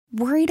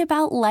Worried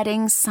about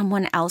letting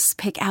someone else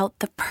pick out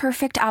the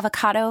perfect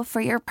avocado for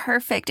your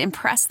perfect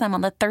impress them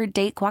on the third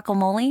date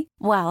guacamole?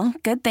 Well,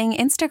 good thing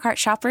Instacart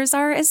shoppers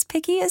are as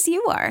picky as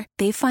you are.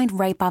 They find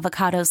ripe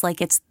avocados like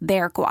it's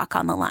their guac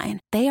on the line.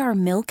 They are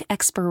milk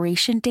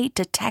expiration date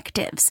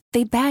detectives.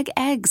 They bag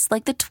eggs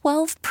like the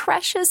 12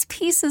 precious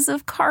pieces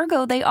of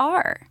cargo they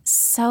are.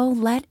 So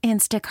let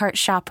Instacart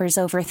shoppers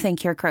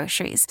overthink your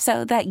groceries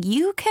so that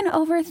you can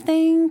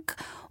overthink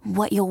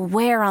what you'll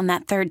wear on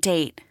that third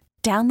date.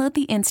 Download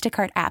the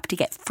Instacart app to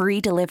get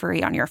free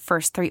delivery on your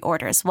first 3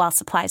 orders while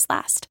supplies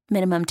last.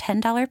 Minimum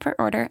 $10 per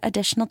order.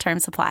 Additional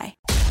terms apply.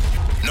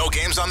 No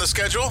games on the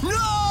schedule?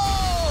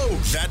 No!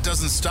 That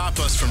doesn't stop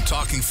us from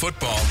talking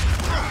football.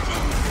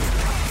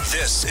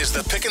 This is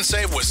the Pick and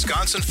Save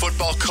Wisconsin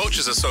Football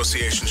Coaches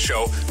Association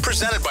show,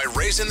 presented by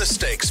Raising the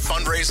Stakes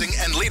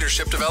Fundraising and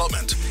Leadership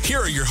Development. Here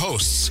are your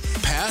hosts,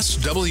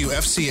 past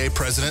WFCA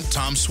President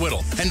Tom Swiddle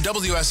and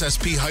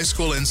WSSP High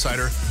School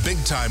Insider,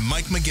 big-time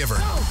Mike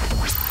McGivern.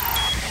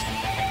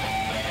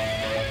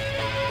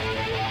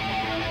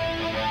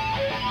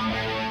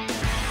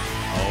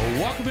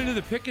 Welcome into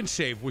the Pick and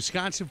Save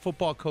Wisconsin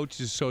Football Coaches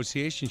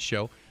Association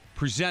show,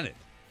 presented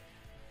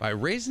by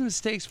Raising the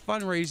Stakes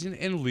Fundraising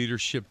and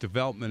Leadership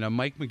Development. I'm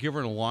Mike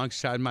McGivern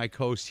alongside my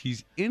co-host.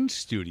 He's in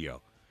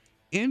studio.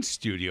 Yeah,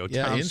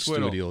 Tom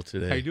Swiddle. Studio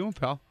today. How you doing,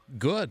 pal?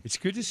 Good. It's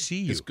good to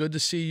see you. It's good to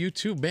see you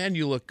too, man.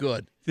 You look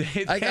good.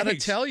 I gotta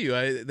tell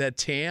you, that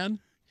tan.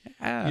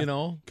 Yeah. You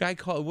know, guy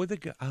called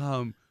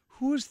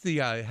who was the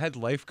head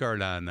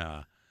lifeguard on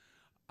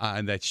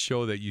that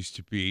show that used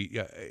to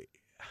be.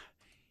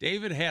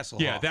 David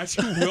Hasselhoff. Yeah, that's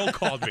who Will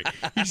called me.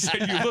 He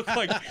said, you look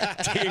like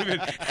David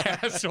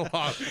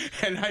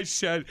Hasselhoff. And I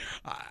said,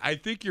 I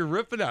think you're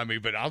ripping on me,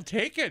 but I'll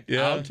take it.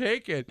 Yeah. I'll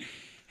take it.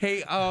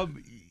 Hey,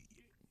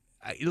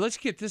 let's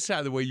get this out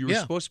of the way. You were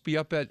supposed to be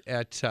up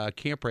at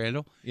Camp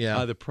Randall.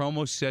 Yeah. The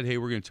promo said, hey,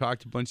 we're going to talk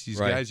to a bunch of these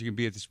guys. You're going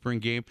to be at the spring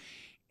game.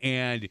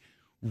 And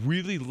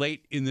really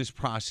late in this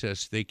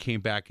process, they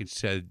came back and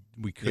said,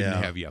 we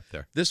couldn't have you up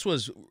there. This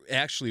was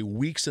actually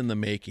weeks in the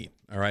making,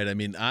 all right? I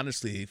mean,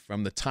 honestly,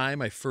 from the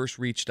time I first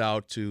reached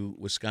out to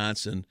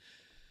Wisconsin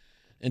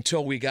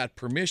until we got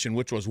permission,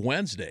 which was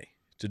Wednesday,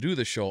 to do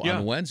the show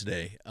on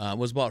Wednesday,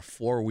 was about a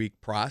 4-week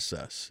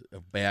process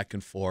of back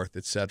and forth,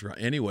 et cetera.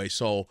 Anyway,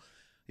 so,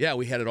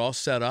 we had it all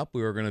set up.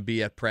 We were going to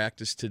be at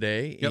practice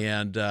today,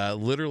 and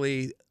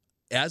literally,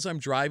 as I'm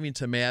driving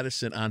to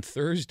Madison on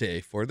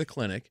Thursday for the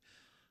clinic,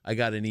 I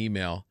got an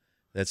email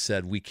that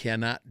said we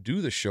cannot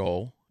do the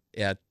show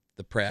at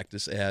the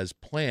practice as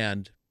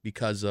planned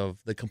because of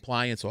the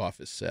compliance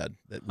office said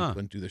that we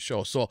couldn't do the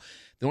show. So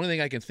the only thing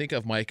I can think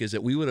of, Mike, is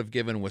that we would have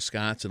given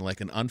Wisconsin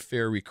like an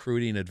unfair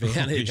recruiting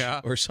advantage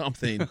or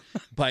something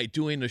by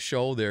doing the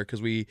show there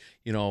because we,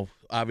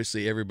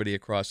 obviously everybody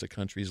across the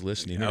country is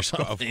listening or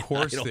something. Of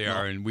course they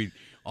are. And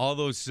all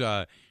those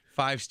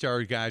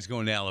 5-star guys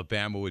going to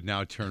Alabama would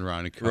now turn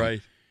around and come.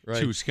 Right.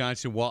 To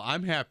Wisconsin. Well,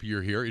 I'm happy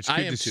you're here. It's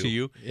good to see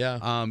you.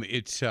 Yeah.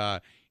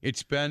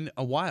 It's been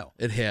a while.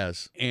 It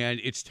has. And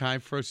it's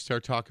time for us to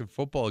start talking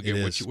football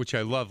again, which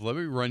I love. Let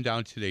me run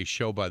down today's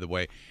show, by the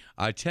way.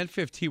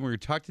 10:15, we're going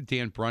to talk to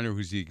Dan Brunner,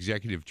 who's the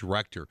executive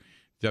director,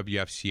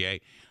 WFCA.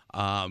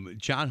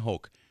 John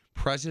Hoke,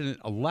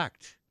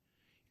 president-elect,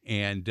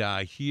 and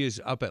he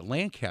is up at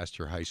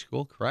Lancaster High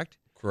School, correct?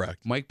 Correct.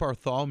 Mike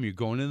Bartholomew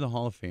going in the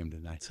Hall of Fame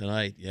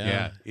tonight.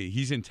 Yeah.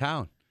 He's in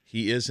town.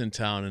 He is in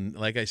town, and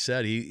like I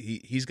said,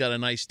 he's got a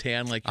nice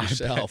tan like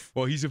yourself.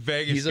 Well, he's a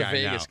Vegas guy now.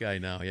 He's a Vegas guy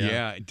now,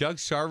 Yeah, Doug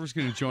Sarver's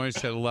going to join us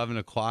at 11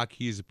 o'clock.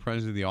 He is the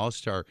president of the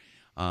All-Star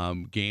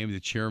game,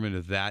 the chairman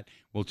of that.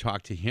 We'll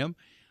talk to him.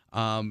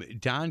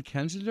 Don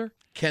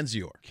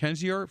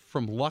Kensior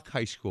from Luck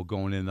High School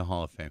going in the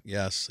Hall of Fame.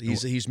 Yes,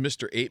 he's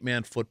Mr.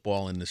 8-man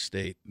football in the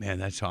state. Man,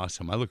 that's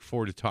awesome. I look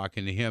forward to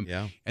talking to him.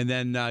 Yeah. And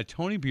then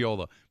Tony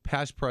Biola,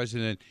 past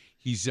president.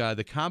 He's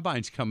the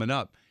Combine's coming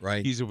up.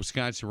 Right. He's a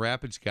Wisconsin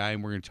Rapids guy,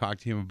 and we're going to talk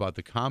to him about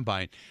the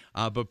Combine.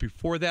 But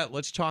before that,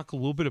 let's talk a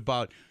little bit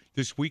about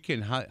this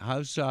weekend.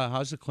 How's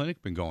the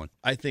clinic been going?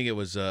 I think it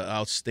was an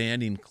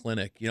outstanding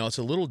clinic. It's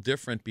a little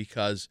different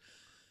because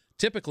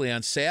typically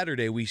on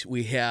Saturday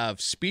we have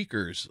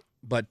speakers,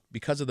 but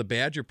because of the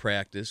Badger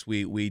practice,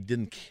 we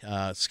didn't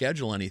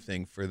schedule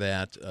anything for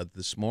that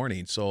this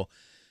morning. So,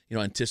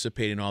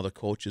 anticipating all the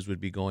coaches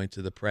would be going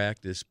to the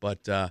practice,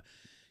 but.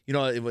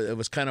 It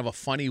was kind of a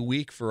funny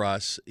week for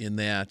us in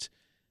that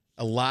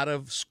a lot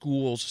of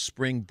schools'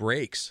 spring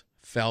breaks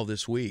fell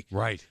this week.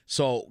 Right.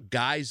 So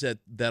guys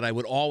that I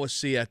would always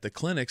see at the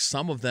clinic,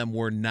 some of them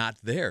were not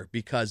there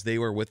because they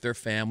were with their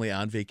family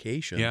on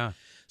vacation. Yeah.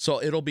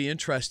 So it'll be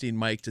interesting,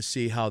 Mike, to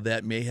see how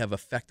that may have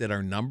affected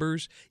our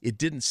numbers. It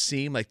didn't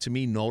seem like, to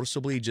me,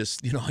 noticeably,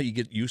 just, you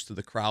get used to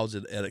the crowds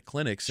at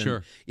clinics. And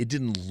sure. It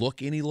didn't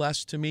look any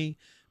less to me,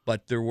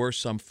 but there were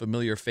some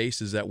familiar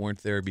faces that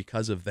weren't there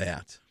because of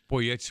that. Boy,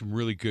 you had some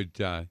really good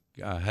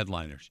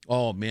headliners.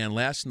 Oh, man.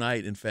 Last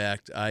night, in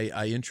fact,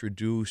 I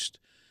introduced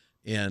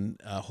and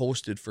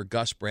hosted for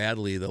Gus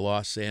Bradley, the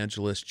Los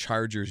Angeles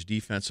Chargers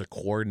defensive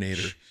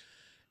coordinator.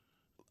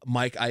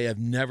 Mike, I have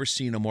never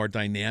seen a more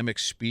dynamic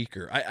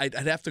speaker. I'd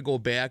have to go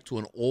back to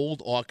an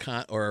old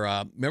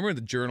remember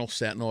the Journal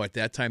Sentinel? At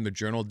that time, the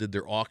Journal did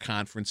their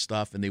all-conference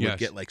stuff, and they would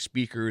get like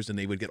speakers, and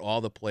they would get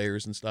all the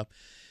players and stuff.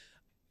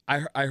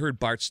 I heard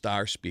Bart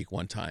Starr speak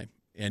one time,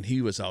 and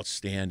he was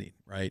outstanding,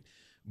 right?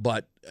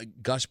 But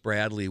Gus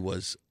Bradley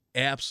was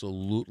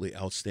absolutely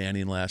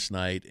outstanding last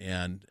night,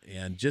 and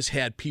just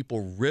had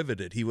people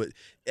riveted. He would,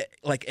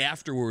 like,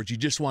 afterwards, you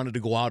just wanted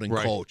to go out and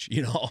coach,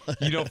 you know.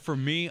 For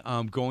me,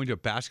 going to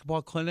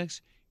basketball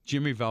clinics,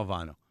 Jimmy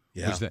Valvano.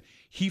 Yeah.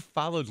 He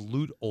followed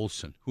Lute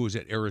Olson, who was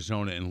at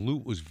Arizona, and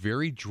Lute was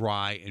very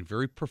dry and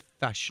very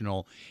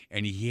professional,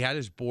 and he had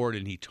his board,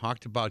 and he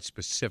talked about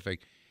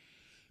specific.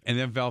 And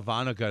then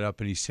Valvano got up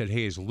and he said,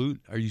 "Hey, is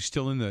Lute? Are you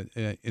still in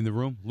the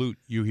room? Lute,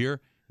 you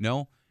here?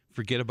 No."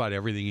 Forget about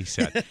everything he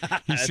said.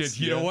 He said,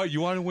 you know what? You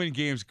want to win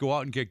games, go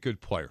out and get good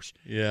players.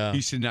 Yeah.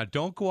 He said, now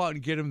don't go out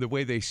and get them the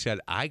way they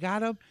said I got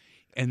them.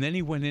 And then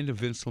he went into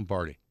Vince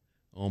Lombardi.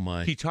 Oh,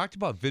 my. He talked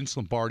about Vince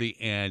Lombardi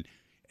and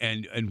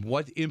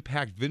what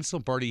impact Vince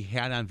Lombardi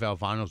had on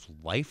Valvano's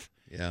life.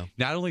 Yeah.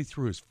 Not only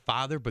through his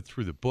father, but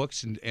through the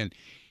books. And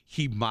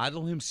he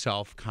modeled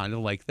himself kind of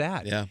like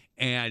that. Yeah.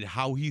 And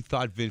how he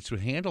thought Vince would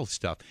handle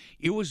stuff.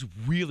 It was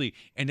really,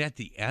 and at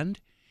the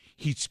end,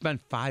 he spent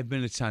 5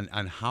 minutes on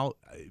how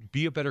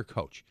be a better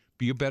coach,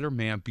 be a better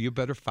man, be a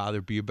better father,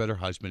 be a better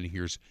husband.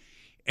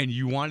 And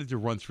you wanted to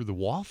run through the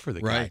wall for the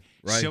guy,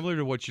 similar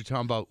to what you're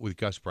talking about with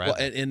Gus Bradley.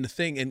 Well, and the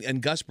thing,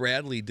 and Gus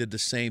Bradley did the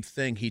same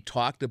thing. He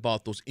talked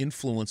about those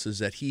influences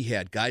that he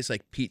had, guys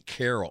like Pete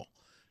Carroll,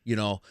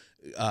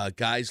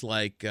 guys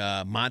like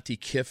Monty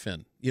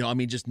Kiffin,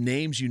 just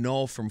names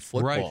from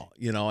football,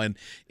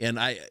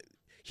 and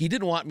he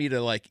didn't want me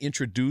to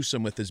introduce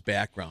him with his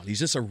background. He's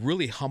just a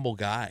really humble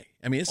guy.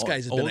 I mean, this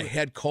guy's been a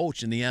head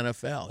coach in the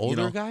NFL.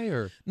 Older guy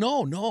or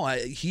no?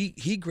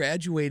 He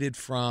graduated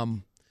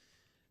from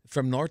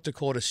North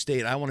Dakota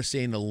State. I want to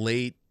say in the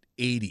late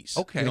 '80s.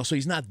 Okay, so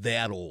he's not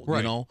that old.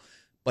 Right.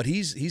 But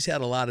he's had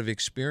a lot of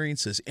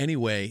experiences.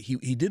 Anyway,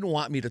 he didn't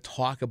want me to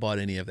talk about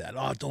any of that.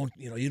 Oh, don't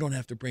you don't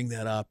have to bring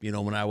that up.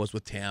 When I was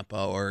with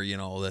Tampa or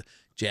the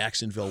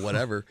Jacksonville,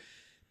 whatever.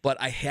 But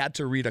I had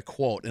to read a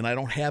quote, and I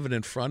don't have it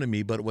in front of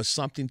me, but it was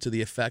something to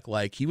the effect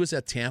like he was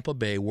at Tampa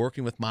Bay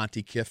working with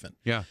Monty Kiffin,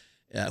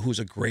 who's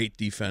a great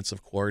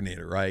defensive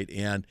coordinator, right?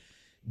 And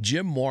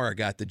Jim Mora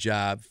got the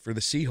job for the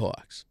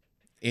Seahawks.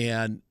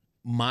 And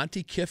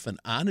Monty Kiffin,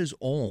 on his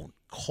own,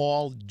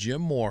 called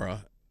Jim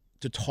Mora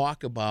to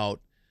talk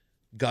about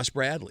Gus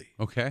Bradley.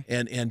 Okay.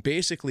 And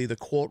basically the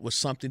quote was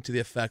something to the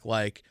effect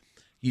like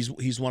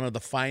he's one of the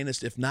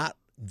finest, if not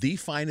the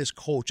finest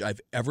coach I've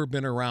ever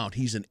been around.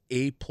 He's an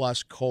A+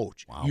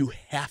 coach. Wow. You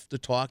have to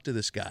talk to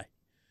this guy.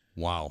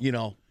 Wow.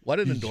 What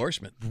an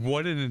endorsement.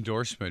 What an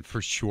endorsement,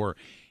 for sure.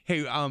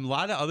 Hey, a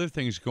lot of other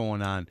things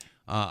going on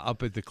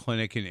up at the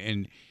clinic.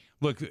 And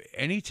look,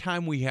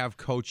 anytime we have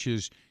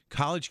coaches,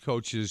 college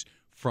coaches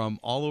from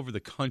all over the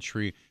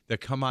country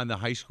that come on the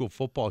high school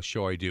football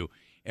show I do,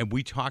 and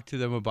we talk to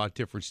them about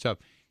different stuff,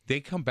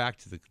 they come back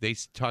they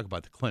talk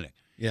about the clinic.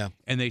 Yeah.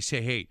 And they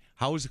say, hey,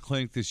 how was the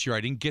clinic this year?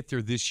 I didn't get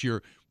there this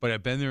year, but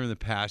I've been there in the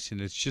past,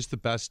 and it's just the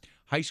best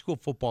high school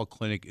football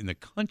clinic in the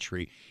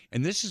country.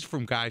 And this is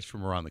from guys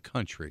from around the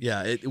country.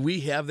 Yeah, we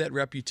have that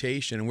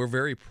reputation, and we're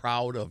very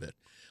proud of it.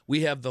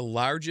 We have the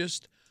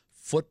largest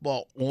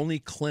football-only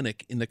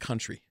clinic in the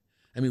country.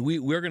 I mean,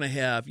 we're going to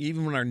have,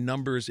 even when our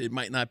numbers, it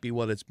might not be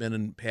what it's been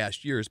in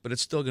past years, but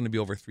it's still going to be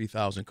over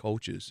 3,000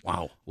 coaches.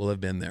 Wow. Will have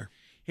been there.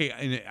 Hey,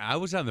 and I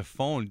was on the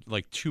phone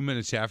 2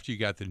 minutes after you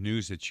got the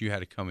news that you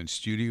had to come in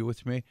studio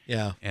with me.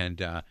 Yeah. And,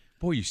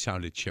 boy, you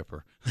sounded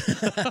chipper.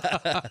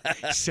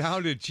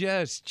 Sounded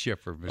just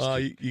chipper,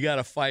 Mr. You got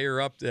to fire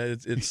up.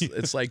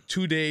 It's like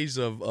 2 days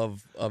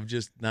of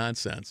just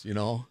nonsense,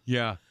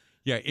 Yeah.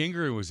 Yeah,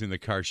 Ingrid was in the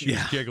car. She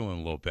was giggling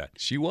a little bit.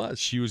 She was.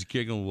 She was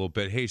giggling a little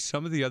bit. Hey,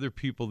 some of the other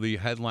people, the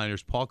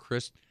headliners, Paul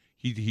Christ,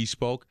 he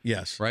spoke.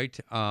 Yes. Right?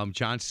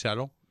 John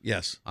Settle.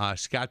 Yes.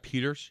 Scott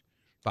Peters.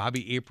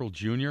 Bobby April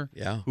Jr.,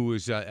 who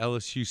is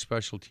LSU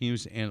special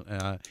teams,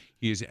 and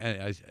he is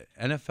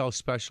NFL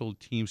special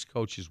teams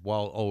coach as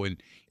well, in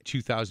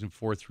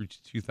 2004 through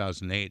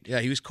 2008.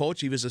 Yeah, he was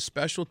coach. He was a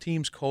special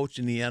teams coach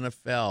in the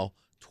NFL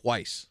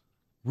twice.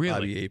 Really?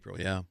 Bobby April,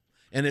 yeah.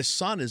 And his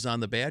son is on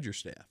the Badger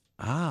staff.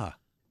 Ah.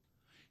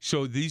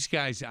 So these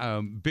guys,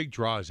 big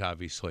draws,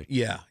 obviously.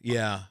 Yeah.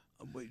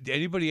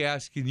 Anybody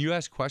ask? Can you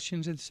ask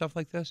questions and stuff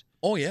like this?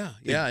 Oh yeah.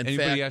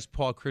 Anybody ask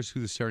Paul Christ who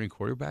the starting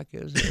quarterback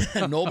is?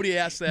 Nobody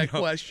asked that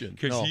question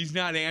because he's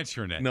not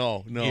answering it.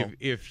 No.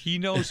 If he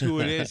knows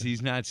who it is,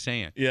 he's not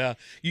saying. Yeah,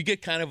 you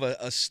get kind of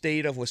a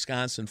state of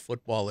Wisconsin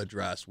football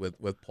address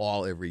with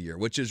Paul every year,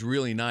 which is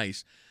really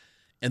nice.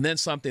 And then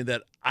something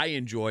that I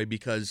enjoy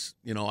because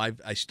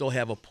I still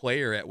have a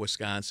player at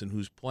Wisconsin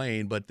who's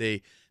playing, but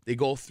they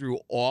go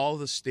through all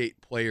the state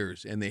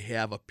players and they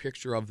have a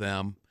picture of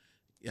them.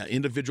 Yeah,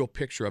 individual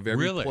picture of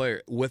every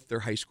player with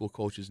their high school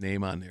coach's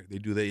name on there. They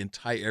do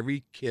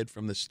every kid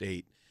from the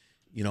state,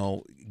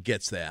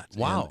 gets that.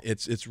 Wow. And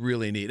it's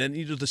really neat. And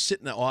to sit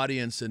in the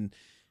audience and,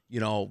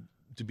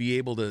 to be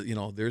able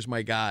to, there's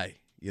my guy,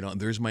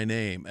 and there's my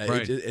name.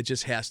 Right. It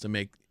just has to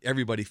make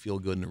everybody feel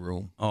good in the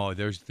room. Oh,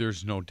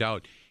 there's no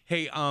doubt.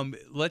 Hey,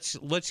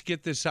 let's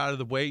get this out of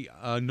the way.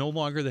 No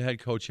longer the head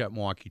coach at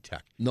Milwaukee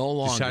Tech. No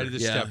longer. Decided to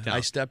step down.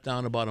 I stepped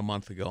down about a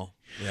month ago.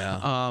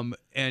 Yeah.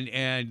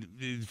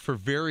 And for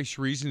various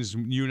reasons,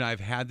 you and I have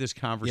had this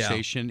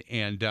conversation.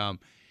 Yeah. And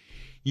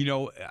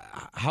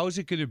how is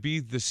it going to be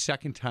the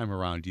second time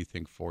around? Do you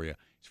think for you?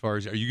 As far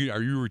as are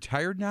you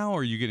retired now,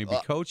 or are you going to be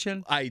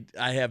coaching? I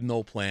have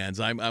no plans.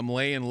 I'm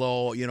laying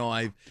low.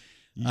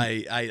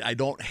 I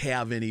don't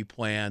have any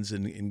plans that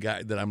I'm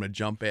going to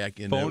jump back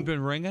in. Phone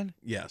been ringing?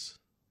 Yes.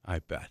 I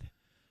bet.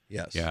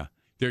 Yes. Yeah.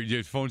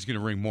 Your phone's going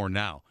to ring more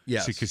now.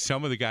 Yes. Because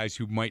some of the guys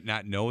who might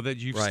not know that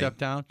you've stepped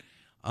down,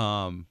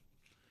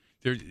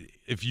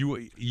 if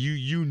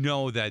you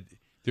know that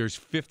there's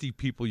 50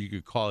 people you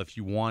could call if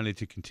you wanted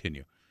to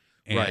continue.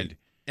 Right.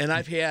 And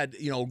I've had,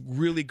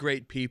 really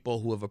great people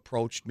who have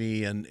approached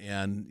me and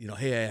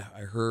hey, I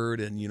heard,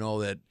 and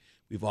that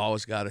we've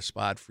always got a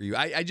spot for you.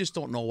 I just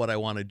don't know what I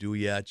want to do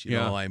yet.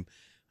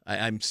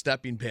 I'm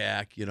stepping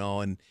back,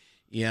 and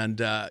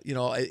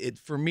it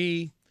for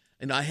me,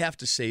 and I have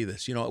to say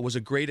this, it was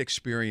a great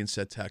experience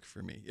at Tech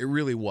for me. It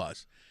really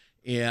was.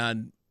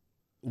 And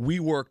we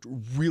worked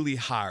really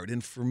hard.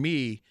 And for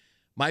me,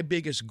 my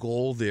biggest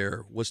goal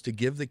there was to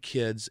give the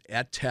kids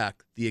at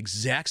Tech the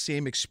exact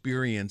same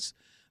experience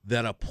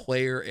that a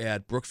player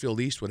at Brookfield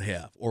East would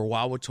have, or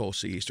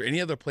Wauwatosa East, or any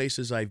other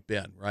places I've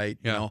been, right?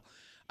 Yeah.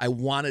 I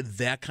wanted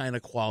that kind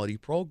of quality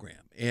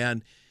program.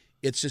 And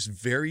it's just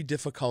very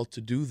difficult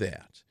to do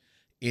that.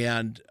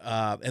 And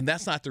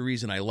that's not the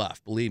reason I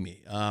left, believe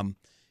me.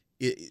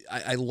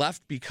 I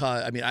left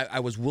because, I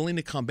was willing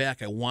to come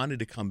back. I wanted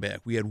to come back.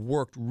 We had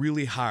worked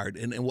really hard.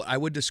 And I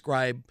would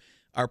describe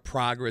our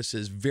progress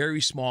as very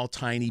small,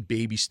 tiny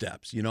baby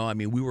steps.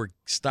 We were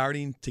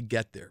starting to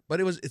get there. But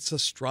it's a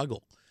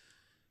struggle.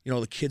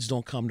 The kids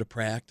don't come to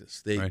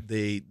practice.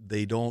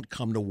 They don't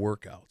come to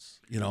workouts,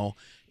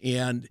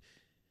 And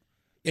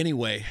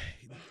anyway,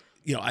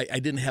 I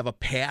didn't have a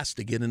pass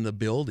to get in the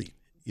building.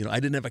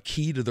 I didn't have a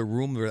key to the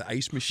room or the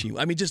ice machine.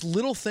 Just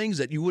little things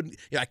that you wouldn't,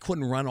 I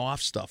couldn't run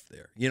off stuff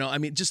there.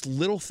 Just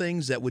little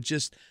things that would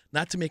just,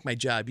 not to make my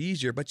job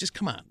easier, but just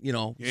come on,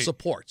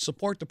 support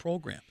the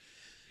program.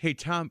 Hey,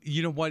 Tom,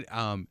 you know what?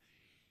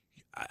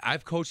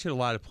 I've coached at a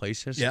lot of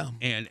places. Yeah.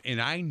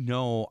 And I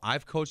know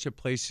I've coached at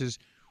places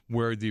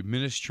where the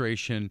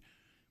administration,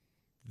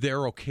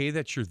 they're okay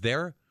that you're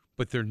there,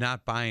 but they're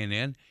not buying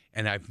in.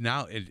 And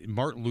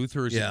Martin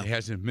Luther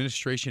has an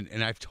administration,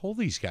 and I've told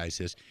these guys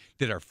this,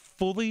 that are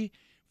fully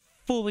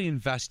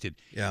invested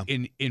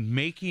in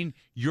making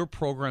your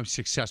program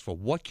successful.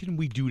 What can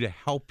we do to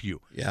help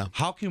you? Yeah.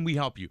 How can we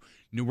help you?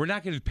 No, we're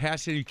not going to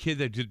pass any kid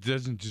that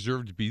doesn't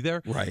deserve to be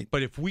there. Right.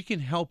 But if we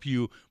can help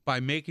you by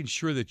making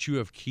sure that you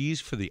have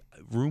keys for the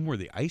room where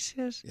the ice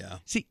is,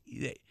 see,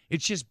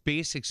 it's just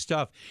basic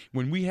stuff.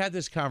 When we had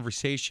this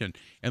conversation,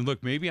 and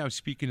look, maybe I'm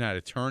speaking out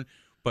of turn,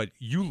 but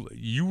you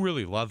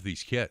really love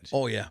these kids.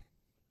 Oh yeah,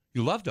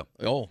 you loved them.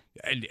 Oh,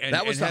 and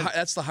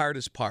that's the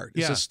hardest part.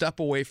 It's a step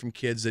away from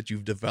kids that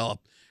you've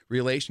developed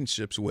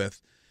relationships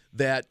with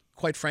that,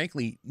 quite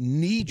frankly,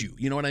 need you.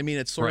 You know what I mean?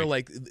 It's sort of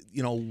like,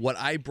 what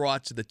I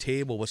brought to the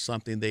table was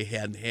something they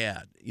hadn't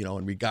had.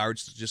 In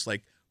regards to just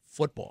like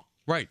football.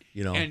 Right.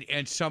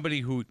 And somebody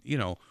who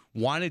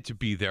wanted to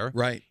be there.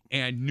 Right.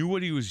 And knew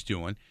what he was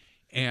doing.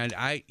 And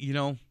I'm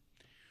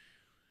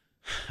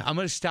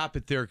going to stop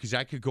it there because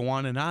I could go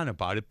on and on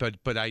about it,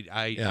 but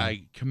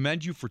I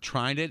commend you for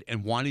trying it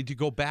and wanting to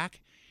go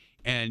back,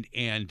 and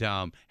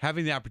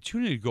having the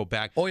opportunity to go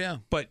back. Oh yeah,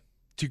 but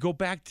to go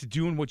back to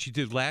doing what you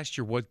did last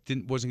year,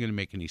 wasn't going to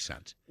make any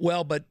sense.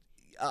 Well, but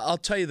I'll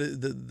tell you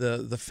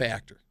the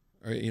factor.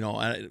 I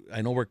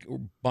know we're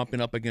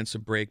bumping up against a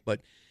break, but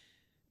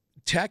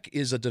Tech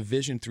is a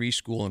Division III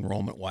school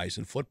enrollment wise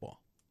in football,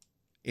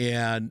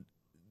 and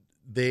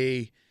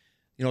they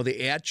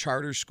add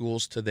charter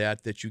schools to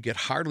that you get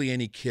hardly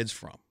any kids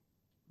from,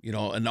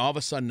 and all of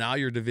a sudden now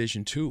you're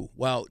Division II.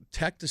 Well,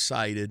 Tech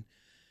decided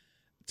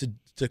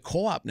to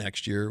co-op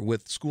next year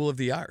with School of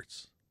the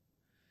Arts.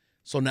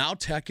 So now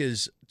Tech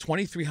is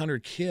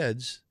 2,300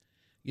 kids,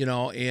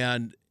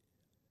 and,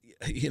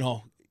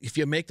 if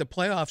you make the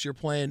playoffs, you're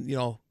playing,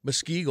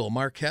 Muskego,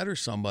 Marquette or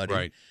somebody.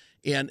 Right.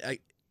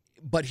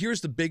 But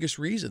here's the biggest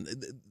reason.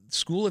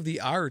 School of the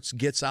Arts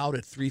gets out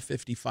at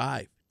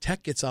 3:55.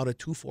 Tech gets out at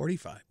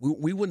 2:45.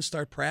 We wouldn't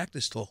start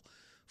practice till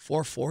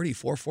 4:40,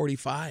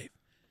 4:45.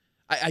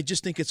 I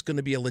just think it's going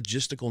to be a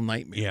logistical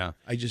nightmare. Yeah.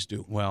 I just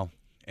do. Well,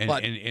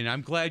 and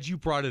I'm glad you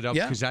brought it up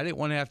because I didn't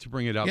want to have to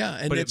bring it up. Yeah,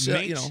 and but it's, it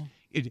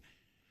makes,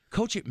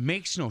 Coach, it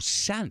makes no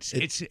sense.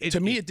 To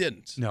me, it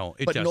didn't. No,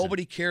 it but doesn't.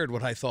 Nobody cared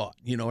what I thought.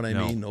 You know what I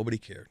mean? Nobody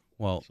cared.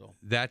 Well,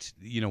 that's,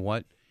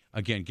 what?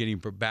 Again, getting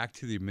back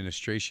to the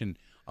administration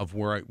of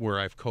where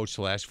I've coached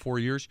the last 4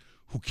 years,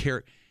 who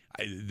care?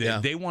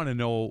 They want to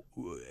know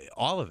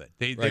all of it.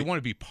 They want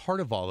to be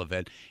part of all of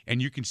it,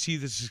 and you can see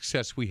the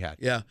success we had.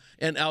 Yeah,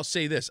 and I'll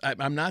say this.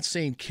 I'm not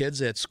saying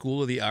kids at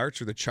School of the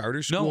Arts or the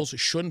charter schools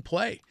shouldn't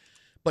play,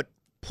 but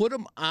put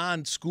them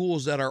on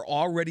schools that are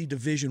already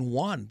Division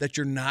I, that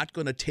you're not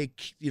going to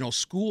take,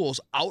 schools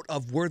out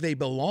of where they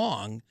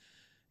belong,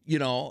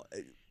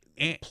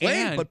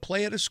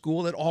 play at a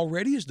school that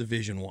already is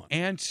Division I.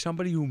 And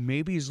somebody who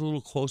maybe is a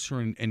little closer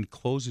and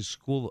closes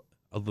school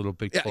a little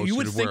bit closer. You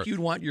would to think where, you'd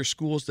want your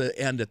schools to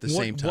end at the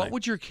same time. What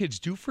would your kids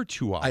do for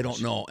 2 hours? I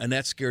don't know, and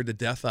that scared the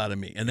death out of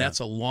me. And that's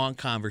a long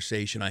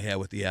conversation I had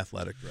with the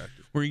athletic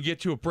director. We're going to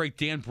get to a break.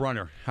 Dan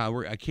Brunner.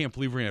 I can't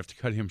believe we're going to have to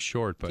cut him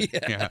short, but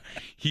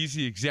he's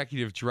the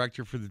executive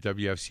director for the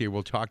WFCA.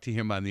 We'll talk to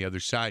him on the other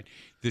side.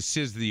 This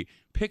is the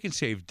Pick and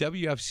Save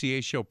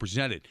WFCA show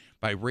presented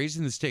by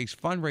Raising the Stakes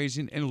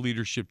Fundraising and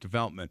Leadership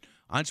Development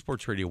on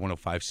Sports Radio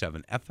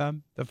 105.7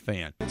 FM, The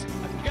Fan. I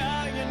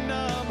got your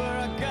number,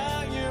 I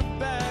got your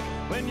back.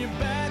 When your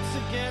back's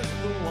against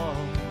the wall,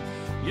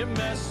 you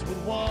mess with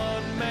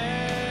one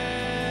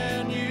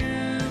man,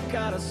 you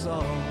got a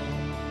song.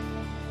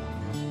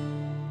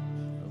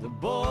 The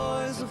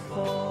boys are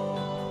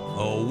fall.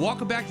 Oh,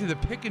 welcome back to the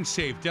Pick and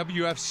Save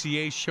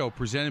WFCA show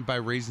presented by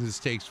Raising the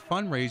Stakes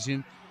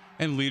Fundraising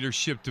and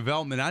Leadership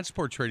Development on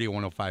Sports Radio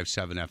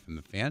 105.7 FM,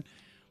 The Fan.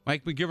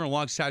 Mike McGivern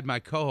alongside my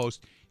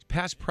co-host,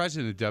 past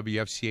president of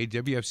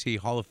WFCA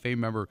Hall of Fame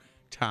member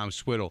Tom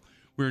Swittle.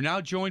 We are now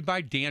joined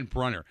by Dan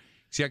Brunner,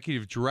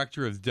 executive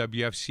director of the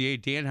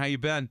WFCA. Dan, how you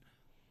been?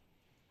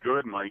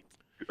 Good, Mike.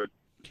 Good.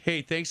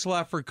 Hey, thanks a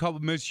lot for a couple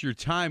minutes of your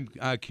time.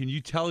 Can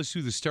you tell us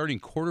who the starting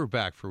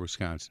quarterback for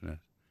Wisconsin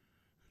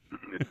is?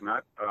 It's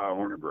not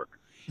Hornibrook.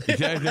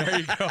 There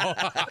you go.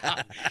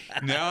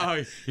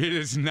 No, it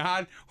is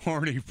not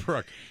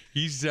Hornibrook.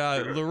 He's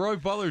Leroy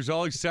Butler's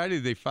all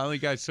excited. They finally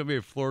got somebody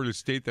at Florida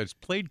State that's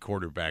played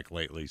quarterback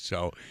lately,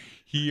 so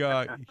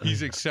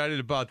he's excited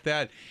about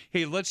that.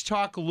 Hey, let's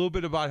talk a little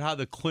bit about how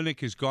the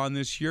clinic has gone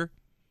this year.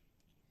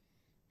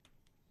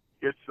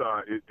 It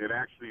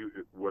actually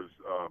was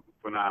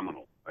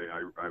phenomenal.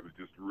 I was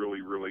just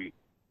really, really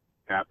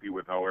happy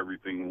with how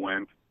everything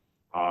went.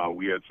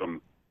 We had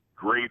some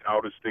great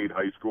out-of-state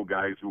high school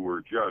guys who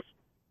were just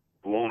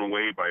blown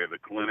away by the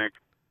clinic.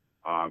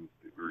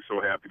 We were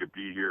so happy to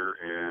be here,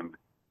 and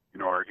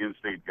our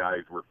in-state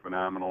guys were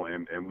phenomenal.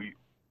 And we,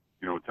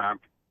 Tom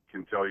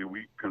can tell you,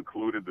 we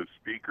concluded the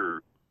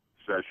speaker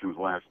sessions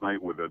last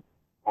night with an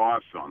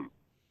awesome,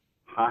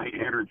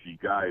 high-energy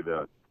guy,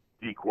 the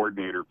D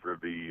coordinator for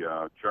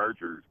the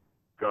Chargers,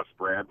 Gus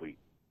Bradley.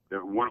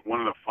 One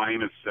of the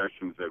finest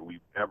sessions that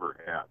we've ever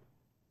had.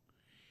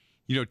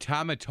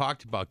 Tom had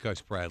talked about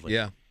Gus Bradley.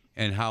 Yeah.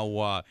 And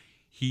how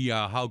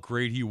how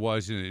great he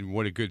was, and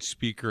what a good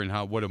speaker, and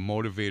what a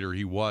motivator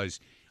he was.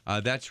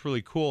 That's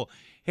really cool.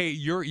 Hey,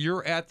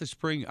 you're at the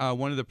spring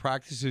one of the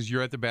practices.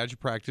 You're at the Badger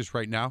practice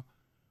right now.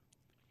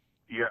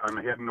 Yeah, I'm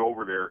heading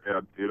over there.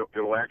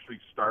 It'll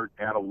actually start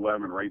at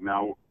 11 right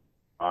now.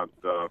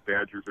 The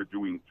Badgers are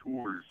doing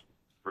tours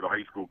for the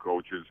high school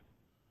coaches,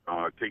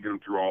 taking them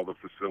through all the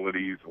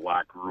facilities, the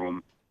locker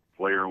room,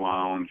 player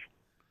lounge,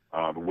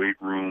 the weight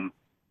room.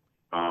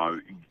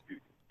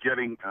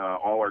 Getting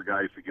all our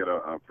guys to get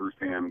a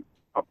firsthand,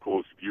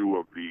 up-close view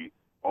of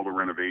all the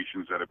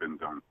renovations that have been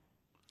done.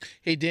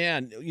 Hey,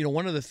 Dan,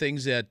 one of the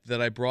things that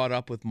I brought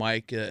up with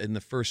Mike in the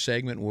first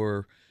segment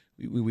where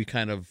we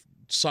kind of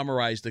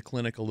summarized the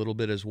clinic a little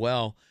bit as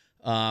well,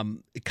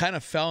 it kind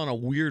of fell in a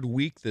weird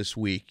week this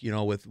week,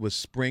 with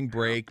spring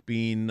break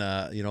being,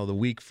 the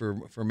week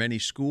for many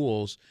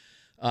schools.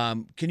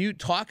 Can you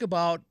talk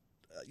about,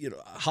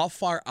 how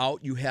far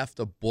out you have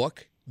to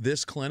book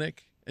this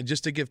clinic? And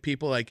just to give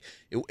people,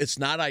 it's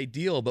not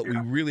ideal, but we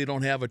really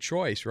don't have a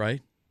choice,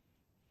 right?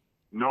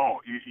 No,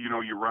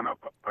 you run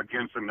up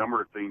against a number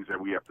of things that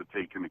we have to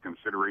take into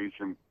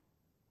consideration.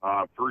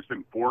 First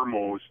and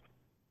foremost,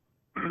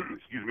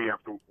 we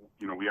have to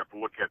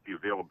look at the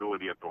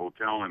availability at the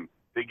hotel, and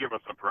they give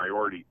us a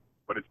priority.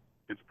 But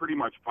it's pretty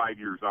much 5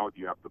 years out.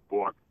 You have to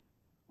book.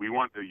 We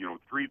want to,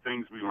 three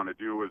things we want to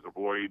do is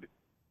avoid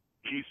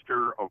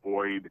Easter,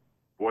 avoid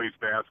boys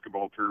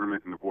basketball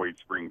tournament, and avoid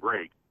spring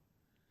break.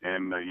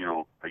 And, I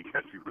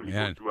guess you go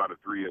 2 out of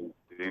 3, it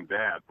ain't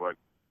bad. But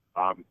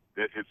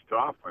it's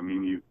tough. I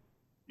mean, you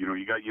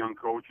got young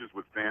coaches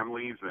with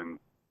families, and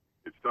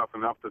it's tough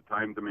enough the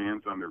time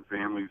demands on their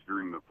families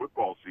during the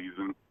football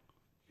season,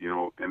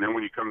 and then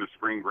when you come to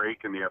spring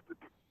break and they have to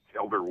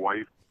tell their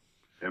wife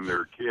and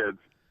their kids,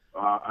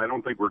 I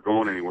don't think we're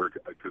going anywhere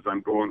because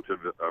I'm going to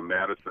the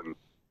Madison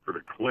for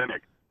the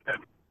clinic.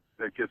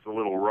 That gets a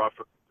little rough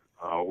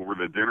over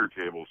the dinner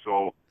table.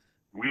 So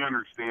we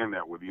understand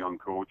that with young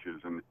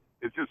coaches, and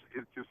it's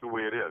just the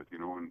way it is,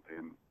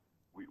 and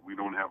we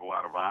don't have a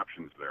lot of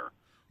options there.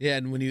 Yeah,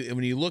 and when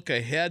you look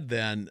ahead,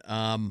 then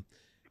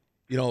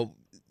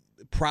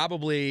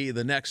probably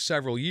the next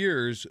several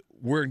years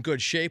we're in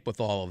good shape with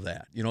all of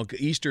that.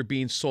 Easter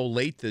being so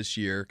late this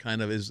year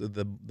kind of is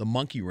the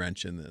monkey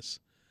wrench in this.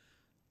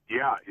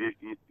 Yeah,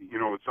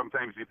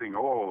 sometimes you think,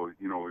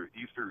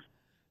 Easter's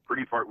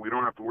pretty far. We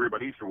don't have to worry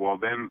about Easter. Well,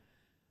 then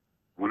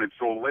when it's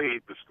so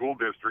late, the school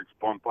districts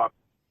bump up.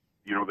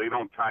 They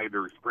don't tie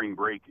their spring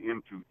break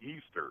into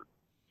Easter.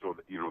 So,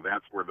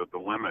 that's where the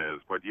dilemma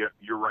is. But, yeah,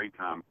 you're right,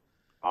 Tom.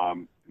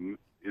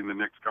 in the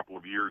next couple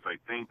of years, I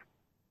think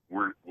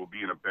we'll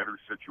be in a better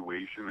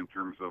situation in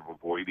terms of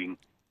avoiding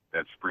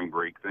that spring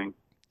break thing.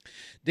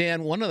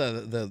 Dan, one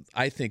of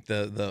I think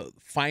the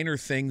finer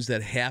things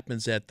that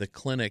happens at the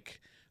clinic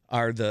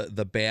are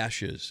the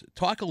bashes.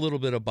 Talk a little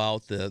bit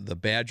about the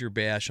Badger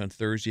Bash on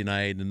Thursday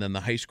night and then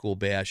the high school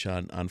bash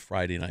on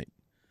Friday night.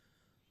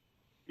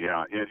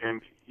 Yeah,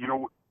 and you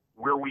know,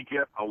 where we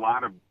get a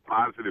lot of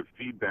positive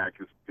feedback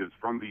is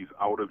from these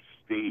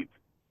out-of-state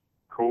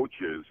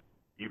coaches,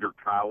 either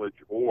college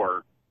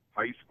or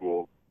high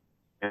school,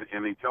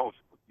 and they tell us,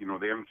 you know,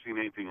 they haven't seen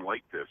anything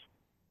like this.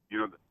 You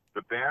know,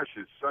 the bash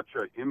is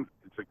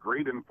it's a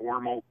great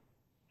informal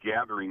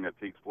gathering that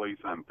takes place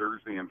on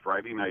Thursday and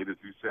Friday night, as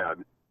you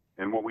said.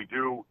 And what we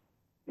do,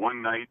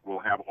 one night we'll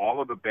have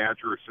all of the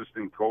Badger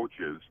assistant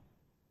coaches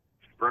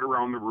spread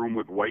around the room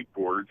with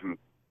whiteboards and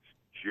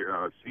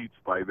seats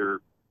by their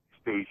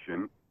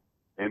station,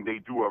 and they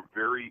do a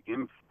very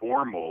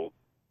informal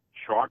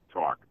chalk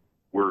talk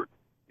where,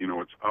 you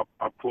know, it's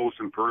up close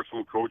and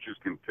personal. Coaches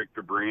can pick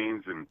their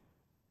brains and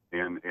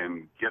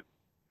get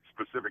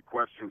specific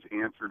questions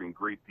answered in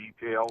great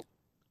detail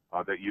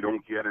that you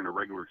don't get in a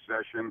regular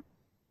session.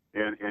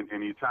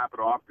 And you top it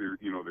off, there's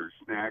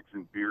snacks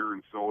and beer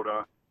and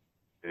soda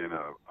and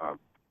a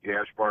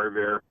cash bar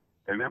there.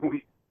 And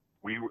then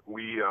we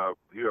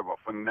have a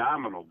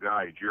phenomenal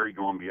guy, Jerry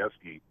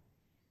Golombieski,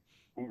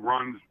 who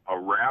runs a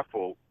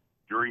raffle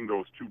during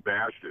those two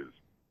bashes.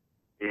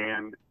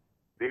 And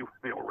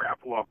they'll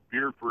raffle off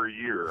beer for a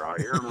year.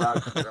 Aaron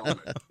Rodgers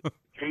helmet,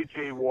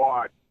 J.J.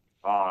 Watt.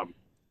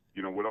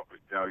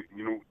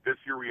 This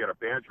year we had a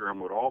Badger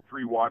helmet with all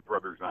three Watt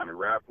brothers on it,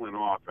 raffling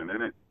off, and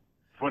then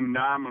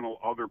phenomenal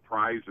other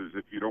prizes.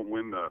 If you don't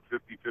win the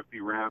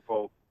 50-50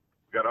 raffle,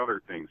 we got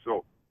other things.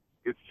 So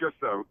it's just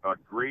a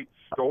great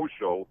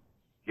social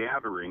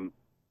gathering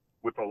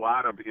with a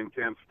lot of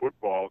intense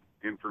football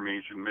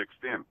information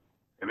mixed in.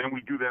 And then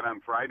we do that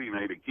on Friday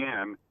night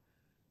again,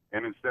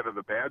 and instead of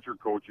the Badger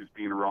coaches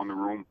being around the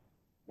room,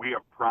 we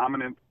have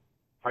prominent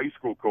high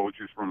school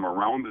coaches from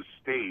around the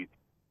state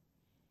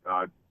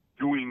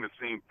doing the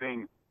same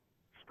thing,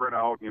 spread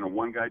out. You know,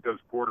 one guy does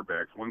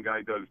quarterbacks, one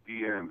guy does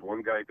D-ends,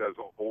 one guy does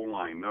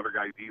O-line, another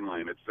guy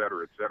D-line, et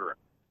cetera, et cetera.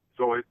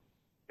 So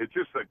it's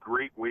just a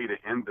great way to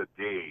end the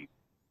day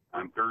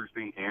on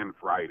Thursday and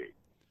Friday.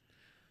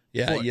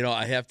 Yeah, you know,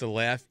 I have to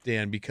laugh,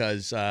 Dan,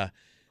 because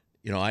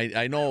you know,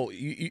 I know,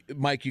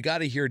 Mike, you got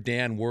to hear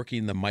Dan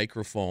working the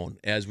microphone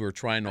as we're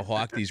trying to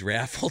hawk these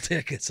raffle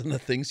tickets and the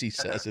things he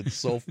says. It's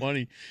so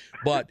funny.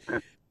 But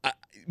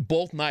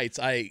both nights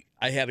I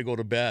had to go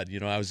to bed. You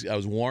know, I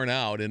was worn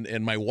out.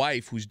 And my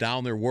wife, who's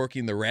down there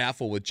working the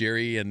raffle with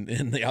Jerry and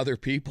the other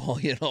people,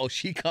 you know,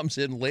 she comes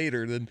in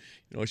later than,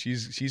 you know,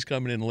 she's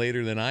coming in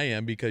later than I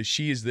am because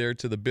she is there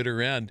to the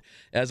bitter end.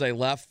 As I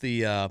left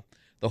the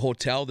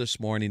hotel this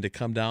morning to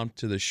come down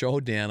to the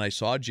show, Dan, I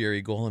saw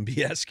Jerry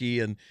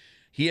Golombieski, and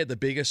he had the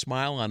biggest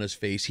smile on his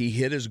face. He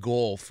hit his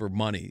goal for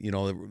money, you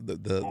know,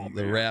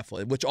 the raffle,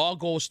 which all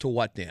goes to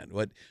what, Dan?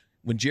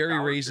 When Jerry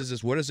raises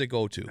this, what does it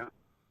go to? Yeah.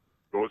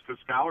 Goes to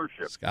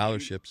scholarships.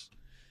 Scholarships.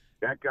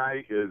 That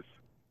guy is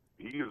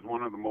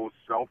one of the most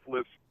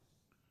selfless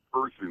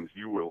persons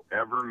you will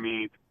ever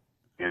meet,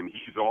 and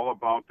he's all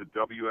about the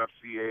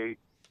WFCA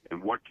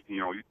and what, you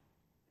know,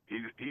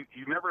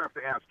 you never have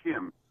to ask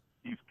him.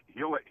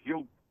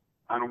 He'll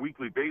on a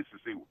weekly basis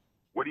say,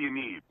 what do you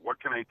need? What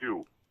can I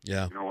do?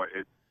 Yeah. You know,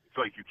 it's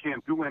like you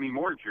can't do any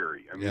more,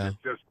 Jerry. I mean, Yeah. it's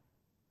just,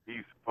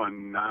 he's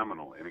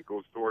phenomenal, and it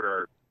goes toward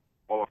our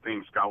Hall of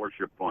Fame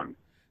scholarship fund.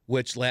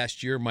 Which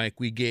last year, Mike,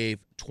 we gave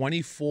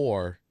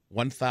 24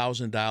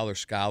 $1,000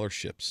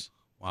 scholarships.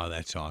 Wow,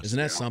 that's awesome. Isn't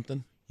that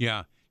something?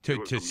 Yeah.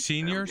 To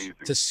seniors?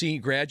 Amazing. To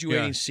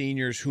graduating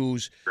seniors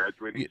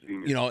Graduating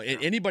seniors. You know,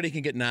 anybody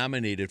can get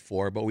nominated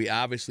for, but we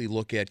obviously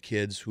look at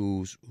kids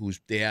whose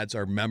dads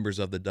are members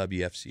of the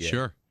WFCA.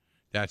 Sure.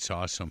 That's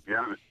awesome.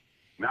 Yeah,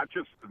 not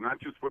just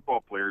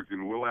football players,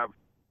 and we'll have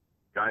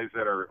guys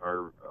that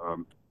are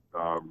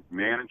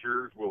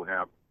managers. We'll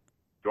have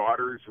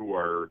daughters who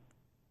are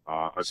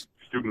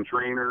student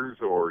trainers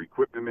or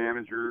equipment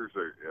managers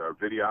or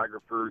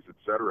videographers, et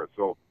cetera.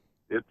 So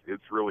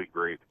it's really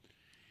great.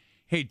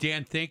 Hey,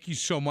 Dan, thank you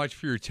so much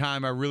for your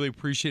time. I really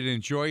appreciate it.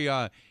 Enjoy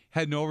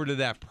heading over to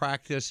that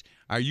practice.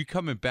 Are you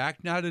coming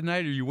back now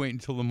tonight, or are you waiting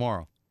until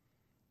tomorrow?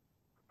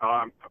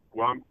 Well,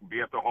 I'll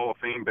be at the Hall of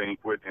Fame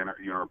banquet, and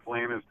our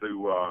plan is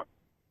to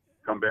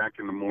come back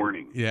in the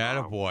morning. Yeah,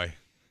 attaboy.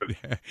 We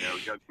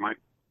got my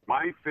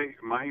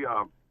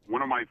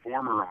one of my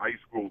former high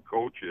school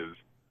coaches,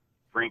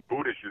 Frank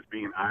Budish, is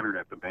being honored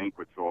at the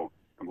banquet, so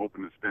I'm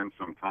hoping to spend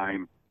some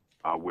time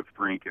with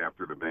Frank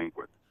after the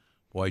banquet.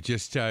 Boy,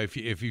 just if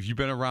you've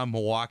been around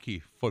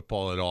Milwaukee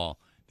football at all,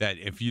 that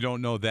if you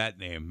don't know that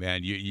name,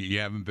 man, you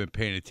haven't been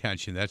paying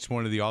attention. That's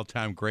one of the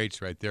all-time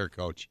greats right there,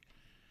 Coach.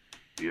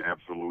 Yeah,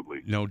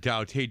 absolutely. No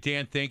doubt. Hey,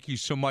 Dan, thank you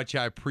so much.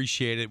 I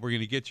appreciate it. We're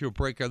going to get to a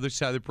break. On the other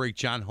side of the break,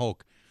 John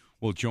Hoke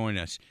will join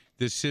us.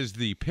 This is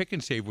the Pick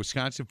and Save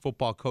Wisconsin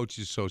Football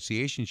Coaches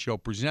Association show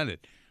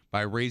presented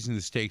by Raising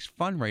the Stakes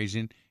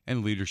Fundraising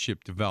and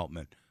Leadership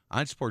Development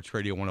on Sports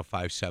Radio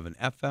 105.7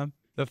 FM,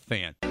 The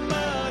Fan.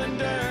 Mud and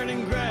dirt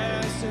and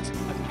grass,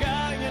 I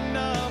got your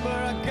number,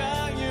 I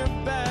got your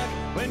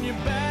back. When your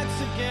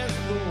back's against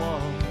the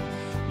wall,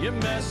 you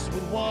mess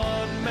with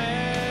one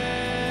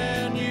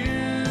man,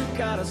 you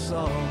got us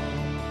all.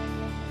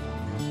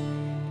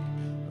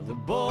 The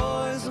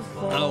boys are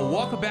falling.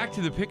 Welcome back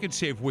to the Pick and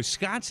Save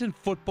Wisconsin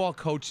Football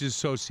Coaches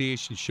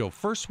Association show.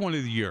 First one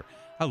of the year.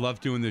 I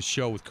love doing this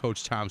show with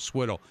Coach Tom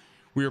Swittle.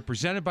 We are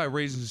presented by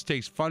Raising the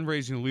Stakes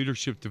Fundraising and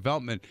Leadership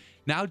Development.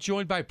 Now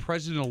joined by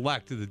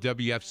President-elect of the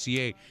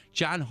WFCA,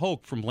 John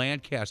Hoke from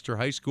Lancaster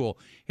High School.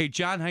 Hey,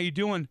 John, how you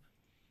doing?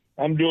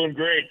 I'm doing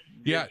great.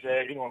 Yeah. Just,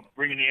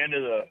 bringing the end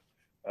of the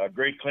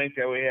great clinic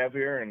that we have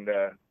here, and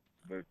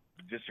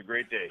just a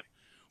great day.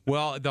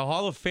 Well, the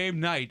Hall of Fame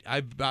night,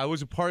 I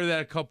was a part of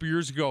that a couple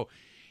years ago,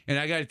 and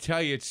I got to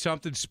tell you, it's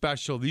something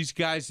special. These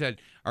guys that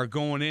are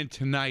going in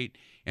tonight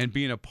and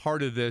being a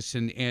part of this,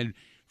 and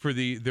for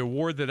the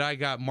award that I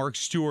got, Mark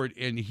Stewart,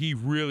 and he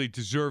really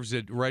deserves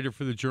it, writer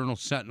for the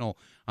Journal-Sentinel,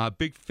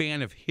 big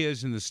fan of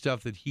his and the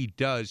stuff that he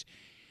does.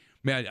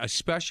 Man, a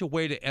special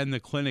way to end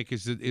the clinic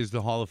is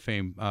the Hall of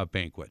Fame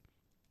banquet.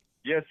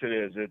 Yes, it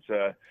is.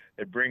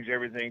 It brings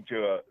everything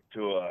to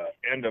a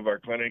end of our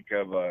clinic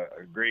of a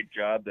great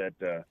job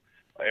that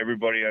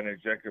everybody on the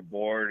executive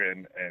board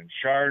and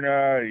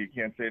Sharna, you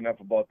can't say enough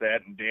about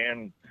that, and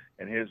Dan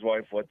and his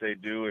wife, what they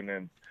do, and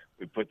then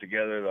we put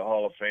together the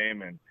Hall of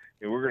Fame, and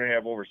we're going to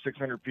have over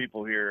 600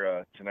 people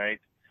here tonight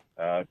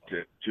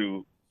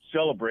to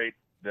celebrate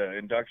the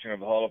induction of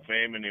the Hall of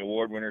Fame and the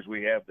award winners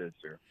we have this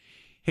year.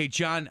 Hey,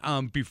 John,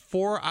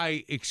 before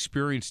I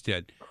experienced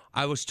it,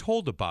 I was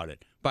told about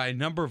it by a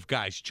number of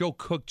guys. Joe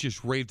Cook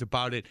just raved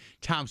about it.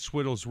 Tom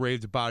Swittle's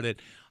raved about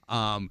it.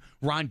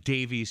 Ron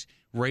Davies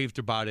raved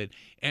about it.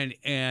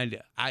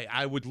 And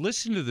I would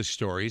listen to the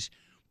stories,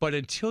 but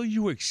until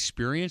you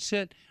experience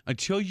it,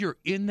 until you're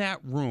in that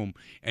room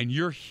and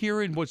you're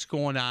hearing what's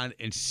going on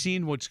and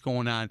seeing what's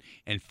going on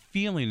and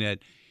feeling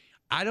it,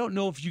 I don't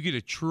know if you get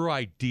a true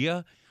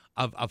idea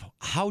of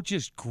how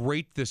just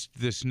great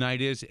this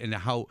night is and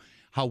how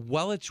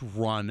well it's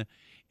run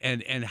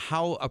and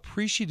how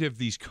appreciative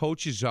these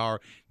coaches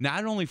are,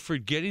 not only for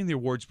getting the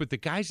awards, but the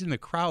guys in the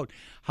crowd,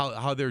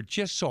 how they're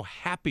just so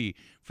happy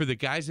for the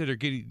guys that are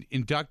getting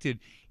inducted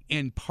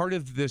and part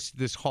of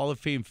this Hall of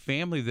Fame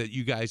family that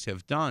you guys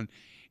have done.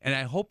 And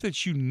I hope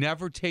that you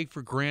never take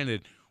for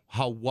granted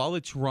how well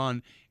it's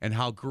run and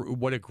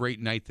what a great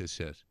night this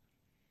is.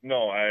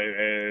 No,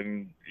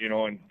 I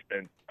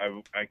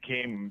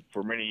came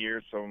for many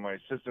years. Some of my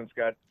assistants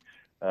got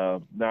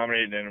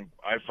nominated, and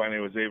I finally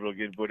was able to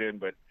get put in.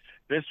 But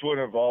this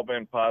wouldn't have all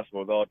been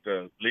possible without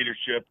the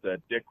leadership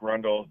that Dick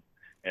Rundle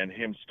and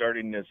him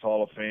starting this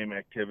Hall of Fame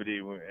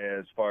activity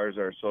as far as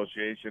our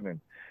association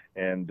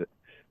and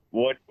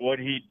what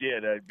he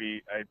did. I'd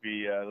be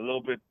a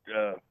little bit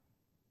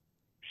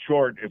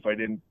short if I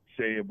didn't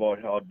say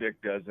about how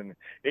Dick does, and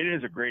it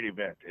is a great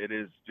event. It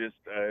is just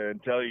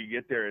until you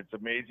get there, it's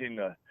amazing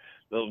the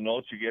little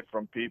notes you get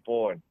from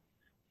people, and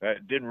I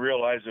didn't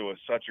realize it was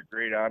such a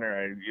great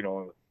honor.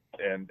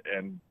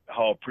 And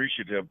how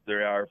appreciative they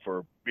are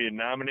for being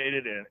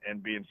nominated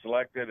and being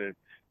selected.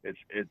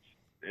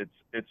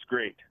 It's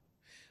great.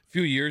 A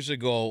few years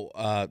ago,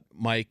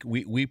 Mike,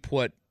 we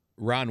put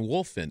Ron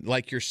Wolf in,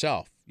 like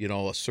yourself,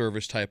 a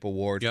service type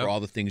award for all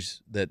the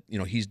things that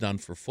he's done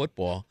for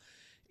football,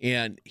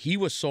 and he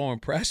was so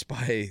impressed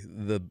by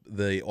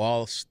the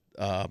Hall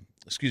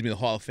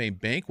of Fame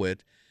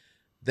banquet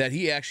that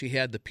he actually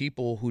had the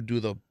people who do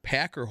the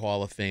Packer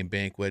Hall of Fame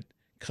banquet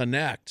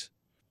connect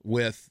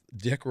with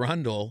Dick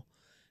Rundle,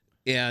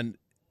 and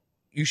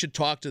you should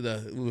talk to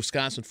the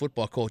Wisconsin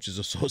Football Coaches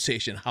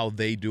Association how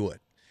they do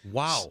it.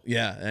 Wow.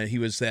 Yeah, and he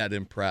was that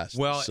impressed.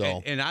 Well,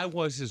 so. and I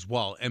was as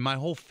well, and my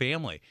whole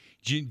family.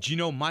 Do you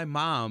know, my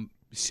mom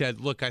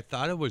said, look, I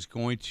thought I was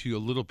going to a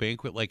little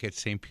banquet like at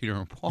St. Peter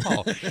and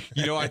Paul.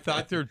 I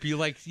thought there'd be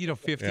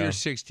 50 or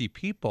 60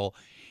 people.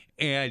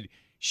 And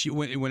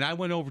when I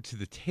went over to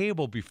the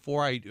table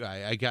before I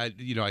got,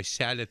 I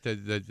sat at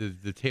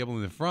the table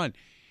in the front,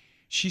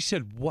 she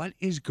said, what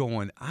is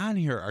going on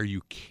here? Are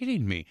you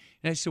kidding me?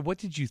 And I said, what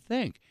did you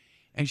think?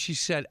 And she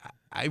said,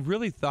 I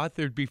really thought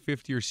there'd be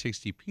 50 or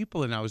 60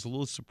 people, and I was a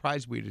little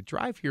surprised we had to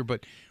drive here,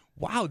 but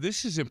wow,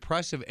 this is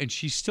impressive. And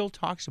she still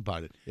talks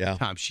about it,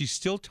 Tom. She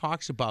still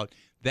talks about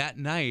that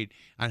night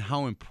and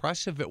how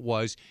impressive it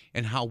was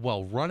and how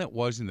well run it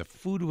was, and the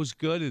food was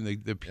good, and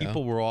the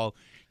people were all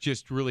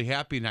just really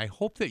happy. And I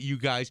hope that you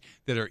guys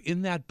that are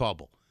in that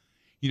bubble,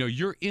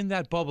 you're in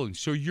that bubble, and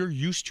so you're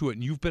used to it,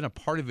 and you've been a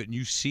part of it, and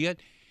you see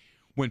it.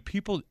 When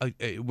people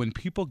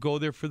go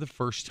there for the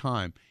first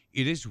time,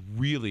 it is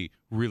really,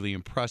 really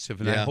impressive,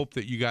 and I hope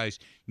that you guys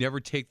never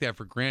take that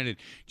for granted.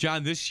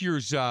 John, this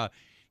year's guys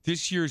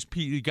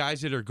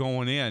that are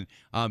going in,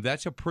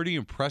 that's a pretty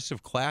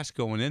impressive class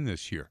going in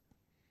this year.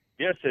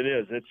 Yes, it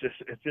is.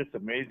 It's just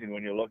amazing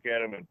when you look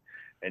at them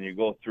and you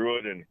go through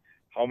it and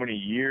how many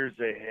years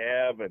they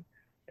have,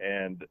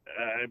 and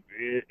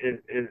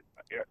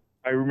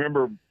I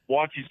remember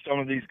watching some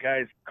of these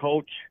guys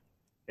coach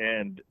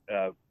and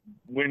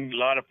win a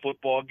lot of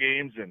football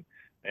games and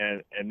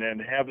then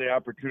have the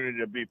opportunity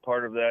to be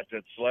part of that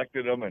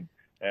selected them, and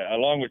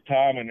along with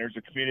Tom, and there's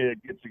a committee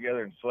that gets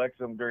together and selects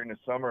them during the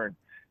summer, and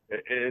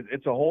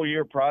it's a whole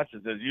year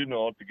process, as you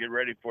know, to get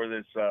ready for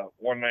this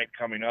one night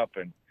coming up,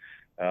 and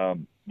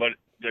but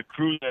the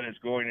crew that is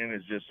going in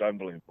is just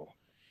unbelievable.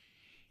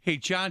 Hey,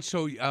 John,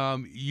 so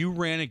you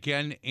ran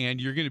again,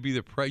 and you're going to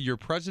be your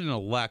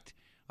president-elect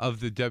of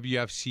the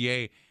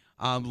WFCA.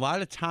 A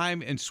lot of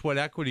time and sweat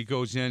equity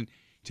goes in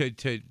to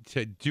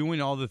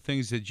doing all the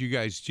things that you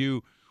guys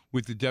do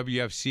with the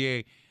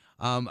WFCA.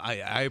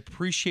 I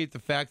appreciate the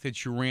fact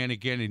that you ran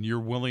again and you're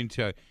willing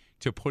to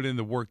put in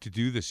the work to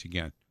do this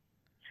again.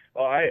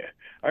 Well, I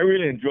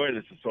really enjoy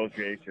this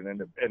association,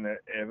 and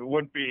it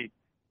wouldn't be.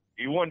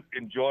 You wouldn't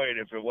enjoy it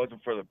if it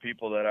wasn't for the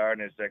people that are in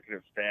the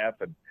executive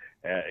staff, and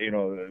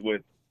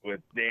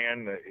with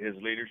Dan, his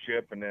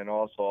leadership, and then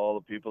also all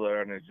the people that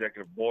are on the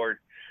executive board.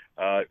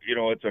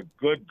 It's a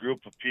good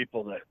group of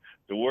people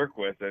to work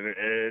with, and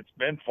it's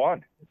been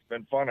fun. It's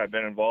been fun. I've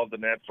been involved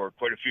in that for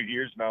quite a few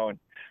years now, and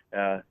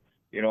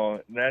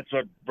and that's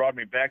what brought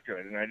me back to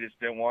it. And I just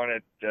didn't want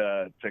it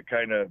to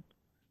kind of,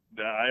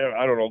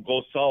 I don't know,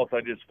 go south.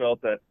 I just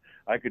felt that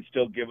I could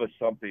still give us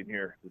something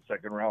here the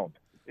second round.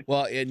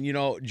 Well, and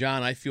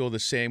John, I feel the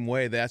same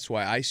way. That's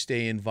why I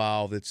stay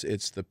involved.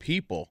 It's the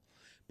people.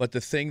 But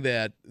the thing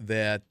that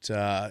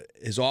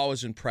has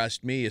always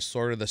impressed me is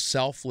sort of the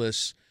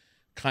selfless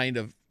kind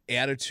of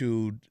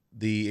attitude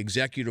the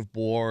executive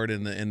board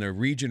and the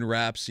region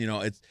reps.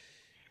 You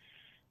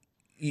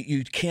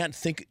can't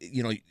think.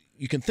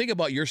 You can think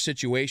about your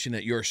situation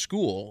at your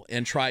school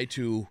and try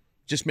to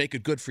just make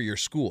it good for your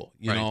school.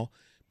 You know,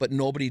 but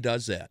nobody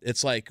does that.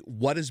 It's like,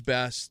 what is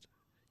best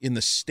in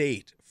the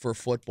state for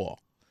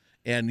football?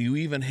 And you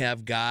even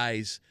have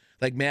guys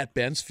like Matt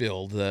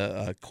Bensfield,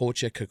 the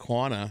coach at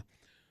Kaukauna,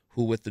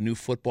 who with the new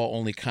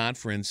football-only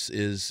conference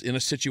is in a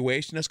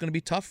situation that's going to be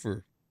tough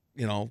for,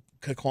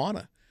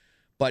 Kaukauna.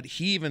 But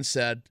he even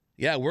said,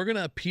 yeah, we're going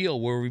to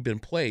appeal where we've been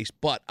placed,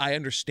 but I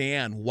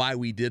understand why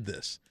we did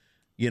this.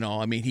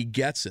 He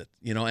gets it,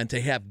 and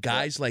to have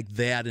guys like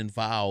that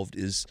involved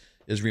is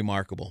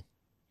remarkable.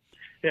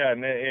 Yeah,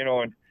 and,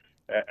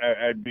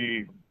 I'd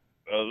be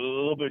a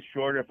little bit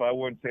short if I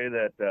wouldn't say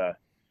that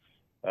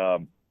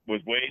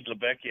with Wade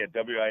Lebecki at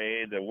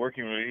WIA, the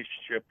working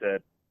relationship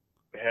that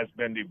has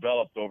been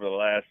developed over the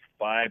last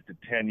 5 to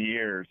 10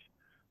 years,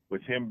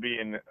 with him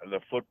being the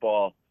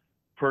football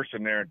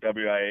person there at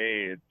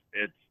WIA,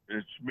 it's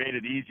made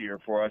it easier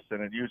for us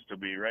than it used to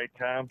be, right,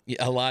 Tom? Yeah,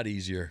 a lot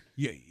easier.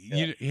 Yeah.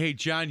 Hey,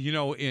 John,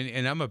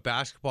 and I'm a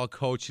basketball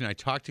coach, and I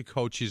talk to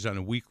coaches on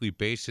a weekly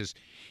basis,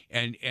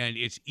 and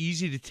it's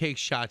easy to take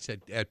shots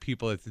at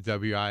people at the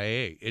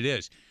WIA. It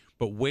is.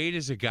 But Wade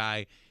is a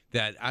guy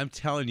that I'm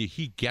telling you,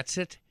 he gets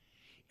it,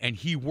 and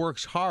he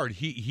works hard.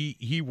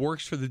 He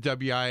works for the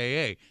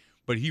WIAA,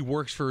 but he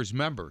works for his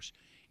members,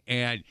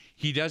 and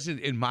he doesn't.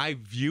 In my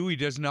view, he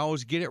doesn't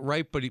always get it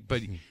right, but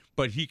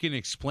he can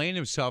explain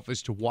himself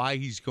as to why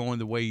he's going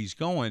the way he's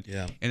going.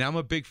 Yeah. And I'm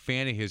a big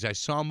fan of his. I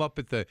saw him up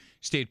at the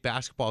state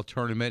basketball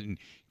tournament and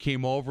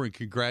came over and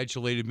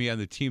congratulated me on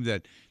the team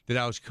that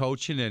I was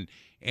coaching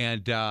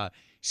and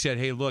said,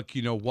 hey, look,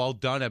 well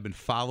done. I've been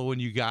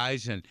following you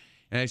guys. And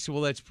I said,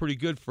 well, that's pretty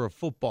good for a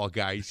football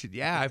guy. He said,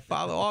 yeah, I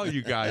follow all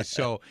you guys.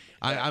 So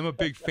I'm a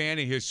big fan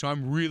of his. So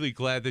I'm really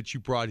glad that you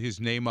brought his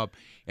name up.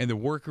 And the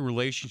working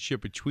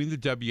relationship between the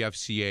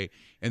WFCA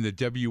and the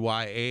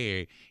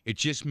WIAA, it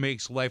just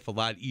makes life a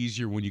lot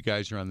easier when you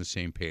guys are on the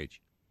same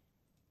page.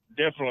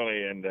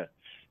 Definitely. And,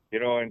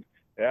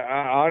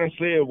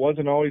 honestly, it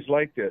wasn't always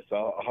like this.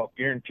 I'll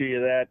guarantee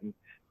you that. And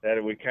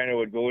that we kind of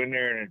would go in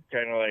there and it's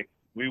kind of like,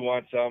 we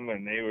want some,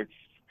 and they would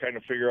kind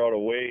of figure out a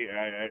way.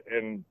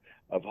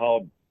 Of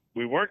how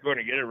we weren't going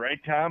to get it right,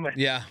 Tom.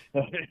 Yeah,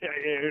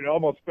 it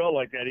almost felt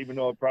like that, even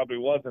though it probably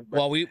wasn't.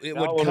 But we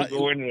would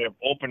go in with an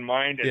open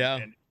mind.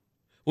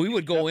 We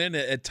would go in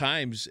at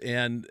times,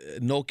 and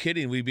no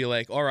kidding, we'd be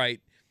like, "All right,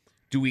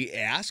 do we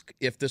ask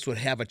if this would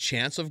have a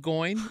chance of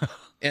going?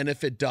 And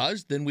if it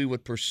does, then we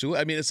would pursue it."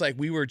 I mean, it's like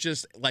we were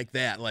just like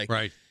that, like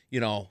right.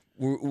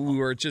 We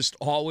were just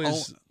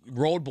always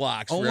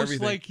roadblocks for everything.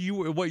 Almost like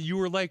what you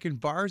were like in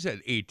bars at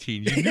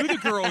 18. You knew the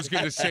girl was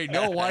going to say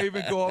no. Why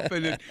even go up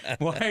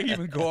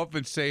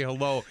and say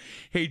hello?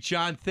 Hey,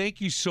 John,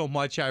 thank you so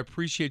much. I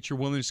appreciate your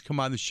willingness to come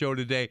on the show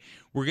today.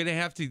 We're going to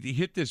have to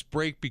hit this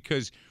break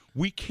because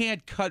we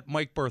can't cut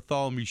Mike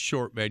Bartholomew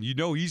short, man.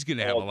 He's going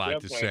to have a lot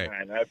to say.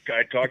 Man. I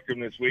talked to him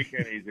this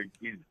weekend.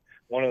 He's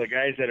one of the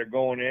guys that are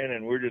going in,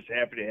 and we're just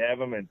happy to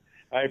have him. And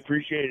I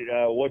appreciate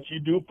what you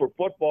do for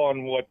football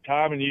and what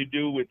Tom and you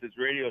do with this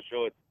radio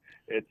show.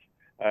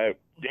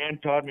 Dan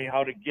taught me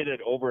how to get it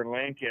over in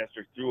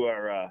Lancaster through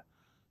our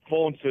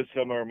phone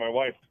system, or my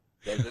wife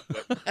does it.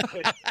 But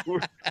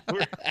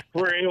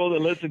we're able to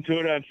listen to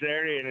it on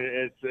Saturday, and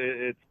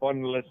it's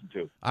fun to listen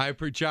to.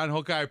 John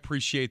Hook, I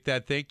appreciate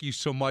that. Thank you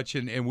so much,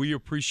 and we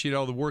appreciate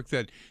all the work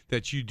that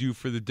you do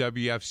for the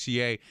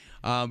WFCA.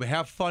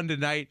 Have fun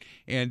tonight,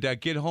 and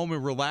get home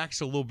and relax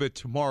a little bit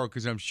tomorrow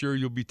because I'm sure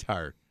you'll be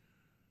tired.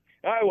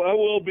 I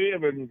will be.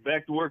 I've been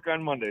back to work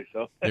on Monday.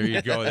 So there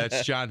you go.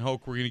 That's John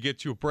Hoke. We're going to get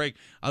to a break.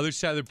 Other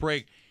side of the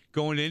break,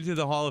 going into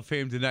the Hall of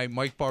Fame tonight,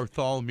 Mike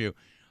Bartholomew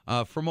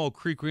from Oak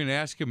Creek. We're going to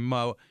ask him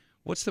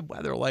what's the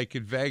weather like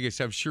in Vegas.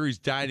 I'm sure he's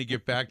dying to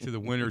get back to the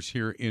winters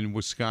here in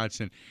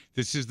Wisconsin.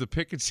 This is the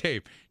Pick and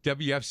Save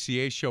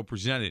WFCA show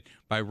presented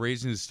by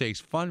Raising the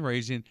Stakes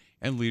Fundraising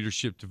and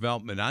Leadership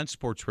Development on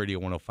Sports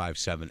Radio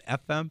 105.7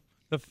 FM,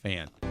 The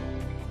Fan.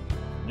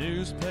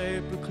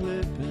 Newspaper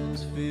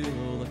clippings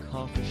fill the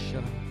coffee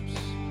shops.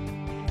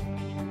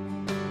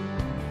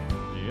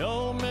 The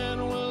old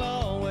men will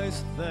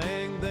always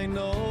think they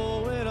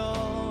know it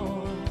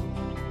all.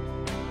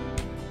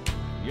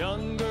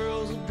 Young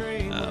girls will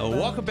dream.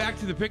 Welcome back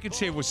to the Pick and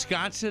Save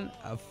Wisconsin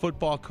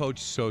Football Coach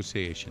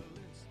Association.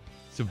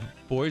 It's the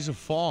Boys of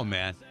Fall,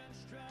 man.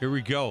 Here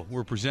we go.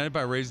 We're presented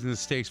by Raising the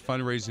Stakes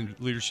Fundraising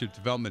Leadership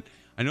Development.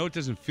 I know it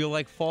doesn't feel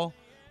like fall,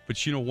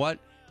 but you know what?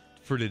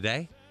 For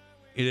today,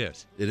 it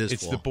is. It is.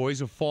 It's fall. the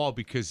Boys of Fall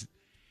because,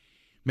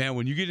 man,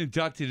 when you get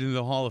inducted into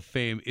the Hall of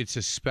Fame, it's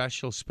a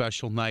special,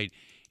 special night.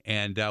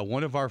 And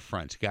one of our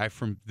friends, a guy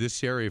from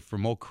this area,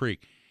 from Oak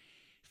Creek,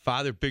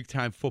 father,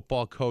 big-time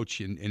football coach,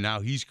 and now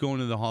he's going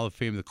to the Hall of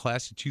Fame, the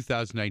class of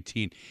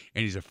 2019,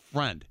 and he's a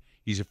friend.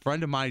 He's a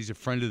friend of mine. He's a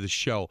friend of the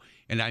show,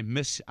 and I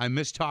miss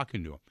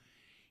talking to him.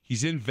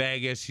 He's in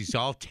Vegas. He's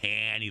all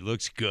tan. He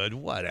looks good.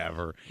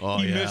 Whatever.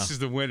 He misses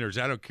the winters.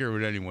 I don't care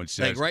what anyone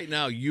says. Like right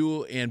now,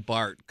 you and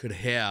Bart could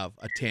have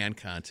a tan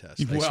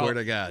contest. I swear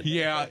to God.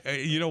 Yeah.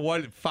 You know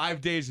what?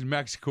 5 days in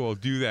Mexico will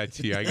do that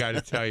to you. I got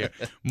to tell you.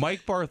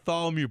 Mike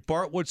Bartholomew.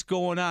 Bart, what's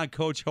going on,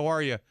 Coach? How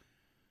are you?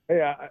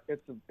 Hey,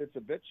 it's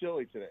a bit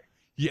chilly today.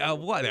 Yeah,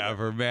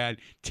 whatever, man.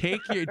 Take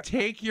your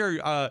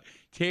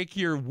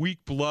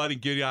weak blood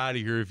and get out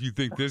of here if you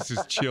think this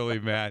is chilly,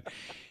 man.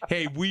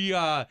 Hey, we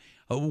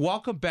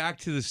welcome back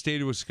to the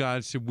state of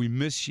Wisconsin. We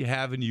miss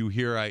having you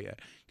here. I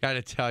got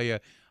to tell you,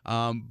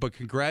 but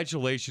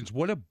congratulations!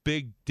 What a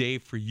big day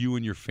for you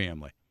and your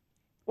family.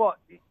 Well,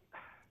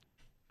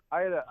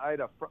 I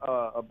had a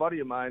buddy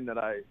of mine that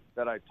I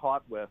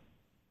taught with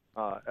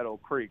at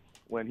Oak Creek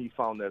when he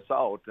found this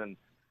out, and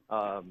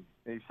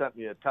he sent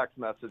me a text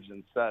message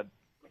and said,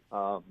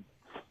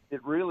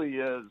 "It really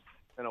is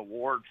an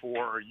award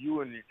for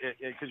you and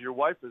because your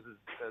wife is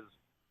as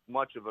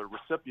much of a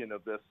recipient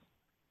of this,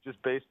 just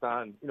based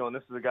on and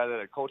this is a guy that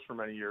I coached for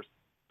many years,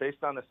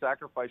 based on the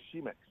sacrifice she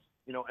makes,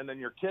 and then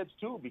your kids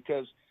too,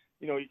 because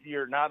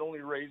you're not only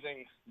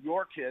raising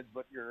your kids,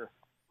 but you're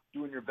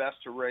doing your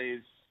best to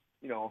raise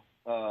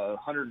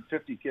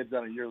 150 kids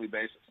on a yearly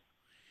basis,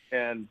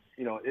 and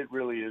it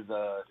really is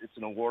it's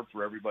an award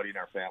for everybody in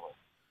our family."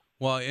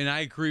 Well, and I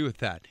agree with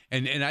that.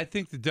 And I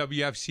think the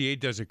WFCA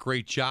does a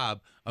great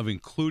job of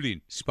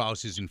including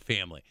spouses and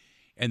family.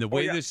 And the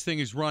way this thing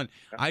is run,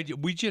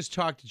 we just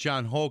talked to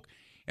John Hoke,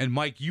 and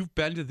Mike, you've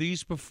been to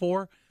these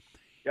before.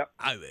 Yep.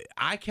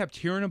 I kept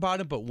hearing about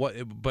it,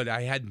 but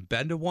I hadn't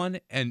been to one.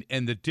 And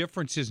the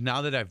difference is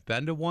now that I've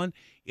been to one,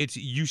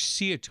 you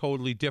see it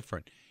totally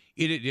different.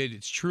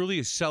 It's truly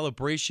a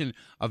celebration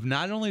of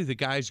not only the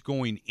guys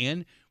going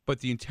in, but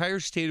the entire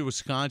state of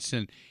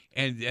Wisconsin.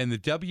 And the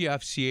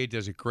WFCA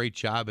does a great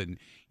job in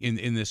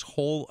this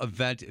whole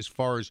event as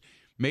far as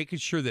making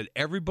sure that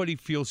everybody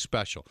feels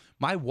special.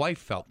 My wife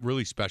felt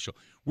really special.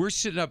 We're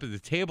sitting up at the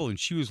table, and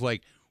she was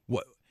like,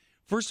 "What?"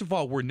 First of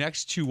all, we're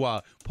next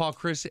to Paul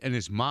Chris and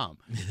his mom.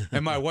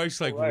 And my wife's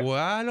like, "Well,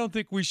 I don't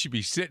think we should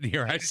be sitting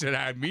here." I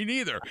said, "Me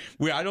neither.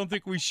 I don't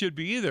think we should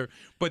be either."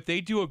 But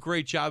they do a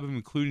great job of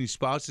including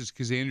spouses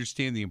because they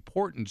understand the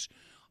importance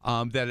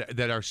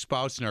that our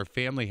spouse and our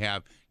family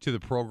have to the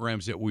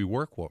programs that we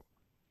work with.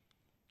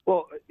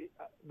 Well,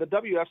 the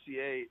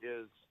WFCA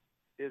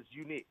is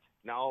unique.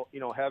 Now,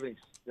 having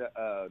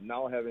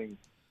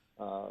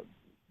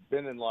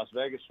been in Las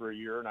Vegas for a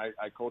year, and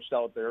I coached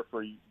out there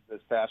for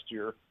this past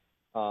year,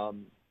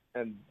 and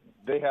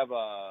they have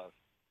a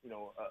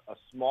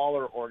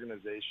smaller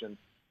organization,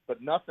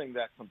 but nothing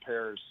that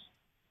compares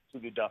to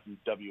the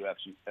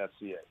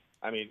WFCA.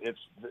 I mean,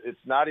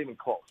 it's not even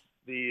close.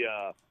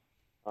 The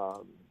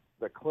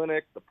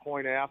clinic, the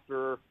point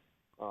after.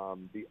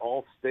 The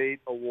All-State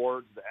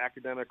Awards, the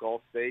academic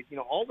All-State,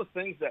 all the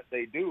things that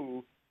they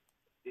do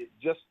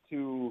just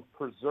to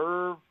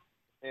preserve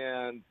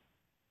and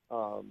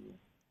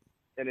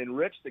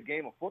enrich the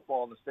game of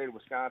football in the state of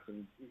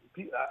Wisconsin.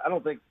 I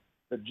don't think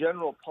the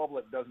general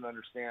public doesn't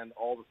understand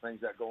all the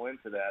things that go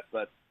into that,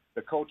 but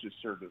the coaches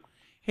sure do.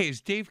 Hey,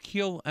 is Dave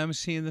Keel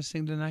emceeing this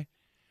thing tonight?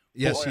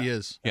 Yes, he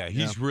is. Yeah,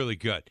 he's really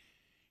good.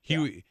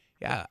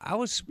 Yeah, I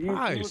was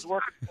surprised. He was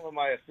working with some of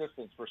my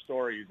assistants for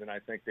stories, and I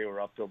think they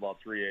were up till about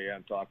 3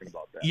 a.m. talking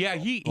about that. Yeah,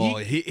 he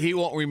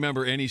won't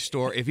remember any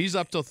story. If he's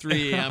up till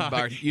 3 a.m.,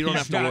 Bart, you don't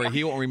have to worry.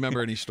 He won't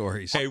remember any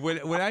stories. Hey,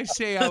 when I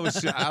say I was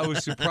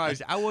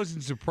surprised, I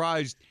wasn't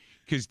surprised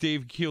because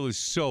Dave Keel is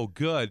so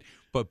good.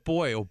 But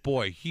boy, oh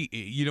boy,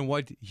 you know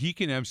what? He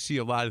can MC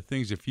a lot of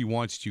things if he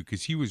wants to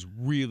because he was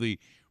really,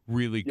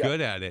 really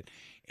good at it.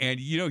 And,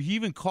 he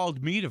even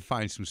called me to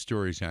find some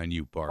stories on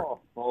you, Bart.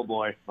 Oh,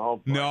 Oh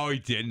boy. No, he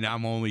didn't.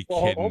 I'm only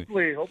well,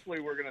 kidding. Hopefully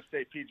we're going to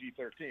stay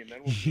PG-13.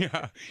 Then we'll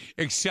yeah,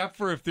 except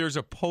for if there's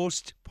a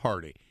post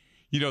party.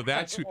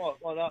 That's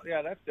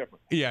that's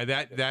different. Yeah,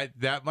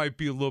 that might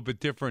be a little bit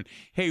different.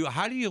 Hey,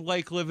 how do you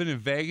like living in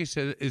Vegas?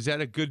 Is that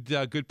a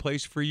good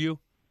place for you?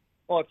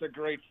 Well, it's a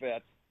great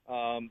fit.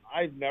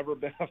 I've never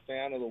been a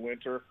fan of the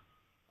winter,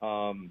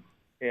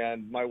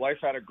 and my wife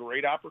had a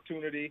great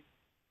opportunity.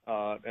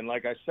 And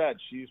like I said,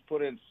 she's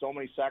put in so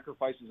many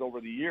sacrifices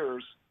over the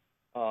years,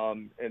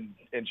 and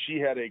she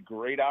had a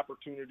great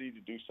opportunity to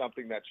do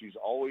something that she's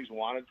always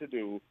wanted to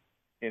do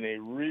in a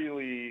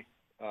really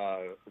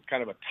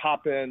kind of a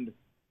top-end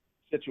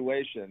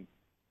situation,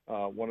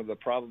 one of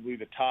probably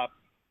the top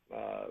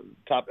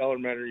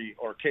elementary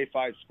or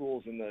K-5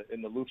 schools in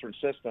the Lutheran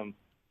system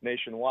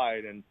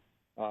nationwide, and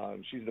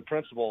she's the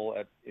principal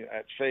at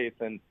Faith,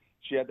 and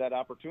she had that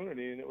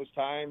opportunity, and it was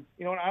time,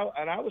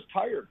 and I was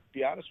tired, to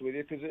be honest with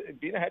you, because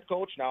being a head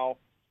coach now,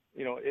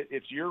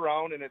 it's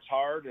year-round and it's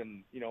hard,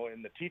 and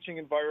and the teaching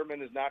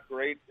environment is not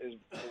great as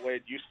the way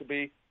it used to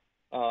be,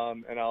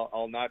 and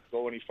I'll not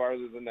go any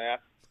farther than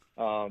that.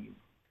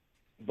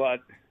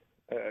 But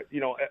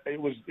it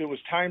was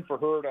time for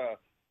her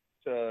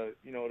to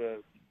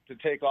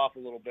take off a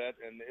little bit,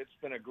 and it's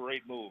been a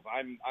great move.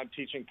 I'm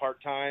teaching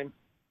part-time,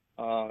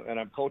 and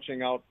I'm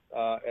coaching out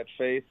at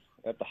Faith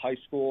at the high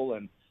school,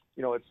 and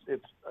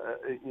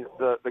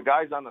the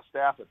guys on the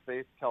staff at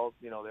Faith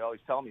they always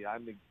tell me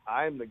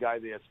I'm the guy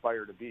they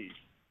aspire to be,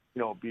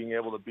 being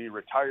able to be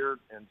retired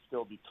and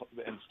still be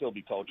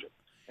coaching,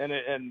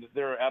 and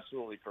they're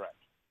absolutely correct.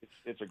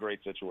 It's a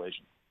great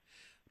situation.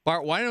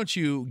 Bart, why don't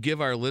you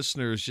give our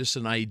listeners just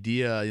an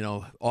idea,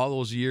 all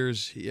those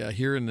years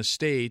here in the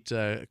state,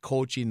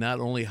 coaching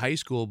not only high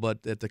school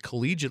but at the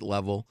collegiate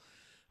level,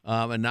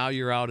 and now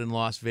you're out in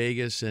Las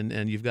Vegas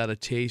and you've got a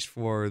taste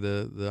for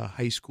the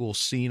high school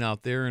scene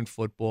out there in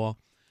football.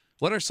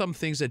 What are some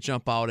things that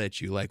jump out at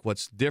you? Like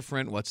what's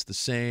different, what's the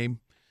same?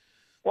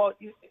 Well,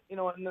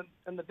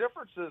 and the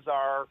differences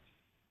are,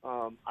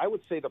 I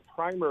would say the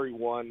primary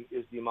one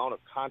is the amount of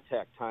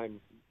contact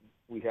time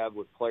we have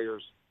with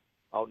players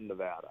out in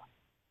Nevada.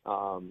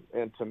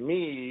 And to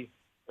me,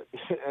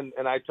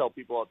 and I tell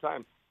people all the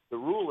time, the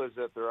rule is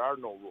that there are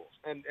no rules.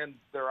 And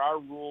there are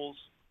rules.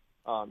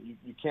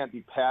 You can't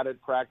be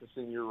padded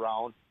practicing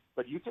year-round,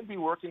 but you can be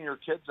working your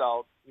kids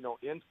out,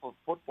 in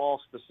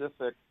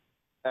football-specific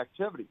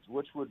activities,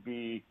 which would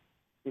be,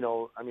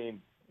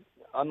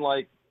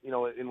 unlike,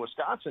 in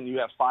Wisconsin, you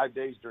have 5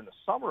 days during the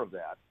summer of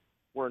that,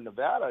 where in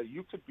Nevada,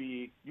 you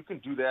can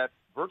do that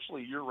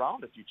virtually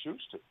year-round if you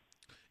choose to.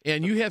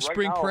 And you have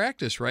spring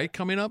practice, right,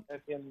 coming up?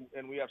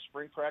 And we have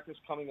spring practice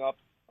coming up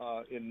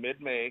in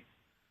mid-May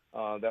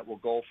that will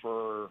go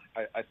for,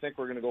 I think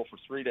we're going to go for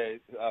 3 days,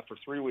 for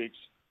 3 weeks.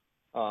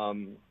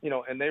 And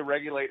they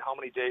regulate how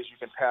many days you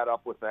can pad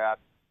up with that,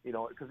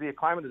 because the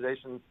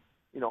acclimatization,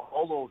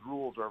 all those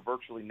rules are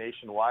virtually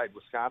nationwide.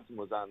 Wisconsin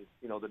was on,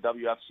 the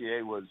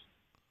WFCA was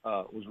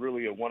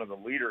really one of the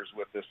leaders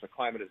with this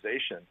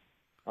acclimatization,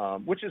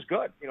 which is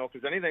good,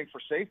 because anything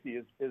for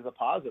safety is a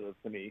positive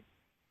to me.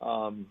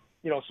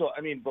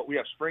 But we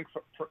have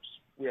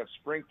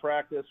spring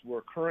practice.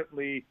 We're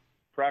currently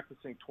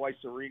practicing twice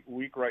a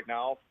week right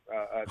now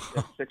at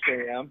 6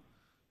 a.m.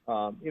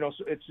 So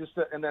it's just,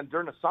 and then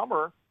during the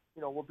summer,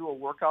 we'll do a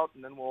workout,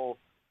 and then we'll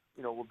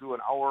do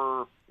an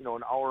hour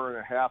and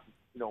a half,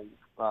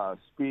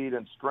 speed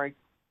and strength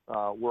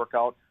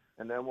workout,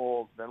 and then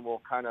we'll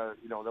kind of,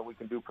 then we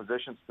can do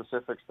position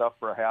specific stuff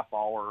for a half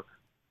hour,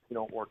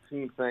 or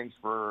team things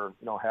for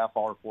half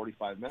hour,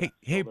 45 minutes.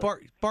 Hey,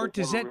 Bart,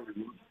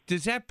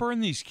 does that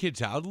burn these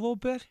kids out a little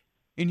bit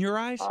in your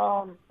eyes?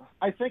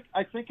 I think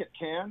it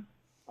can.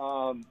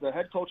 The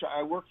head coach,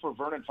 I work for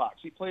Vernon Fox.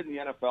 He played in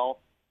the NFL,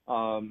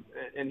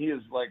 and he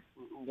is like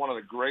one of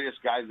the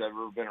greatest guys I've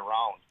ever been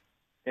around.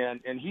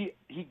 And he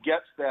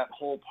gets that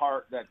whole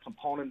part, that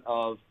component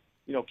of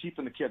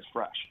keeping the kids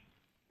fresh.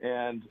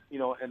 And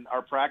and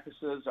our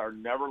practices are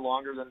never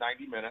longer than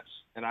 90 minutes,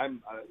 and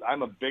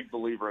I'm a big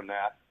believer in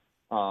that.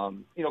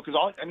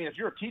 Because if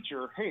you're a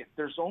teacher, hey,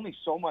 there's only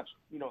so much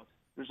you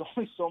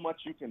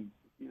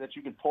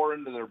can pour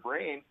into their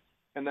brain,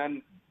 and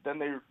then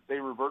they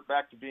revert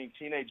back to being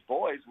teenage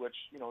boys, which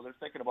they're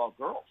thinking about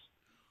girls.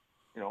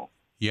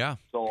 Yeah.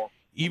 So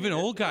even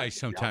old guys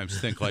sometimes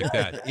think like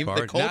that. Even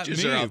the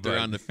coaches are out there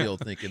on the field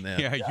thinking that.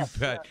 Yeah, you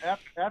bet.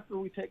 After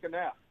we take a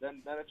nap,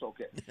 then it's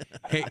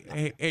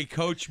okay. Hey,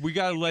 Coach, we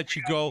got to let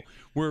you go.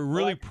 We're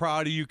really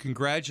proud of you.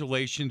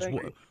 Congratulations.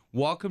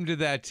 Welcome to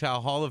that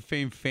Hall of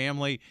Fame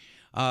family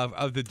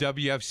of the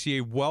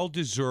WFCA. Well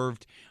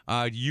deserved.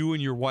 You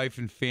and your wife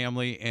and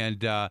family,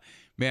 and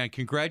man,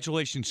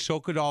 congratulations.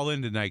 Soak it all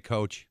in tonight,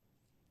 Coach.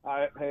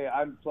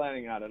 I'm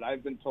planning on it.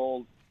 I've been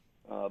told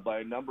by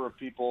a number of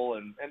people,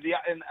 and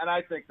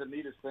I think the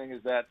neatest thing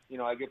is that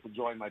I get to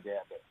join my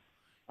dad there.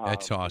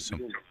 That's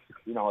awesome.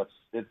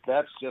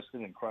 That's just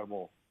an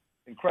incredible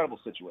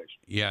situation.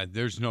 Yeah,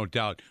 there's no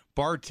doubt.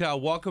 Bart,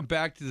 welcome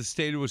back to the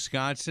state of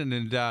Wisconsin,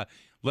 and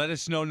let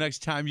us know next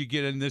time you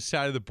get on this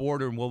side of the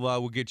border, and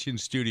we'll get you in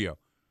studio.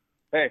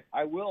 Hey,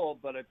 I will,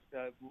 but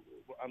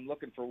I'm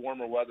looking for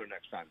warmer weather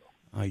next time,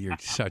 though. Oh, you're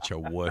such a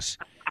wuss.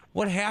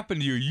 What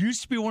happened to you? You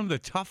used to be one of the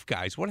tough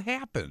guys. What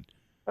happened?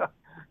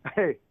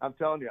 Hey, I'm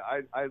telling you,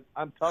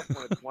 I'm tough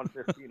when it's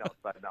 1:15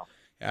 outside now.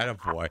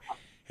 Attaboy.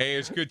 Hey,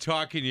 it's good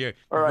talking to you.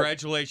 All right.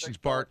 Congratulations,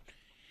 Bart.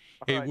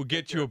 Hey, right, we'll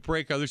get you a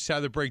break. Other side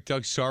of the break,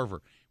 Doug Sarver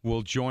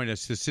will join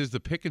us. This is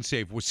the Pick and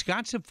Save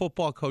Wisconsin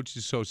Football Coaches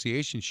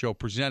Association show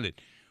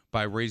presented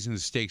by Raising the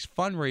Stakes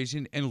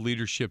Fundraising and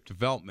Leadership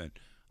Development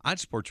on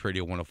Sports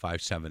Radio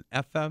 105.7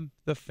 FM,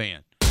 The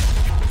Fan.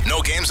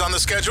 No games on the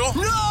schedule?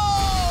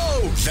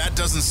 No! That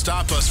doesn't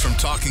stop us from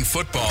talking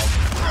football.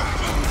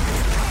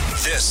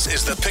 This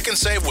is the Pick and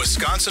Save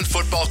Wisconsin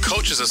Football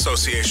Coaches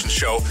Association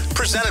show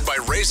presented by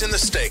Raising the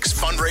Stakes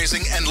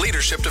Fundraising and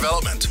Leadership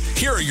Development.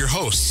 Here are your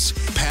hosts,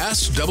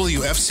 past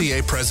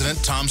WFCA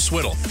President Tom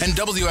Swiddle and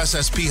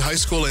WSSP High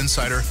School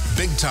Insider,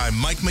 big-time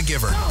Mike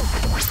McGivern.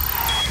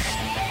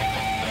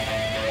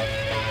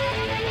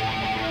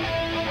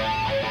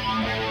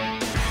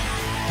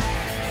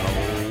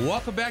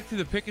 Welcome back to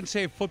the Pick and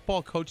Save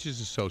Football Coaches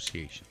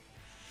Association.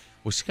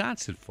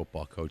 Wisconsin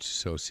Football Coaches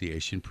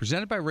Association,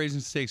 presented by Raising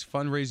the Stakes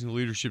Fundraising and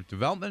Leadership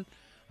Development.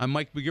 I'm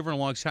Mike McGivern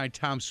alongside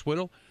Tom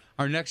Swiddle.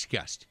 Our next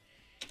guest,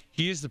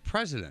 he is the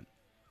president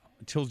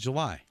until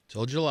July.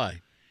 Till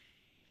July.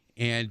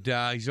 And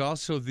he's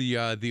also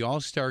the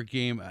All-Star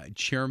Game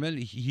chairman.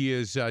 He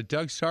is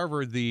Doug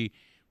Sarver, the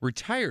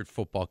retired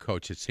football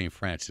coach at St.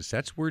 Francis.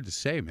 That's weird to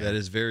say, man. That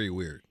is very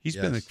weird. He's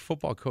been the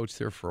football coach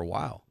there for a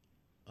while.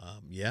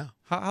 Yeah.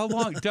 How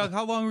long, Doug,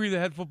 how long were you the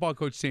head football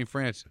coach at St.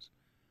 Francis?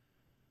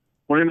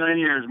 29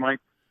 years, Mike.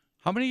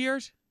 How many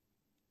years?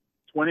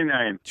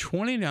 29.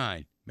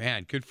 29.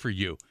 Man, good for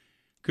you.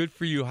 Good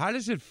for you. How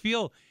does it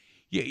feel?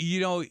 You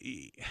know,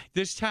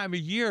 this time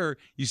of year,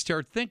 you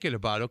start thinking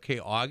about, okay,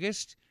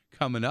 August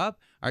coming up.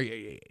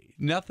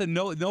 Nothing,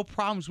 no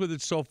problems with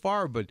it so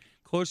far, but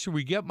closer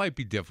we get might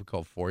be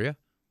difficult for you.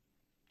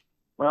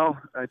 Well,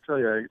 I tell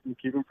you, I'm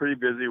keeping pretty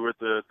busy with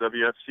the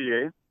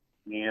WFCA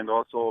and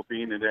also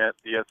being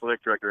the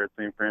athletic director at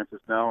St. Francis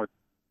now. It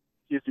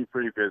keeps me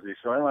pretty busy,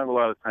 so I don't have a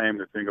lot of time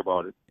to think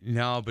about it.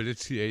 No, but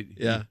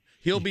yeah.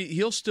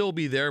 He'll still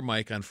be there,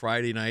 Mike, on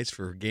Friday nights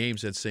for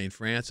games at St.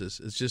 Francis.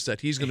 It's just that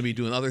he's going to be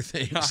doing other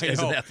things as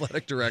an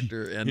athletic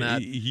director, and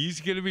not. He's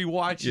going to be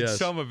watching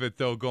some of it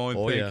though,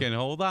 thinking,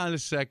 hold on a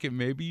second,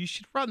 maybe you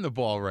should run the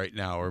ball right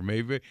now, or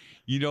maybe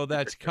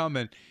that's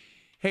coming.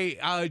 Hey,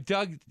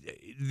 Doug,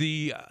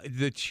 the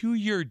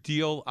 2-year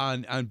deal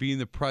on being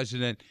the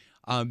president.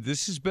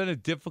 This has been a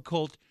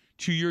difficult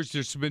 2 years.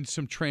 There's been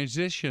some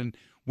transition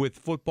with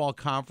football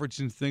conference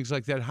and things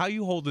like that. How are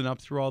you holding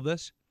up through all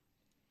this?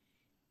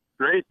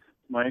 Great,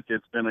 Mike.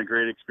 It's been a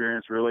great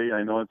experience, really.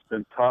 I know it's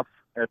been tough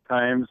at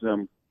times.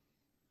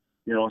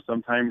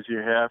 Sometimes you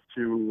have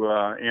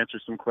to answer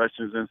some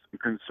questions and some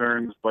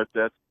concerns, but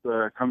that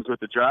comes with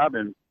the job,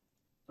 and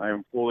I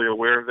am fully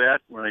aware of that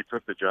when I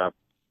took the job.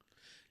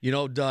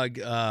 Doug,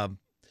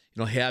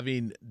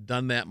 having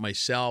done that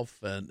myself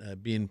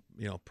and being,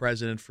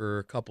 president for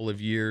a couple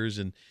of years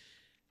and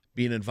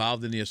being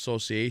involved in the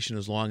association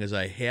as long as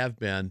I have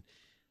been,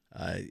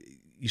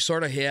 you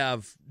sort of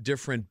have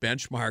different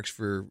benchmarks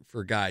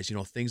for guys,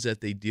 things that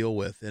they deal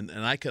with. And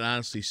I can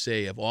honestly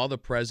say of all the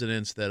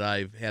presidents that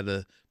I've had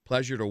the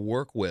pleasure to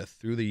work with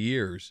through the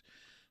years,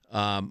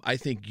 I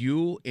think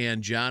you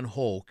and John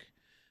Hoke,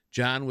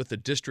 John with the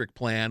district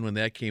plan when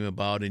that came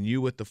about, and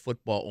you with the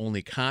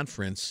football-only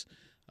conference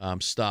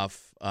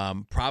stuff,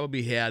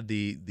 probably had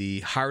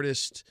the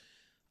hardest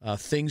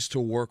things to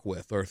work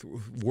with or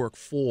work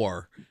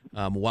for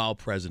while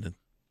president.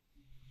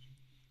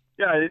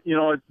 Yeah,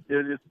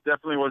 it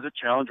definitely was a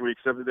challenge. We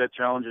accepted that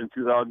challenge in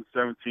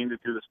 2017 to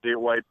do the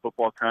statewide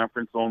football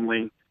conference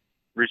only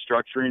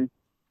restructuring.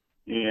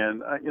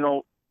 And,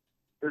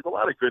 there's a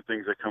lot of good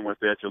things that come with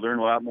that. You learn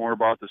a lot more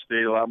about the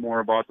state, a lot more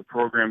about the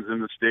programs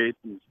in the state,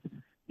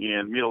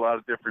 and meet a lot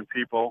of different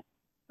people.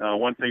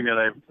 One thing that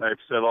I've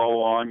said all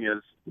along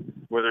is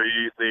whether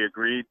they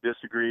agreed,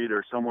 disagreed,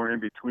 or somewhere in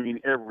between,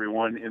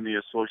 everyone in the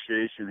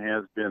association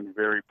has been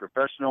very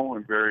professional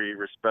and very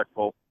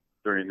respectful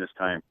during this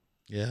time.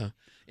 Yeah.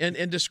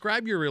 And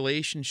describe your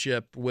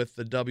relationship with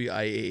the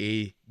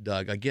WIAA,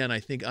 Doug. Again,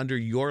 I think under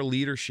your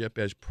leadership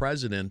as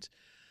president,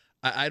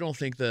 I don't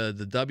think the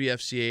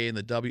WFCA and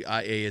the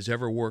WIAA has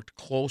ever worked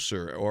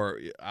closer, or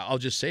I'll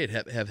just say it,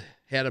 have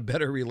had a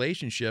better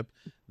relationship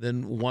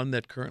than one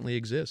that currently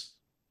exists.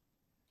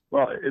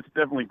 Well, it's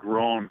definitely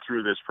grown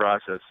through this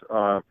process.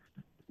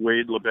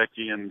 Wade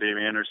Lebecki and Dave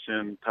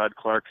Anderson, Todd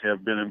Clark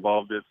have been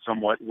involved in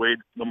somewhat, Wade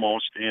the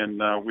most, and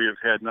we have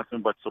had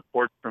nothing but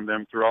support from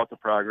them throughout the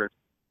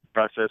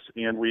process.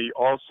 And we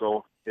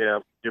also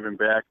have given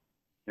back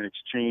and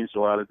exchanged a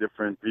lot of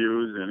different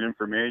views and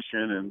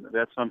information, and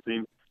that's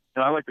something,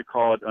 and I like to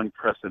call it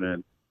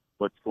unprecedented,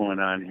 what's going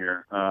on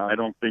here. I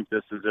don't think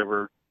this has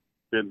ever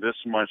been this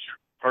much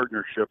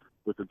partnership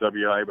with the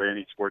WI by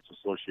any sports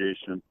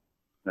association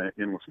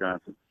in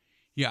Wisconsin.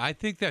 Yeah, I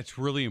think that's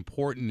really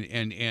important,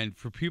 and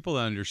for people to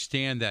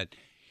understand that,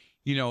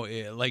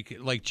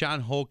 like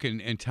John Hoke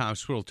and Tom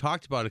Swiddle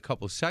talked about a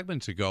couple of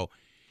segments ago,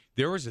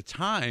 there was a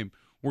time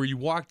where you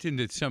walked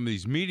into some of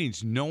these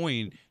meetings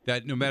knowing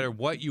that no matter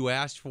what you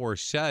asked for or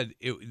said,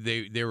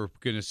 they were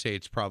going to say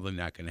it's probably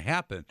not going to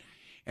happen.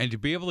 And to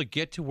be able to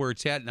get to where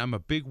it's at, and I'm a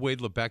big Wade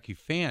Lebecki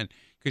fan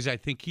because I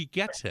think he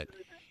gets it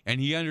and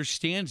he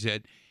understands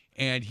it,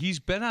 and he's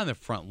been on the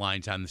front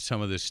lines on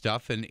some of this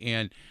stuff.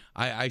 And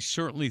I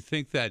certainly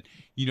think that,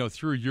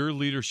 through your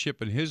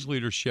leadership and his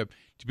leadership,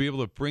 to be able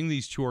to bring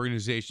these two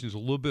organizations a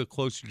little bit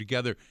closer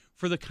together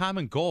for the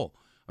common goal.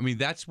 I mean,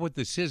 that's what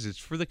this is. It's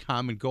for the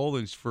common goal,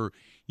 and it's for,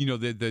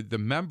 the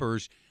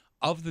members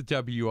of the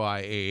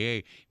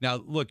WIAA. Now,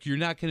 look, you're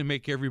not going to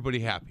make everybody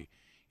happy.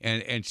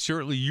 And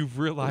certainly you've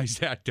realized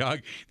that,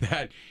 Doug,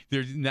 that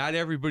not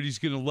everybody's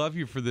going to love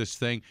you for this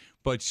thing,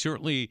 but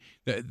certainly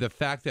the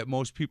fact that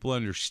most people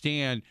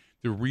understand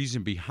the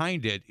reason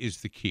behind it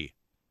is the key.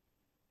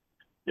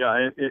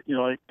 Yeah,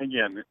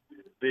 again,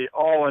 they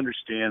all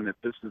understand that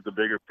this is the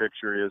bigger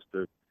picture, is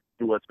to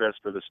do what's best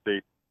for the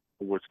state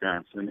of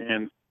Wisconsin.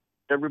 And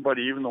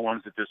everybody, even the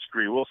ones that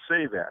disagree, will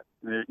say that,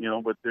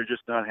 but they're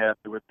just not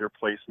happy with their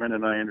placement,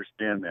 and I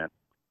understand that.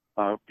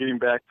 Getting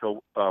back to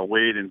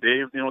Wade and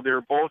Dave, they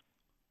were both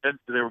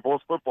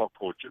football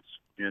coaches,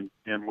 and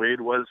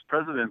Wade was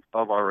president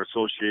of our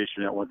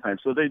association at one time,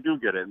 so they do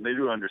get it and they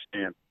do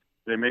understand.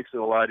 It makes it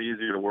a lot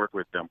easier to work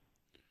with them.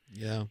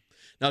 Yeah.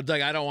 Now,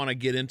 Doug, I don't want to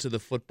get into the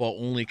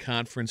football-only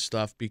conference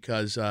stuff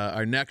because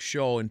our next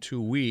show in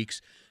 2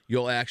 weeks,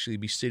 you'll actually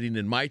be sitting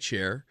in my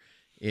chair,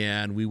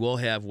 and we will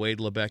have Wade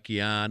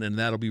Lebecki on, and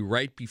that'll be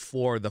right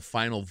before the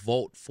final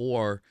vote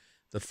for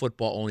the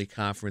football-only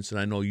conference, and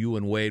I know you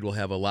and Wade will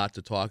have a lot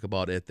to talk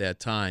about at that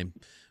time.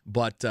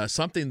 But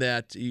something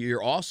that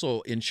you're also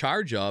in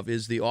charge of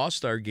is the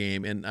All-Star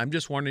Game, and I'm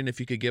just wondering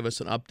if you could give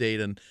us an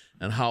update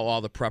on how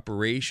all the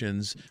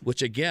preparations,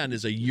 which, again,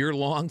 is a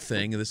year-long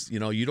thing. This,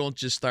 you don't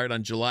just start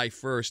on July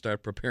 1st,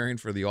 start preparing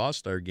for the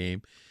All-Star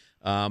Game.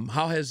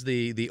 How has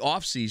the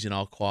off-season,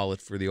 I'll call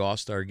it, for the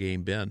All-Star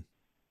Game been?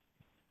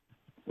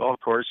 Well, of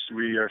course,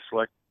 we are as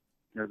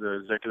the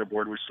executive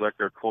board, we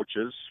select our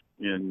coaches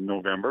in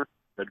November,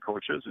 head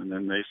coaches, and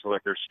then they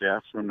select their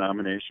staffs from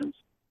nominations.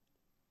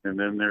 And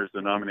then there's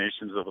the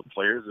nominations of the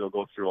players. They'll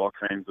go through all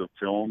kinds of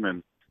film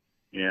and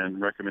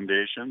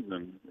recommendations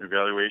and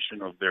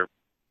evaluation of their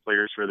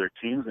players for their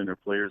teams, and their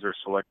players are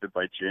selected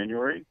by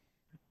January.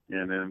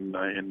 And then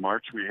in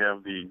March, we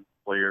have the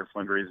player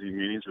fundraising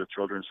meetings with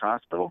Children's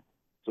Hospital.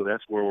 So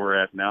that's where we're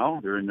at now.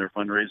 They're in their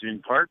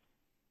fundraising part.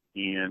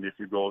 And if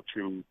you go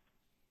to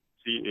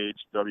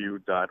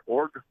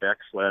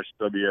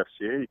chw.org/WFCA,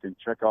 you can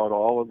check out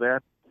all of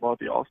that about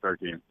the All-Star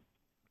Game.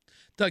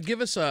 Doug,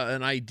 give us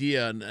an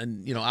idea,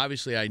 and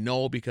obviously I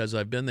know because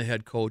I've been the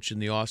head coach in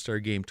the All-Star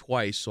Game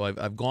twice, so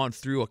I've gone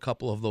through a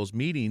couple of those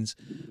meetings,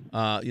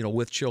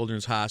 with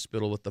Children's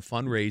Hospital, with the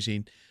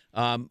fundraising.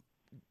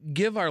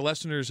 Give our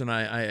listeners an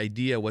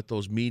idea what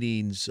those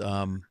meetings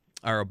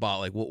are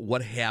about, like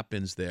what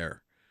happens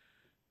there.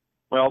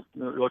 Well,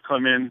 they'll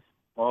come in,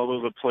 all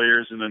of the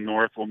players in the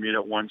north will meet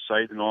at one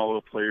site, and all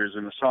of the players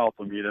in the south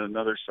will meet at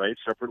another site,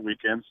 separate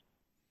weekends,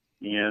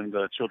 and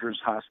Children's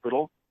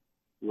Hospital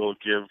will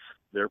give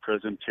their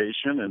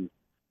presentation and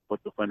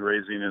what the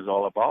fundraising is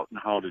all about and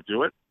how to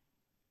do it.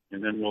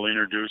 And then we'll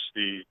introduce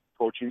the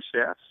coaching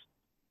staffs.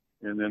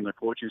 And then the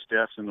coaching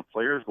staffs and the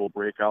players will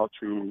break out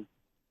to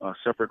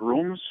separate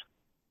rooms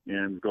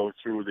and go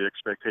through the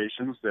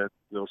expectations that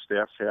those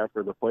staffs have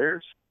for the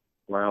players,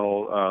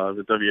 while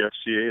the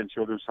WFCA and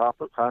Children's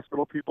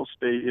Hospital people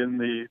stay in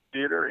the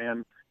theater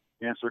and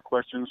answer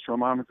questions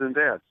from moms and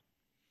dads.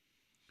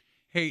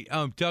 Hey,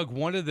 Doug,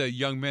 one of the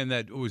young men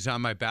that was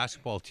on my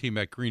basketball team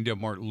at Greendale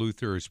Martin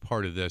Luther is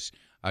part of this,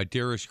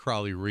 Darius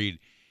Crowley-Reed,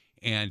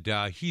 and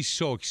he's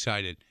so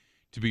excited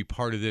to be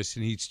part of this.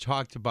 And he's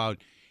talked about,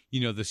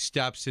 the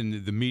steps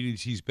and the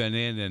meetings he's been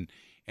in,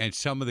 and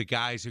some of the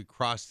guys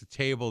across the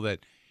table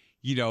that,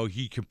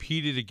 he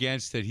competed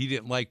against that he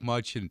didn't like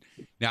much. And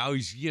now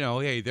he's,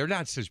 hey, they're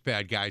not such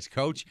bad guys,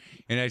 Coach.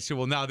 And I said,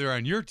 well, now they're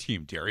on your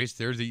team, Darius.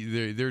 There's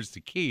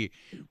the key.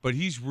 But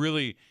he's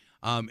really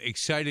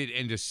excited,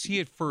 and to see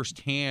it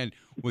firsthand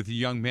with a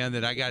young man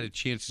that I got a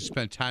chance to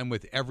spend time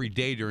with every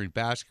day during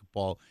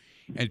basketball,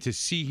 and to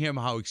see him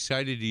how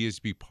excited he is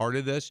to be part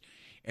of this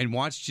and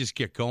wants to just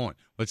get going.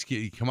 Let's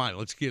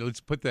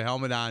put the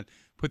helmet on,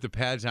 put the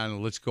pads on,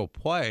 and let's go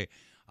play.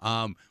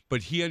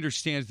 But he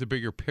understands the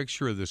bigger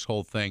picture of this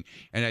whole thing,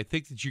 and I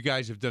think that you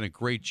guys have done a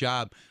great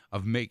job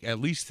of at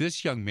least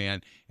this young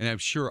man, and I'm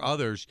sure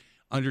others,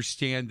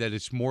 understand that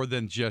it's more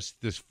than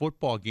just this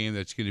football game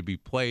that's going to be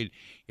played.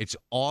 It's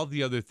all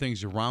the other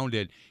things around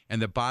it,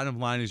 and the bottom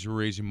line is we're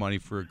raising money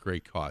for a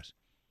great cause.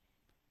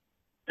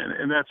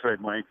 And that's right,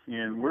 Mike.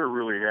 And we're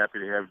really happy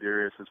to have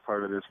Darius as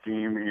part of this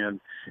game,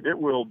 and it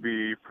will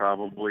be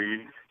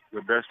probably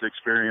the best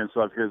experience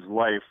of his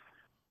life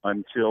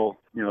until,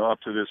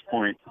 up to this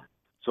point.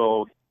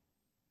 So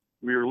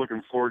we were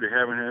looking forward to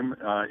having him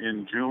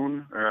in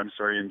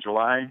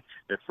July,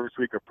 that first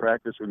week of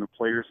practice when the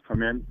players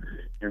come in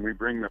and we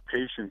bring the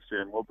patients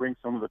in. We'll bring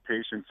some of the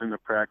patients into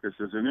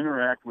practices and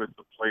interact with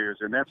the players,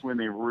 and that's when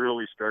they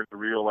really start to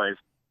realize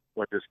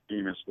what this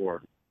game is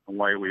for and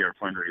why we are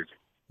fundraising.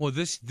 Well,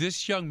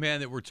 this young man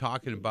that we're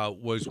talking about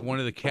was one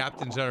of the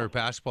captains on our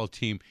basketball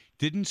team,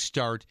 didn't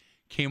start,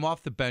 came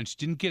off the bench,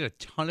 didn't get a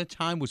ton of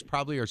time, was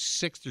probably our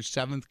 6th or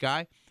 7th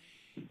guy,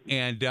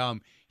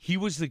 and he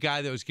was the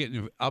guy that was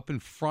getting up in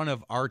front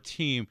of our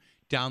team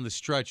down the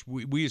stretch.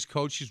 We as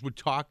coaches would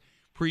talk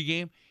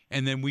pregame,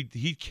 and then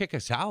he'd kick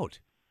us out.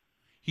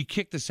 He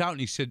kicked us out, and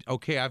he said,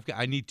 "Okay,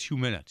 I need 2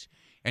 minutes,"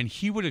 and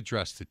he would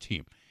address the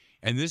team.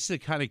 And this is the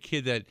kind of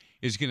kid that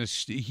is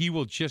he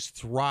will just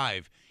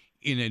thrive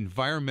in an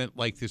environment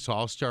like this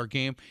All-Star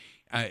game.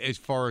 As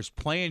far as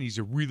playing, he's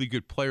a really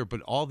good player,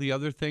 but all the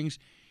other things,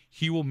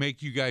 he will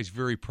make you guys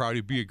very proud.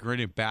 He'll be a great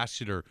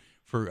ambassador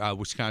for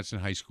Wisconsin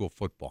high school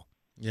football.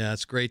 Yeah,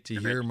 it's great to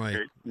hear, Mike.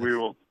 We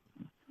will,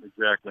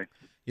 exactly.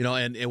 You know,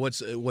 and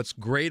what's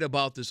great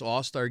about this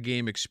All-Star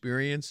game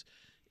experience,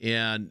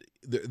 and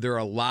there are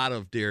a lot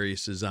of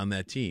Dariuses on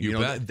that team. You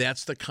know,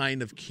 that's the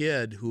kind of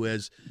kid who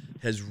has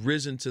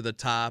risen to the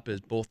top as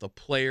both a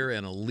player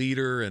and a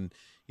leader, and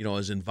you know,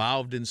 is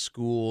involved in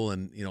school,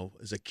 and you know,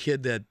 as a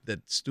kid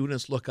that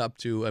students look up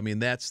to. I mean,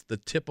 that's the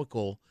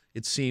typical.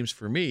 It seems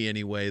for me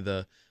anyway,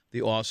 the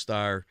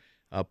All-Star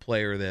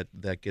player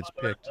that gets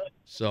picked.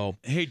 So,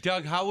 hey,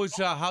 Doug,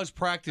 how's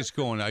practice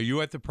going? Are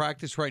you at the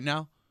practice right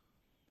now?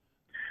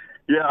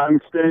 Yeah,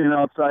 I'm standing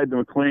outside the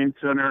McLean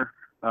Center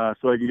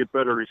so I can get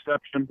better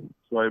reception.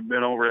 So I've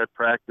been over at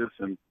practice,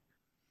 and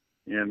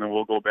then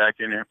we'll go back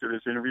in after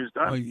this interview is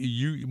done.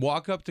 You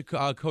walk up to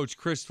Coach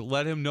Chris to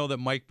let him know that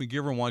Mike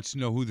McGivern wants to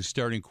know who the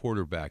starting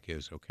quarterback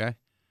is, okay?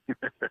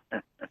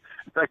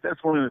 In fact,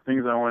 that's one of the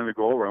things I wanted to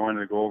go over. I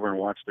wanted to go over and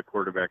watch the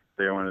quarterback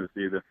today. I wanted to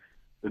see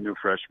the new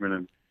freshman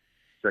and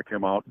check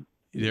him out.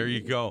 There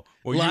you go.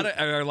 Well,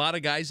 are a lot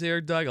of guys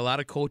there, Doug? A lot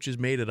of coaches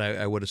made it,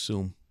 I would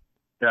assume.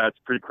 Yeah, it's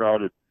pretty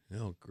crowded.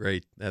 Oh,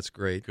 great. That's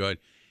great. Good.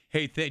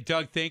 Hey,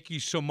 Doug, thank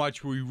you so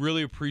much. We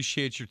really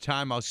appreciate your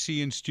time. I'll see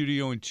you in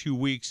studio in 2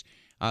 weeks.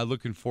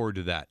 Looking forward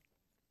to that.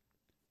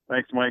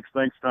 Thanks, Mike.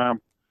 Thanks,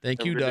 Tom.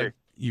 Thank you, Doug. Day.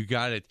 You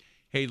got it.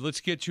 Hey,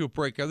 let's get you a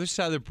break. Other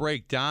side of the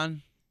break,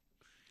 Don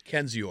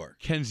Kenzior.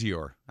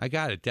 I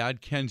got it. Don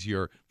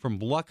Kenzior from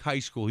Luck High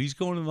School. He's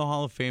going to the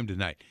Hall of Fame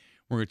tonight.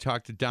 We're going to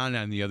talk to Don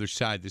on the other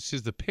side. This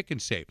is the Pick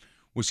and Save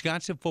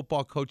Wisconsin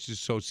Football Coaches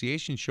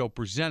Association show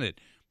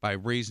presented by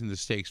Raising the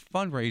Stakes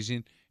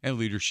Fundraising and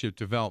Leadership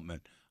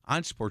Development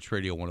on Sports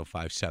Radio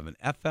 105.7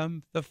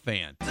 FM, The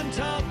Fan. And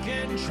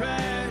talking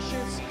trash,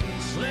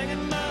 it's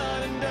slinging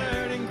mud and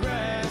dirt and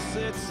grass.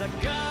 It's I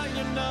got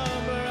your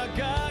number, I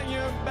got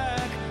your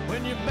back.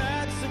 When your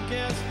back's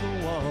against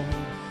the wall,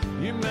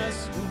 you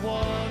mess with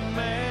one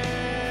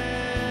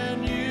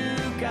man,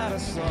 you got a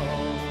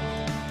song.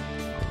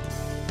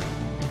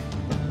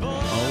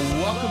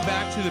 Welcome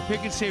back to the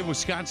Pick and Save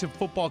Wisconsin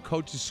Football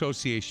Coaches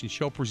Association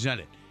show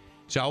presented,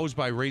 as always,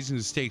 by Raising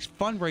the Stakes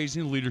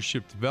Fundraising and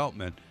Leadership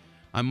Development.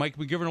 I'm Mike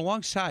McGivern.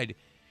 Alongside,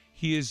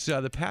 he is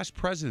the past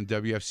president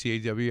of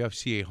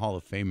WFCA Hall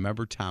of Fame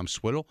member, Tom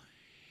Swiddle.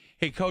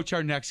 Hey, Coach,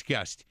 our next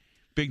guest.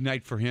 Big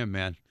night for him,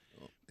 man.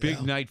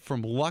 Big night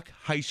from Luck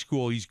High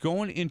School. He's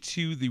going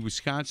into the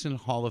Wisconsin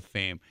Hall of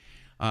Fame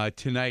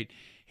tonight.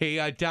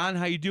 Hey, Don,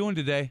 how you doing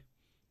today?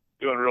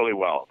 Doing really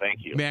well.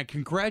 Thank you. Man,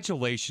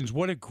 congratulations.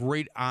 What a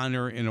great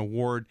honor and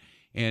award.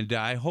 And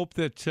I hope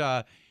that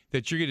you're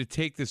going to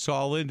take this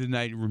all in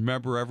tonight and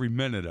remember every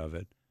minute of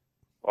it.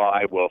 Well,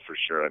 I will for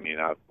sure. I mean,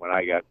 when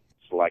I got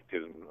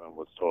selected and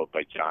was told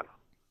by John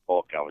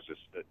Polk, I was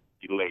just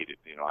elated.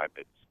 You know,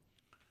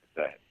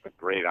 it's a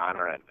great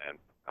honor, and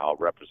I'll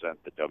represent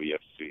the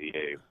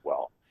WFCA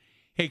well.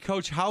 Hey,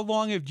 Coach, how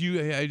long have you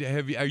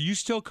are you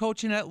still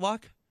coaching at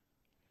Luck?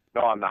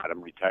 No, I'm not.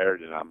 I'm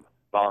retired, and I'm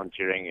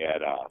volunteering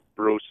at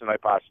Bruce, and I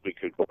possibly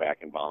could go back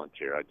and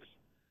volunteer.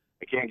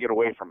 I can't get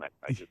away from it.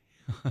 I just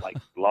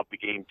love the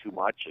game too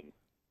much,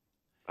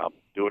 and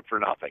do it for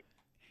nothing.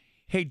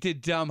 Hey,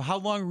 how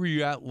long were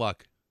you at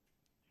Luck?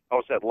 I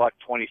was at Luck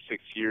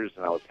 26 years,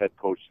 and I was head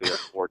coach there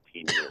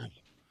 14 years.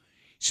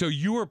 So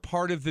you were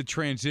part of the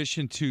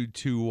transition to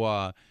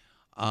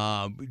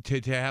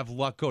have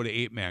Luck go to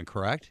 8-man,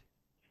 correct?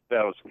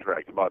 That was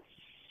correct. About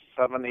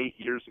 7-8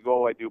 years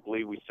ago, I do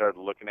believe we started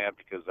looking at it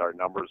because our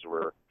numbers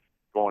were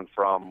going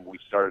from, we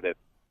started at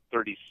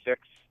 36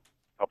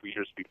 a couple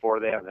years before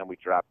that, and then we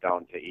dropped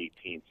down to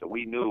 18. So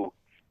we knew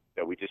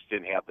that we just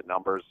didn't have the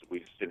numbers. We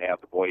just didn't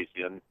have the boys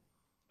in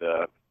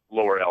the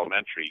lower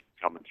elementary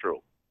coming through.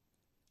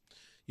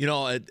 You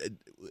know,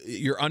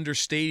 you're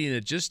understating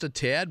it just a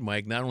tad,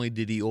 Mike. Not only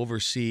did he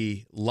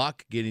oversee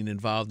Luck getting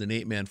involved in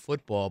 8-man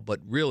football, but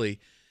really,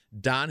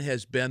 Don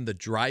has been the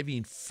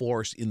driving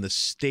force in the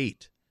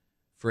state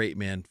for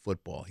 8-man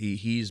football.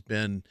 He's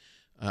been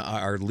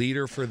our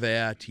leader for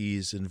that.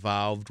 He's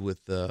involved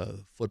with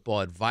the football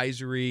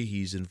advisory.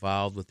 He's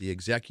involved with the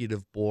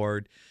executive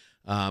board.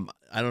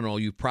 I don't know,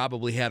 you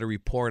probably had a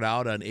report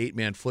out on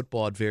 8-man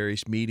football at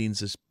various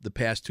meetings the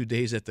past 2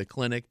 days at the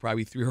clinic,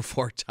 probably 3 or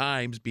 4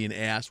 times being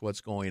asked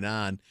what's going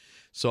on.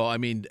 So, I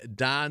mean,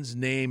 Don's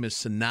name is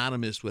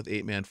synonymous with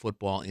 8-man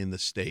football in the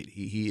state.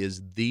 He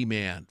is the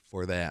man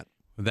for that.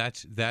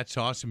 That's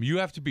awesome. You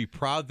have to be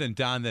proud then,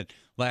 Don, that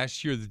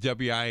last year the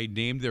WIA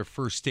named their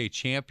first state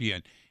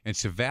champion, and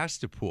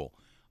Sevastopol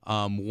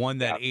won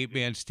that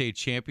 8-man state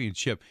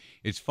championship.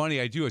 It's funny,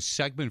 I do a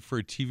segment for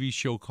a TV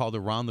show called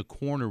Around the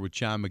Corner with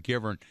John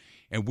McGivern,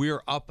 and we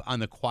are up on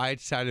the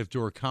quiet side of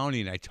Door County,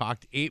 and I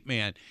talked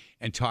 8-man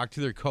and talked to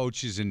their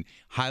coaches and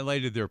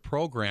highlighted their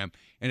program,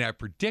 and I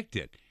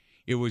predicted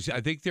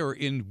I think they were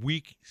in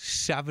week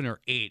 7 or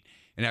 8,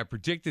 and I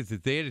predicted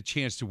that they had a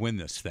chance to win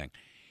this thing.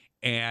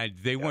 And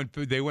they went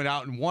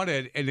out and won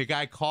it, and the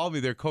guy called me,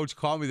 their coach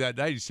called me that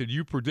night. He said,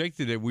 "You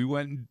predicted it. We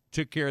went and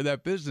took care of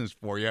that business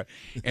for you."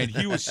 And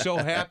he was so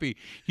happy.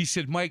 He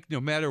said, "Mike,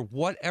 no matter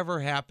whatever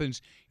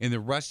happens in the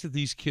rest of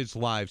these kids'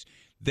 lives,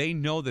 they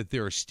know that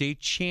they're a state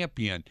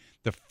champion,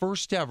 the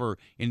first ever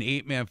in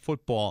 8-man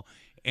football,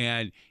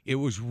 and it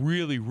was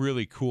really,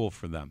 really cool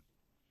for them."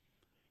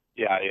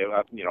 Yeah,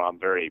 I'm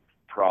very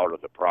proud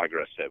of the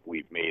progress that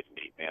we've made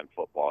in 8-man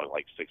football.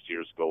 Like 6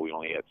 years ago, we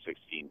only had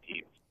 16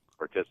 teams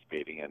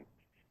participating in,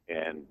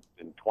 and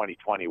in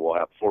 2020 we'll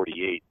have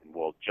 48, and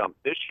we'll jump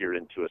this year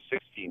into a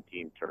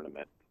 16-team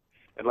tournament.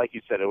 And like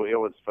you said, it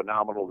was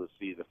phenomenal to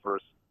see the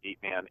first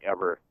 8-man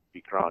ever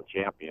be crowned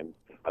champion.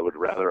 I would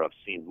rather have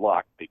seen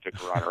Luck. They took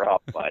a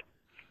runner-up, but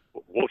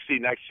we'll see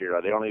next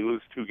year. They only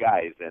lose 2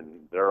 guys,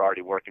 and they're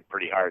already working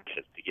pretty hard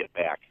to get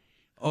back.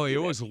 Oh, it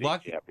was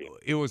luck.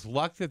 It was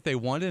luck that they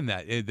won in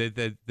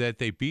that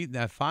they beat in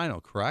that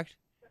final, correct?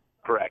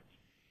 Correct.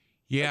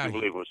 Yeah, I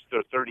believe it was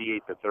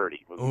 38-30.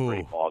 It was a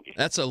great ball game.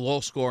 That's a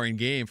low-scoring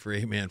game for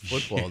 8-man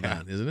football,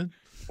 Don, isn't it?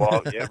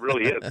 Well, it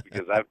really is,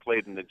 because I've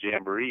played in the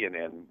Jamboree,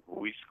 and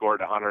we scored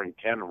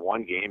 110 in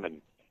one game,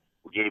 and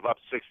we gave up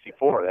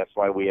 64. That's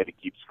why we had to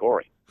keep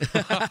scoring.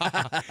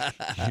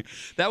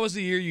 That was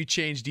the year you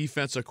changed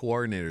defensive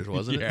coordinators,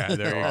 wasn't it? Yeah,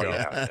 there you go.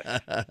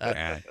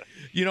 Yeah.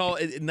 You know,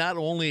 it not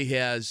only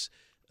has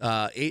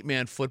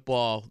 8-man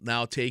football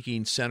now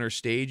taking center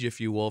stage, if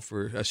you will,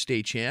 for a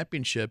state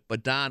championship,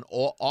 but Don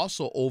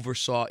also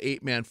oversaw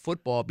 8-man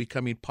football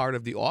becoming part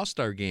of the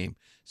All-Star game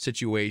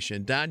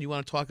situation. Don, you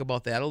want to talk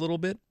about that a little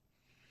bit?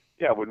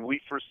 Yeah, when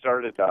we first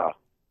started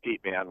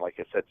 8-man, like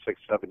I said,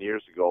 6-7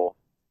 years ago,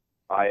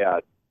 I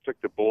took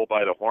the bull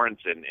by the horns,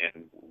 and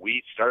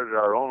we started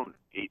our own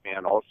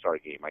 8-man All-Star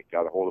game. I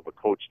got a hold of a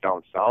coach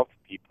down south.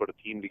 He put a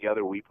team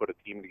together. We put a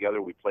team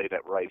together. We played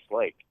at Rice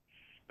Lake.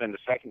 Then the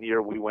second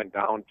year, we went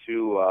down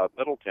to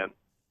Middleton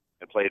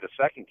and played a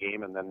second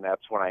game, and then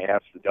that's when I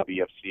asked the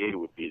WFCA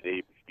would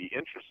they be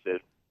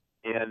interested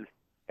in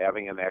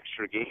having an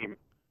extra game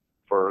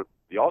for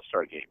the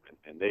All-Star game,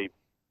 and they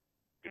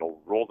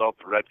rolled out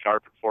the red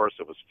carpet for us.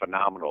 It was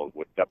phenomenal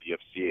what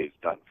WFCA has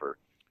done for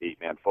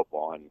 8-man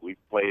football, and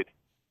we've played,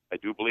 I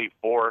do believe,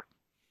 four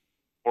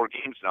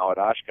games now at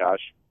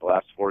Oshkosh the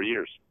last 4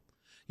 years.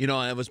 You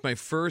know, it was my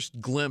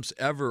first glimpse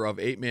ever of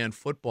 8-man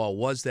football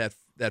was that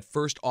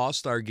first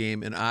All-Star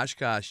game in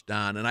Oshkosh,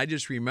 Don, and I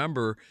just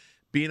remember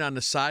being on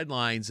the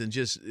sidelines and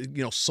just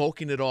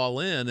soaking it all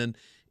in, and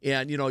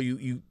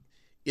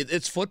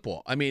it's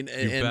football. I mean,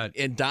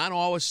 and Don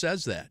always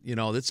says that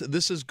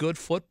this is good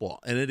football,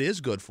 and it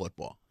is good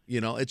football.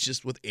 It's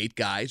just with 8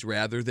 guys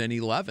rather than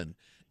 11.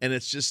 And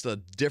it's just a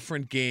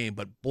different game,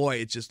 but boy,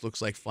 it just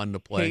looks like fun to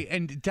play. Hey,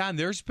 and Don,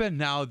 there's been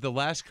now the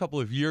last couple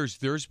of years,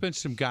 there's been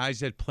some guys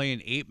that play in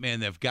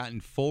 8-man that have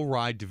gotten full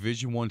ride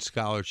Division I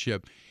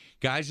scholarship,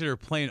 guys that are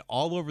playing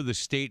all over the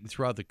state and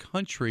throughout the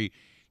country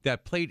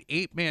that played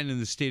 8-man in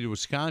the state of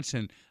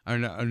Wisconsin are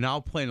now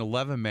playing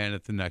 11-man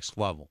at the next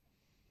level.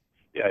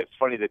 Yeah, it's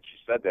funny that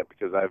you said that,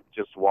 because I've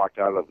just walked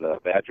out of the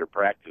Badger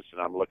practice, and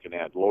I'm looking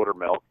at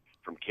Lodermilk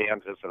from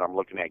Kansas, and I'm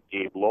looking at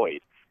Gabe Lloyd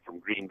from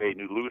Green Bay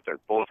New Luther,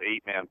 both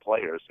 8-man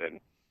players,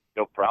 and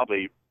they'll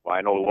probably,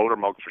 I know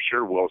Lodermilk for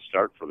sure will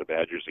start for the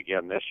Badgers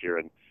again this year,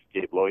 and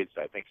Gabe Lloyd's,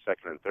 I think,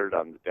 second or third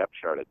on the depth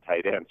chart at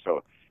tight end.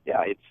 So,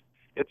 yeah,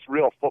 it's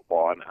real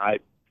football, and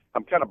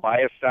I'm kind of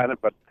biased on it,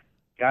 but,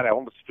 God, I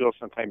almost feel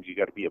sometimes you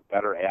got to be a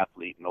better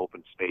athlete in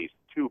open space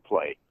to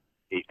play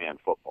 8-man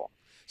football.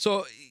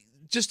 So,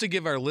 just to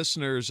give our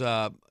listeners,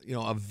 a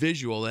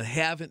visual that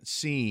hasn't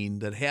seen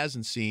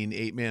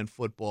 8-man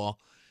football,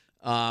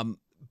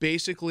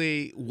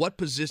 basically, what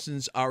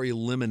positions are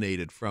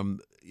eliminated from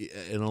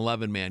an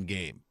 11-man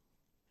game?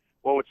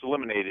 Well, what's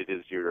eliminated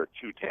is your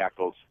 2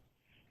 tackles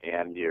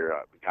and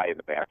your guy in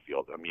the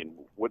backfield. I mean,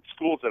 with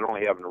schools that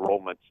only have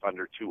enrollments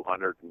under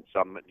 200 and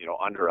some,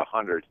 under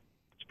 100,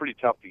 it's pretty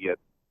tough to get,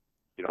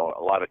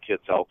 a lot of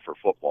kids out for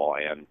football.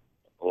 And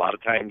a lot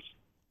of times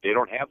they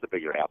don't have the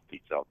bigger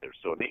athletes out there.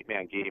 So an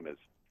 8-man game is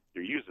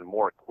you're using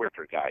more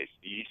quicker guys.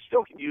 You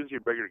still can use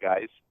your bigger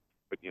guys,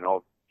 but, you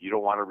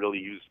don't want to really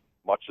use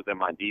much of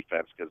them on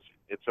defense because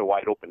it's a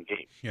wide open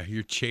game. Yeah,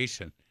 you're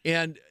chasing.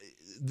 And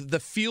the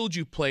field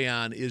you play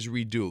on is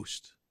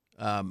reduced.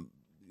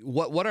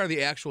 What are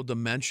the actual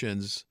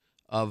dimensions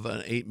of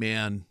an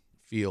 8-man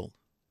field?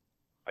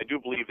 I do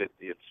believe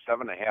it's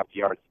 7.5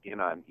 yards in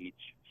on each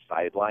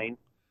sideline,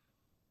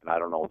 and I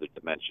don't know the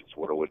dimensions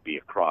what it would be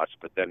across,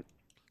 but then.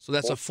 So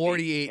that's a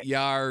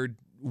 48-yard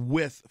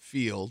width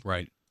field,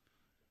 right?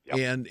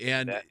 Yep.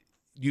 And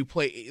you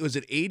play. Was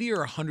it 80 or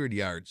 100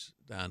 yards,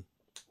 Don?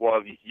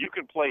 Well, you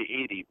can play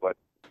 80, but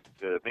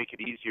to make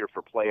it easier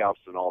for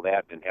playoffs and all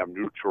that, and have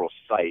neutral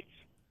sites,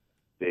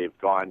 they've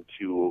gone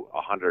to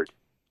 100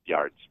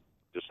 yards,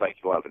 just like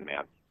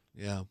 11-man.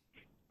 Yeah.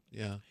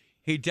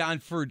 Hey,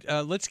 Don,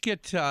 let's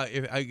get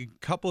a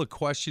couple of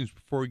questions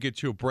before we get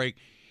to a break.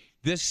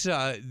 This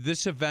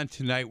event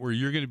tonight, where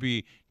you're going to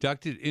be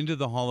inducted into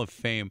the Hall of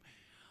Fame,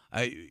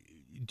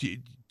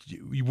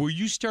 will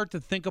you start to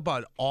think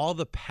about all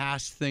the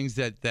past things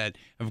that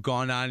have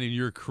gone on in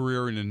your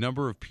career and a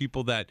number of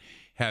people that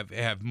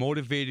have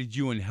motivated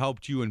you and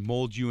helped you and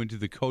mold you into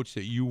the coach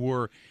that you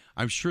were?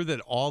 I'm sure that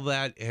all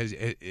that has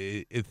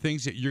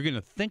things that you're going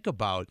to think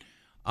about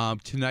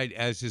tonight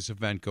as this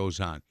event goes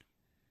on.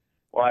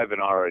 Well, I've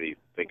been already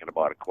thinking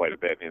about it quite a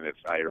bit, and it's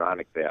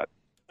ironic that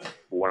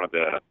one of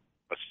the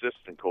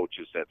assistant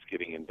coaches that's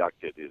getting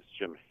inducted is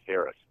Jim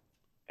Harris.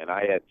 And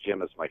I had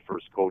Jim as my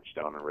first coach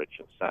down in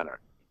Richmond Center.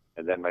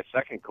 And then my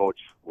second coach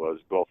was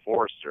Bill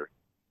Forrester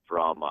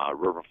from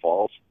River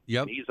Falls.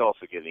 Yep. And he's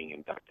also getting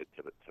inducted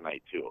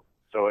tonight, too.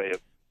 So it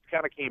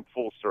kind of came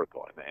full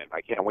circle. And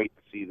I can't wait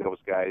to see those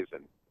guys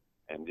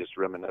and just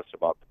reminisce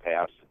about the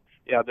past.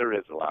 Yeah, there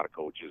is a lot of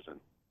coaches. And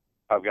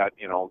I've got,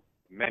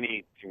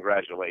 many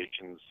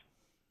congratulations,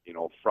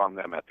 from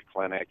them at the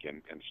clinic.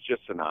 And it's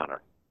just an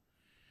honor.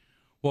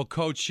 Well,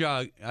 Coach,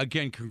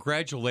 again,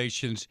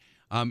 congratulations.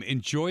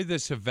 Enjoy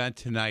this event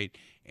tonight,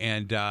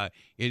 and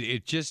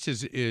it just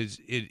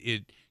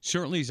it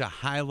certainly is a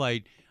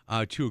highlight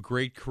to a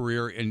great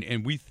career,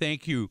 and we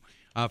thank you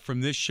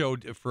from this show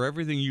for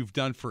everything you've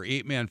done for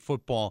 8-man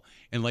football.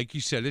 And like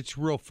you said, it's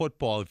real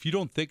football. If you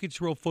don't think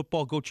it's real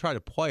football, go try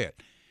to play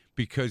it,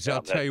 because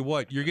I'll tell you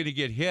what, you're going to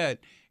get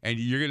hit, and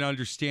you're going to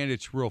understand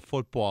it's real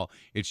football.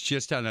 It's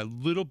just on a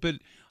little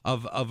bit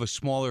of a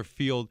smaller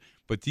field.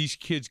 But these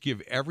kids give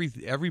every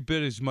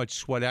bit as much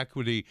sweat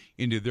equity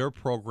into their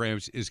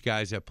programs as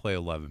guys that play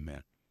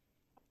 11-man.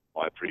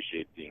 Well, I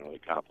appreciate the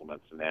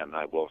compliments and that, and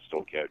I will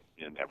still get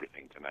in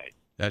everything tonight.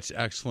 That's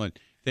excellent.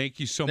 Thank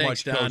you so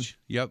Thanks, much, Don. Coach.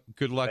 Yep.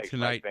 Good luck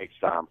tonight. Thanks,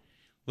 Tom.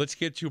 Let's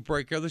get to a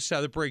break. Other side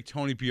of the break,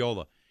 Tony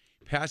Biola,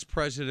 past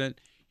president.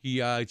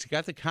 He's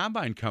got the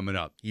combine coming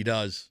up. He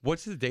does.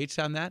 What's the dates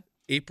on that?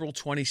 April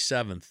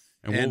 27th.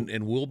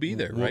 And we'll be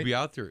there, We'll right? be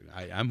out there.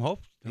 I'm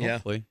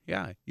hopefully.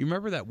 Yeah. You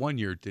remember that one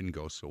year it didn't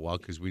go so well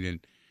because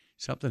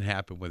something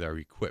happened with our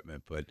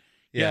equipment. But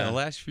yeah, the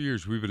last few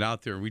years we've been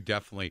out there,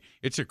 and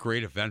it's a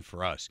great event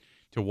for us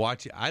to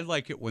watch. I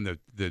like it when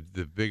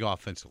the big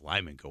offensive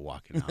linemen go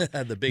walking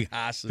out. The big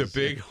hosses. The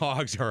big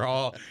hogs are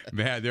all,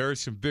 man, there are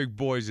some big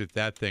boys at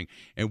that thing.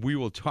 And we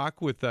will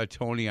talk with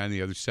Tony on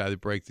the other side of the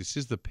break. This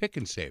is the Pick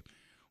and Save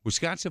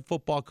Wisconsin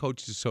Football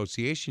Coaches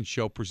Association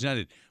show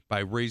presented by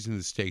Raising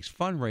the Stakes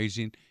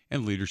Fundraising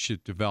and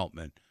Leadership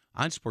Development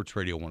on Sports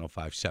Radio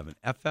 105.7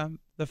 FM,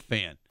 The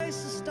Fan.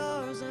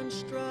 Stars and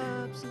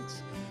stripes,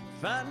 it's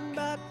fighting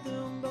back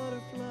them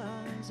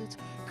butterflies, it's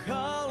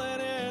calling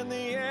in the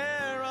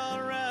air all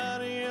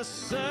around. Yes,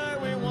 sir,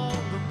 we want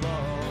the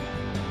ball.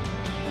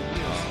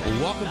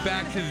 Well, welcome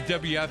back to the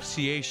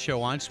WFCA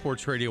show on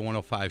Sports Radio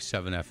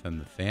 105.7 FM,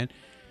 The Fan.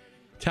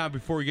 Tom,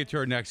 before we get to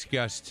our next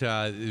guest,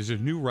 there's a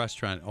new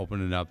restaurant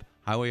opening up,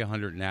 Highway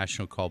 100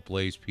 National, called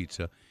Blaze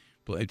Pizza.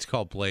 It's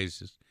called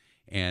Blaze's.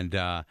 And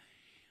I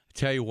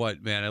tell you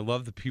what, man, I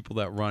love the people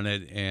that run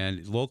it,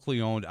 and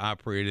locally owned,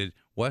 operated,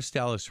 West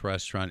Dallas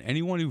restaurant.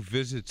 Anyone who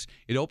visits,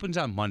 it opens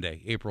on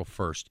Monday, April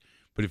 1st.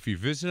 But if you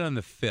visit on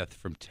the 5th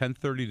from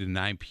 10:30 to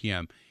 9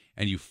 p.m.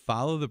 and you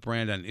follow the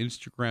brand on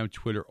Instagram,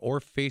 Twitter, or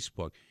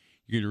Facebook,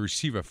 you're going to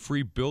receive a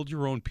free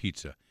build-your-own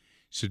pizza.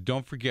 So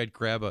don't forget,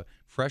 grab a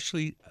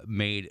freshly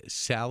made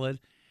salad,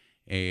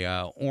 a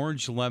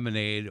orange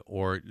lemonade,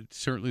 or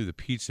certainly the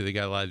pizza. They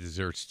got a lot of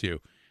desserts, too.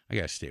 I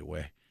got to stay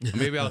away.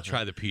 Maybe I'll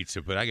try the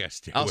pizza, but I got to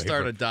stay away. I'll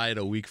start a diet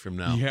a week from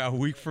now. Yeah, a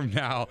week from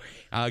now.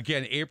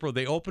 Again,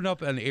 they open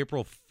up on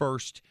April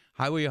 1st,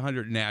 Highway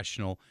 100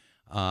 National,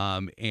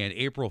 and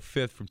April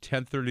 5th from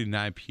 10:30 to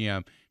 9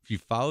 p.m. If you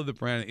follow the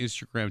brand on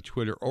Instagram,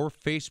 Twitter, or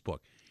Facebook,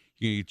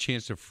 you get a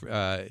chance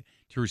to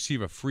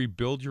receive a free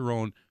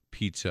build-your-own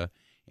pizza.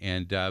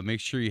 And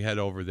make sure you head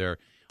over there.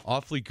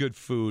 Awfully good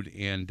food,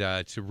 and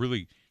it's a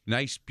really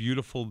nice,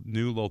 beautiful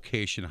new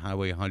location,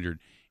 Highway 100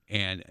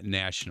 and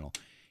National.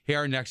 Hey,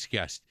 our next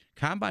guest.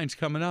 Combine's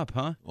coming up,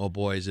 huh? Oh,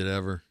 boy, is it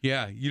ever.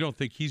 Yeah, you don't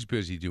think he's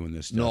busy doing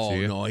this stuff, do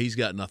you? No, he's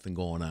got nothing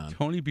going on.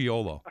 Tony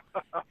Biolo,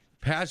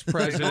 past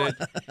president.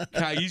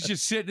 He's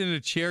just sitting in a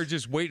chair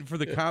just waiting for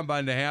the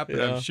Combine to happen,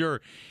 Yeah. I'm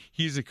sure.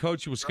 He's a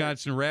coach of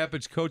Wisconsin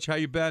Rapids. Coach, how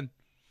you been?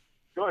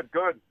 Good.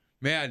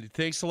 Man,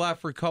 thanks a lot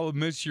for a couple of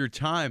minutes of your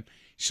time.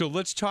 So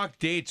let's talk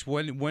dates.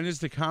 When is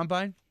the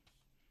Combine?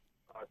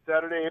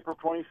 Saturday, April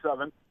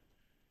 27th.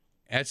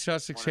 At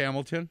Sussex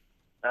Hamilton?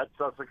 At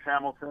Sussex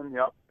Hamilton,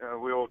 yep.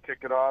 We will kick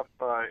it off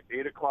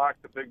 8 o'clock.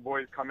 The big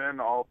boys come in,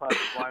 all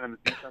offensive line and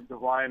the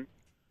defensive line,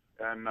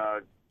 and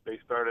they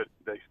start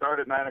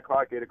at 9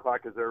 o'clock. 8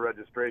 o'clock is their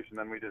registration.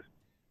 Then we just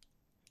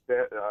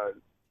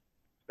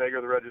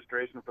stagger the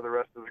registration for the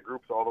rest of the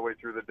groups all the way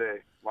through the day.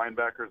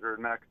 Linebackers are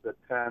next at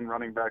 10,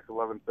 running backs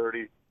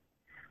 11:30,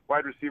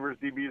 wide receivers,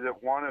 DBs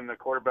at 1, and the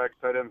quarterbacks,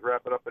 tight ends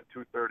wrap it up at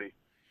 2:30.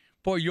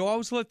 Boy, you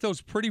always let those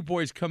pretty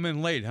boys come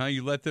in late, huh?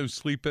 You let them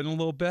sleep in a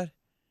little bit?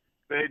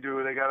 They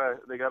do. They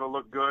gotta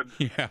look good.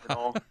 Yeah. You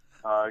know,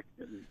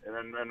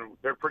 and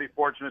they're pretty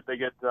fortunate. They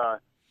get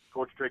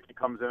Coach Trickey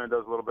comes in and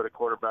does a little bit of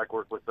quarterback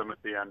work with them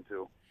at the end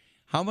too.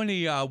 How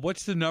many?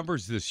 What's the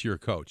numbers this year,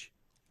 Coach?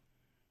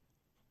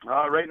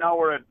 Right now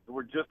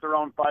we're just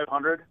around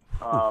 500.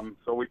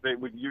 So we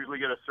usually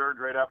get a surge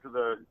right after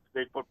the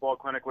state football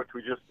clinic, which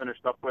we just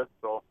finished up with.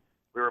 So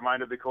we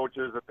reminded the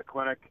coaches at the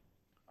clinic,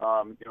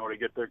 to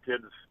get their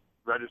kids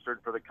registered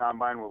for the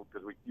combine,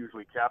 because we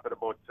usually cap at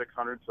about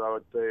 600. So I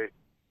would say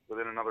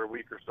within another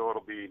week or so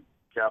it'll be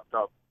capped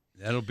up.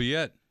 That'll be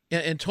it.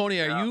 And Tony,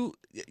 are you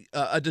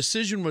a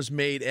decision was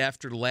made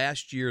after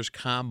last year's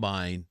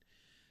combine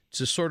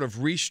to sort of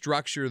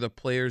restructure the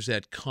players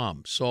that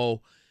come.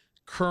 So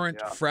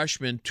current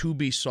freshmen to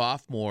be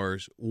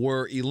sophomores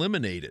were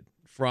eliminated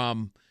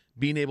from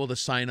being able to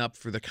sign up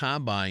for the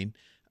combine.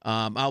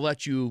 I'll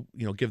let you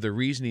give the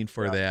reasoning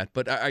for that.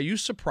 But are you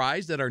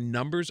surprised that our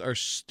numbers are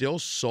still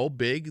so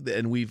big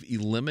and we've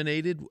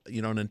eliminated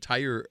an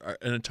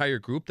entire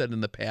group that in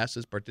the past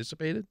has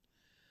participated?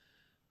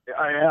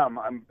 I am.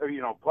 I'm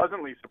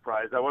pleasantly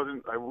surprised. I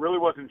really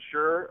wasn't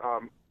sure.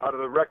 Out of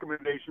the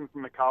recommendations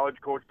from the college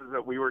coaches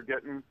that we were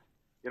getting,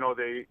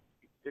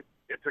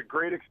 it's a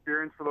great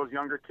experience for those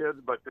younger kids,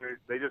 but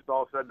they just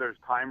all said there's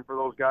time for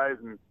those guys,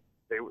 and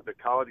the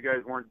college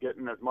guys weren't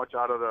getting as much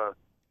out of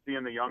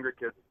seeing the younger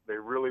kids. They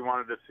really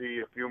wanted to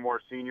see a few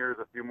more seniors,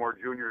 a few more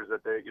juniors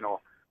that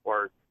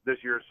or this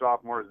year's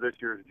sophomores, this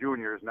year's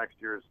juniors, next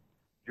year's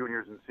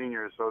juniors and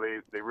seniors, so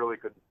they really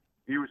could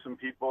view some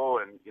people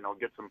and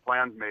get some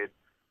plans made.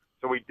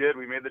 So we did.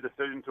 We made the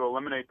decision to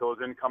eliminate those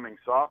incoming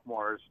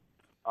sophomores.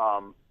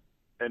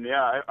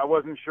 I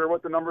wasn't sure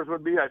what the numbers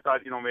would be. I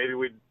thought maybe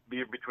we'd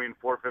be between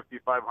 450,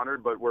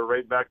 500, but we're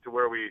right back to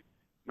where we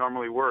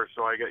normally were.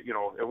 So I get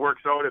it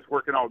works out. It's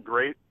working out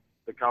great.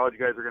 The college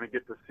guys are going to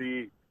get to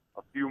see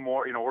a few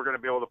more. We're going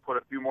to be able to put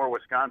a few more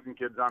Wisconsin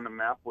kids on the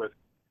map with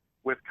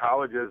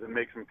colleges and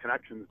make some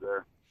connections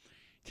there.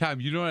 Tom,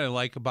 you know what I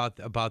like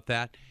about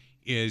that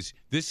is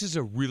this is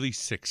a really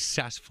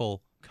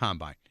successful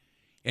combine,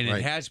 and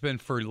it has been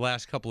for the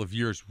last couple of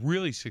years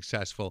really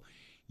successful.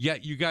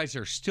 Yet you guys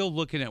are still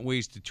looking at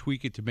ways to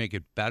tweak it to make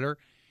it better,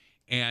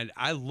 and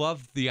I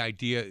love the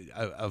idea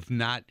of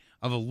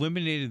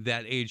eliminating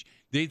that age.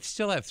 They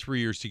still have 3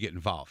 years to get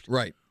involved,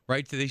 right?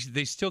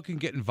 They still can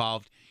get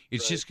involved.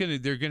 It's just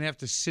they're gonna have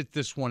to sit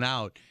this one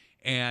out,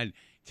 and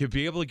to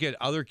be able to get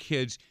other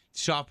kids,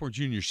 sophomore,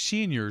 junior,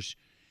 seniors,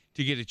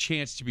 to get a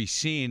chance to be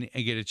seen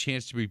and get a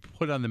chance to be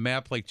put on the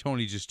map like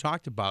Tony just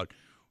talked about.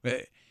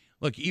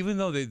 Look, even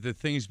though the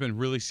thing has been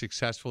really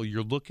successful,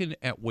 you're looking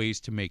at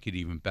ways to make it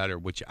even better,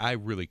 which I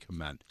really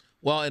commend.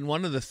 Well, and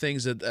one of the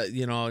things that,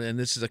 and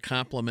this is a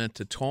compliment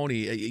to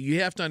Tony,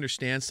 you have to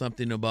understand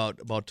something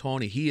about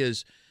Tony. He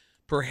is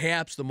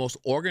perhaps the most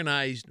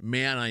organized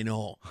man I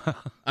know.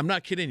 I'm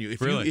not kidding you.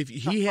 If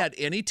he had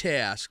any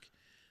task,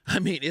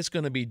 it's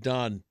going to be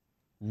done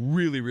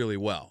really, really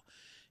well.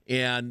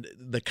 And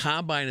the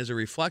combine is a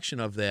reflection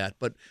of that.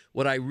 But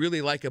what I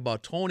really like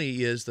about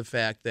Tony is the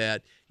fact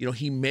that,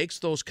 he makes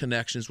those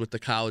connections with the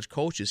college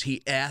coaches.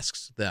 He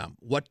asks them,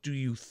 what do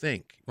you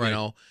think?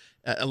 Right.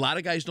 A lot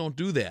of guys don't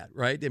do that,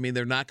 right?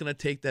 They're not going to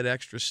take that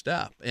extra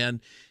step. And,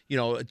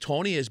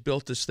 Tony has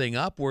built this thing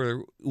up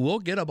where we'll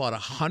get about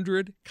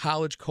 100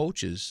 college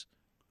coaches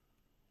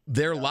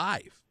there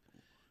live,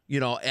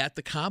 at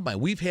the combine.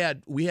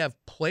 We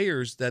have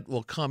players that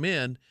will come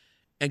in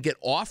and get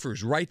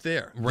offers right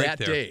there that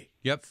day.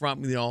 Yep.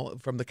 From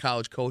the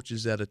college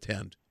coaches that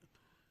attend.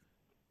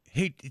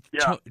 Hey,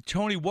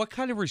 Tony, what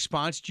kind of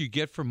response do you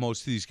get from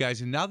most of these guys?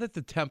 And now that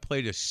the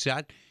template is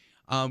set,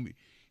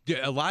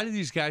 a lot of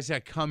these guys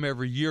that come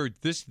every year,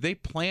 they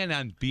plan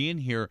on being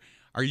here.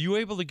 Are you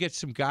able to get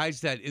some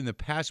guys that in the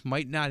past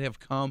might not have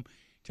come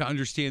to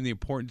understand the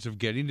importance of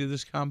getting to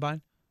this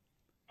combine?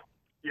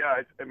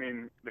 Yeah,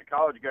 the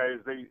college guys,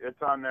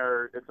 it's on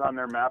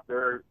their map.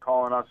 They're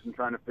calling us and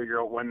trying to figure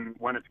out when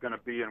it's going to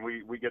be, and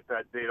we get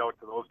that date out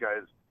to those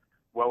guys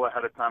well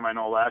ahead of time. I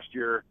know last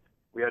year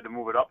we had to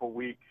move it up a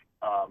week,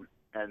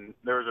 and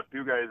there was a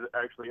few guys that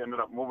actually ended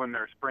up moving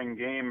their spring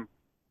game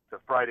to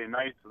Friday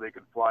night so they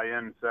could fly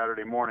in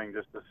Saturday morning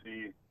just to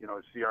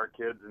see our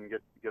kids and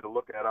get a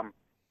look at them.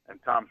 And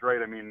Tom's right.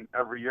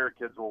 Every year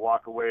kids will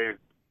walk away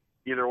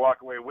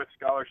with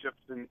scholarships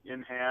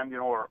in hand,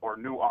 or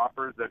new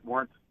offers that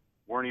weren't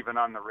even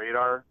on the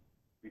radar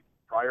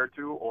prior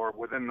to, or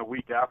within the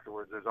week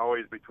afterwards. There's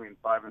always between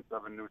 5 and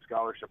 7 new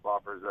scholarship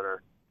offers that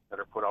are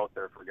put out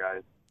there for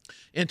guys.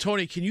 And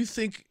Tony, can you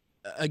think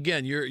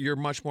again? You're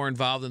much more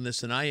involved in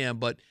this than I am,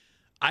 but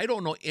I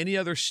don't know any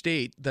other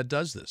state that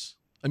does this.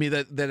 I mean,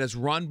 that is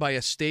run by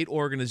a state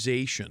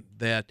organization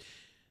that,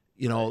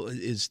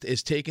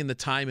 is taking the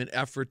time and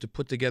effort to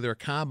put together a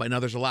combine. Now,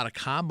 there's a lot of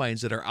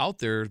combines that are out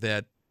there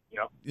that,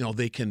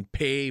 they can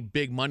pay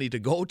big money to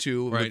go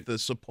to with the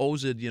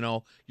supposed,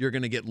 you're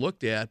going to get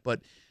looked at.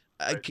 But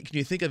can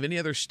you think of any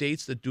other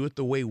states that do it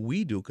the way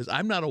we do? Because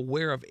I'm not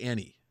aware of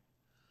any.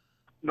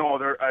 No,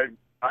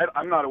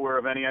 I'm not aware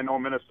of any. I know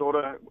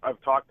Minnesota. I've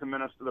talked to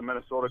the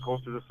Minnesota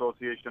Coaches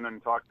Association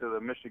and talked to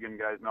the Michigan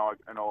guys. Now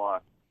I know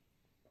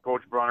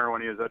Coach Brunner,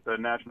 when he was at the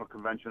national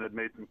convention, had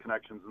made some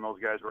connections, and those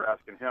guys were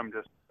asking him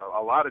just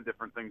a lot of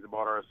different things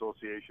about our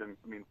association.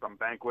 I mean, from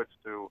banquets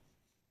to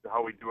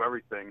how we do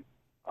everything.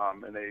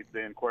 And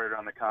they inquired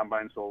on the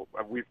combine, so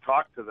we've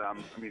talked to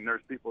them. I mean,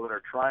 there's people that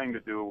are trying to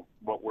do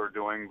what we're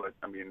doing, but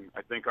I mean,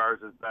 I think ours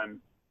has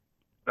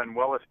been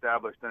well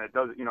established, and it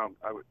does.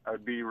 I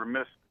would be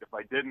remiss if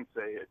I didn't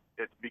say it.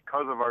 It's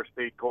because of our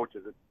state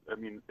coaches.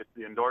 It's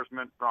the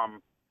endorsement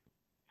from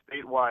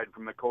statewide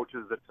from the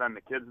coaches that send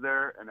the kids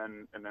there, and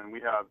then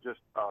we have just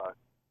a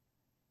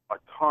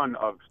ton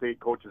of state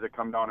coaches that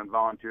come down and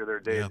volunteer their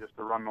day just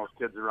to run those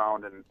kids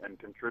around and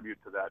contribute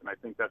to that. And I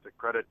think that's a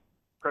credit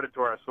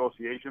to our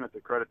association. It's a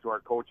credit to our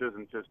coaches,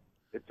 and just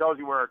it tells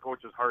you where our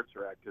coaches' hearts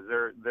are at, because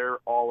they're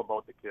all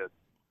about the kids.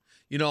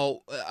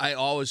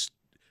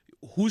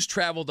 Who's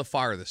traveled the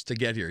farthest to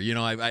get here?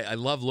 I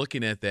love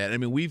looking at that. I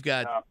mean, we've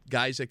got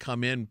guys that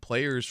come in,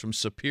 players from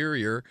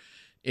Superior,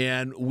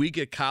 and we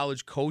get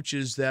college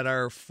coaches that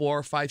are 4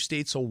 or 5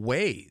 states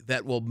away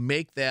that will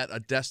make that a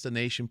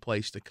destination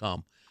place to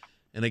come.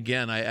 And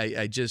again,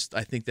 I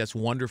think that's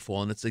wonderful,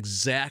 and it's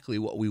exactly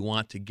what we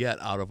want to get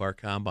out of our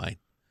combine.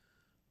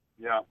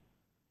 Yeah,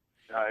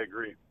 I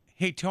agree.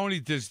 Hey, Tony,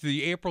 does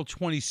the April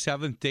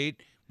 27th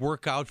date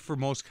work out for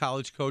most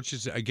college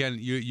coaches? Again,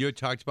 you had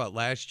talked about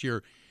last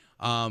year.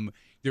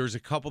 There was a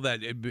couple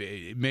that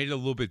it made it a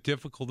little bit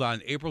difficult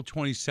on. April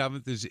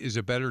 27th is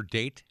a better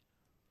date?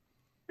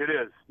 It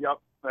is, yep.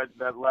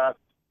 That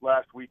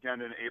last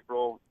weekend in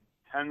April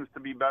tends to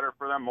be better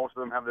for them. Most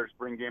of them have their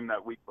spring game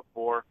that week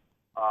before.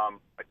 I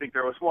think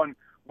there was one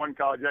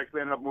college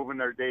actually ended up moving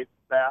their date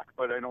back,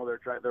 but I know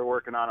they're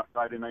working on a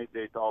Friday night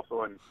date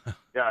also. And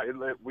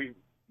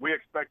we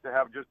expect to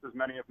have just as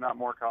many, if not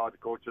more, college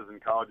coaches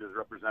and colleges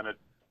represented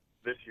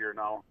this year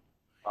now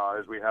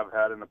as we have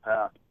had in the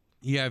past.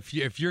 Yeah,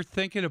 if you're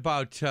thinking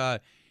about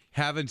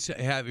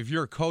if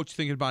you're a coach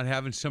thinking about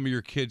having some of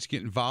your kids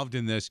get involved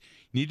in this,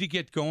 you need to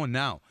get going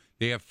now.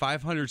 They have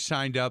 500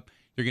 signed up.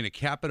 They're going to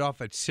cap it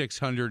off at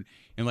 600,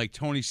 and like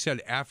Tony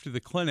said, after the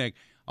clinic,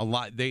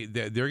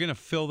 they're going to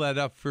fill that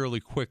up fairly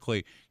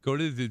quickly. Go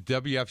to the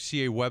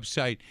WFCA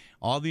website.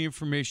 All the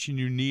information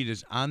you need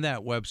is on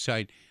that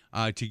website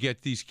to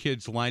get these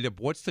kids lined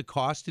up. What's the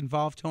cost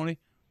involved, Tony?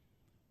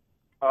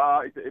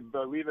 I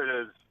believe it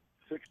is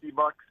 $60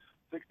 or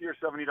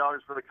 $70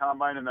 for the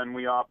combine, and then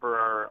we offer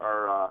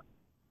our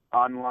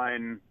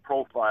online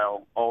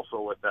profile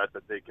also with that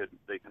they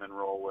can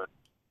enroll with.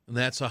 And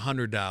that's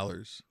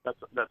 $100.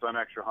 That's an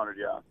extra $100,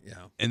 yeah.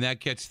 And that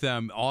gets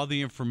them all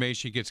the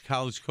information. Gets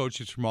college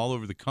coaches from all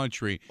over the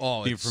country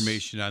the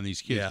information on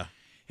these kids. Yeah.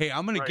 Hey,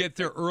 I'm going to get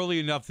there early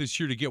enough this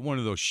year to get one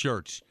of those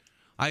shirts.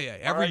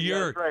 Every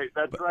year.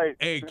 That's right.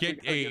 Hey,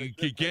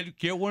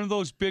 get one of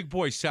those big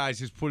boy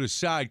sizes put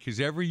aside, because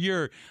every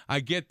year I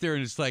get there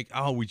and it's like,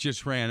 oh, we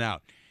just ran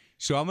out.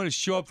 So I'm going to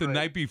show up the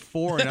night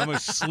before, and I'm going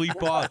to sleep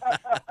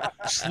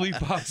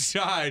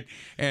outside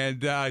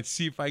and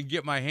see if I can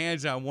get my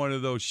hands on one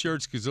of those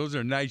shirts, because those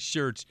are nice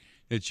shirts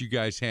that you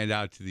guys hand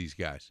out to these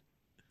guys.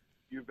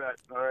 You bet.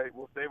 All right,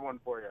 we'll save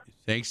one for you.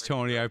 Thanks,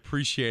 Tony. I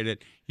appreciate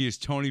it. He is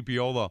Tony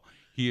Biolo.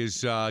 He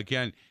is,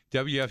 again,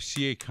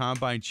 WFCA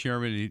Combine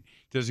Chairman. He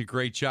does a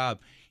great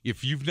job.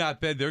 If you've not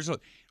been,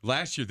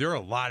 last year there were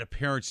a lot of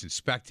parents and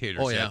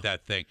spectators at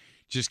that thing,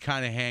 just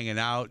kind of hanging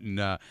out, and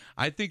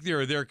I think they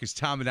were there because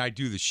Tom and I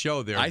do the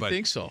show there. I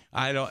think so.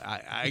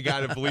 I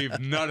got to believe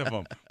none of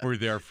them were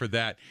there for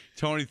that.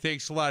 Tony,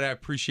 thanks a lot. I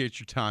appreciate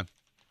your time.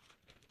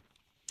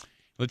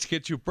 Let's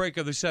get to a break.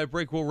 Other side of the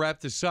break, we'll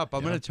wrap this up.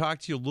 I'm going to talk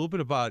to you a little bit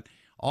about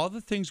all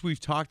the things we've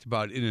talked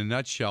about in a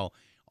nutshell,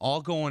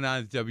 all going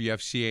on at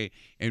WFCA.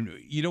 And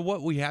you know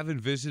what? We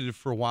haven't visited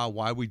for a while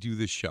why we do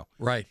this show.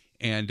 Right.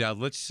 And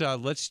let's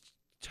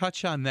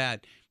touch on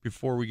that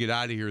before we get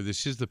out of here.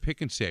 This is the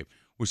Pick and Save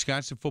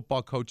Wisconsin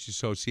Football Coaches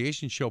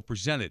Association show,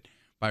 presented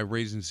by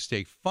Raising the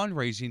Stake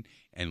Fundraising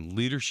and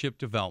Leadership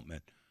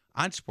Development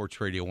on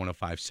Sports Radio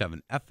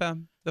 105.7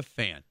 FM, The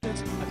Fan. I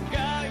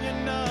got your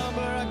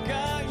number, I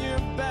got your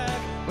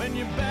back. When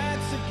your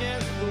back's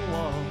against the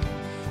wall,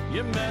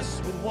 you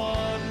mess with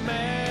one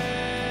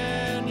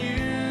man,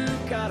 you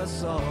got a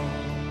song.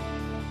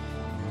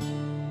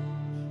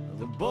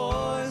 The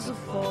boys are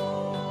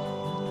fall.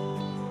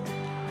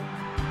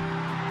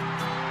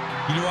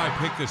 You know I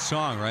picked this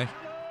song, right?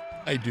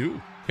 I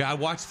do. Yeah, I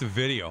watched the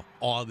video.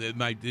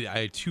 I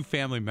had 2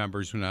 family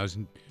members when I was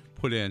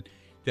put in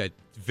that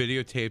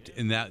videotaped,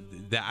 and that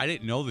I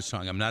didn't know the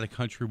song. I'm not a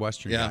country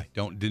western guy.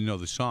 Didn't know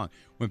the song.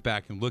 Went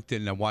back and looked at it,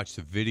 and I watched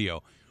the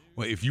video.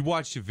 Well, if you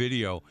watch the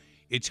video,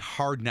 it's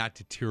hard not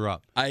to tear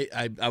up.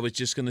 I was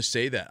just going to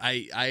say that.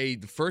 I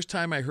the first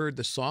time I heard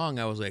the song,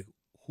 I was like,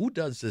 who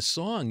does this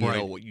song? You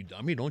know, what, you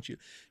dummy, don't you?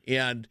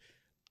 And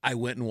I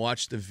went and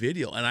watched the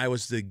video, and I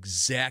was the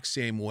exact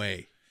same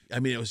way. I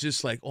mean, it was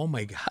just like, oh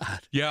my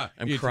God. Yeah.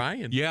 I'm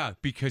crying. Yeah,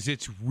 because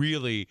it's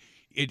really,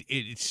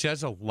 it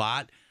says a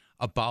lot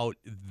about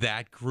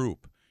that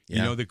group. Yeah.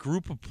 You know, the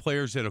group of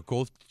players that'll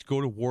go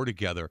to war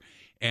together,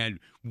 and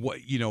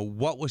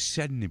what was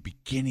said in the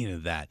beginning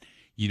of that.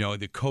 You know,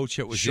 the coach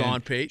that was Sean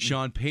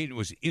Payton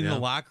was in the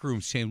locker room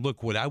saying,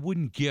 look, what I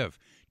wouldn't give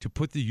to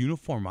put the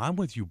uniform on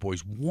with you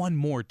boys one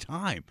more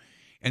time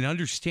and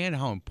understand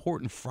how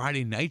important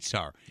Friday nights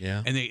are.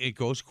 Yeah. And it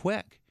goes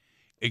quick.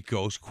 It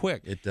goes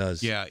quick. It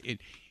does. Yeah.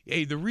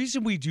 Hey, the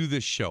reason we do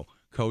this show,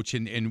 Coach,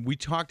 and we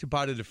talked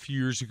about it a few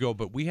years ago,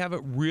 but we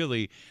haven't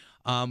really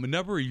a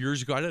number of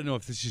years ago. I don't know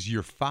if this is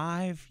year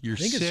 5, year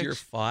 6. I think it's year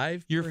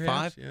 5. Year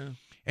perhaps, 5. Yeah.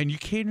 And you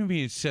came to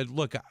me and said,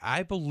 look,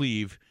 I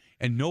believe,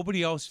 and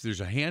nobody else, there's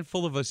a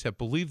handful of us that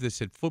believe this,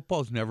 that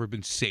football's never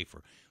been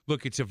safer.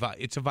 Look, it's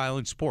a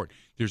violent sport.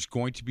 There's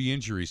going to be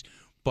injuries.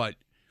 But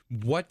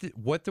what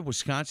the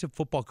Wisconsin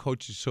Football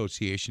Coaches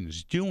Association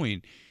is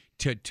doing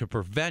to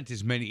prevent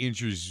as many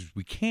injuries as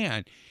we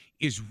can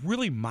is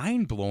really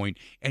mind-blowing,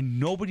 and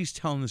nobody's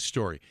telling the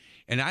story.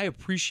 And I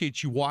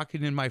appreciate you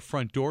walking in my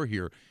front door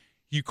here.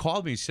 You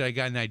called me and said, I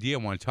got an idea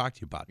I want to talk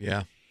to you about.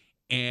 Yeah.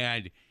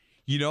 And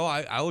you know,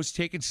 I was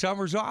taking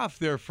summers off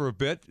there for a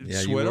bit. Yeah,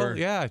 Swiddle. you were.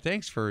 Yeah,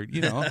 thanks for,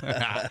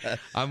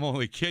 I'm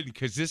only kidding,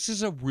 because this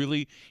is a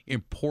really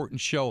important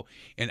show.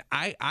 And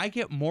I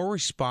get more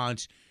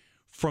response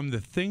from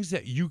the things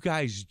that you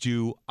guys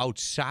do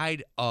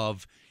outside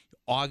of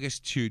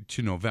August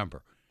to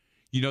November.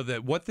 You know,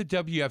 that what the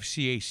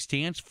WFCA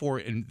stands for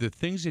and the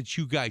things that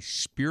you guys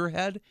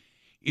spearhead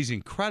is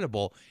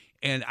incredible.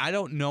 And I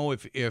don't know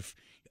if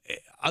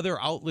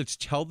other outlets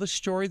tell the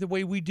story the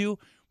way we do,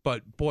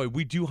 but, boy,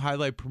 we do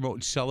highlight, promote,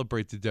 and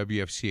celebrate the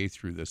WFCA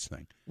through this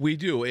thing. We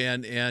do,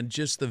 and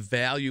just the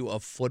value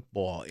of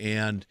football.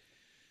 And,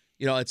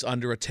 it's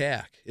under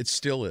attack. It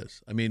still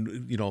is. I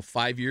mean,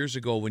 5 years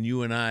ago when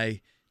you and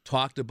I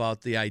talked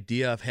about the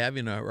idea of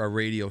having a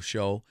radio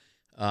show,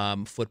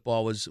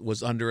 football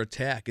was under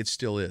attack. It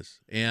still is.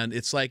 And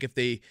it's like if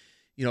they,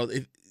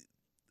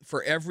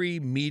 for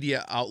every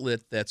media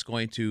outlet that's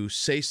going to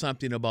say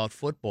something about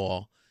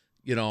football,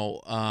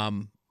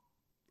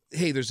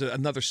 hey, there's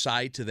another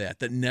side to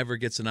that never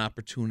gets an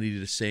opportunity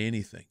to say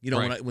anything.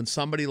 Right. When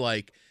somebody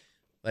like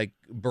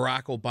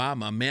Barack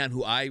Obama, a man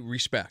who I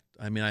respect,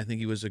 I mean, I think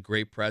he was a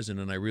great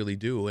president, I really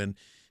do.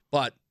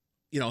 But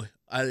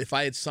if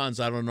I had sons,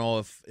 I don't know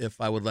if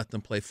I would let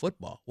them play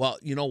football. Well,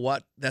 you know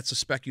what? That's a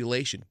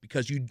speculation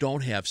because you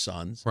don't have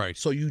sons, right?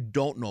 So you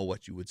don't know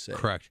what you would say.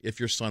 Correct. If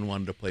your son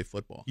wanted to play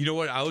football. You know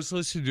what? I was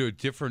listening to a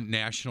different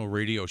national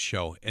radio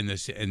show, and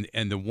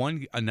the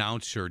one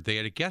announcer, they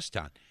had a guest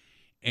on.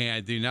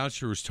 And the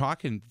announcer was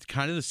talking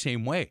kind of the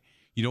same way.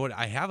 You know what?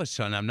 I have a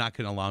son. I'm not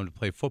going to allow him to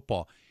play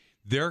football.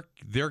 Their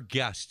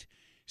guest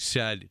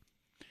said,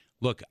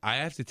 look, I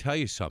have to tell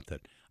you something.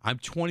 I'm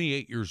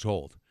 28 years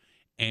old,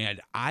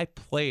 and I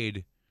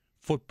played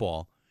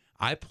football.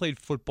 I played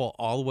football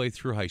all the way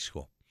through high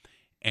school,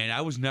 and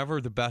I was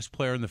never the best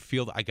player in the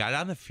field. I got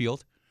on the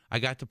field. I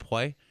got to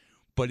play,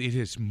 but it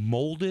has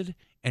molded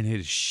and it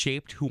has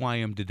shaped who I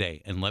am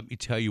today. And let me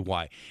tell you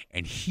why.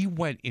 And he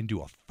went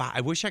into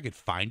I wish I could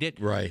find it,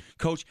 right,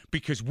 Coach,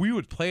 because we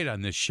would play it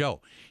on this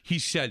show. He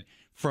said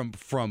from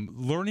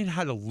learning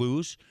how to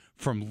lose,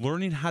 from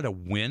learning how to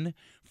win,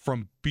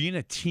 from being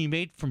a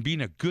teammate, from being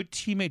a good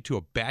teammate to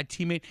a bad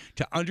teammate,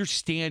 to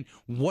understand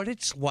what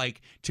it's like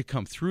to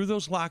come through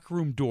those locker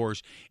room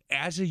doors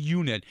as a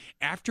unit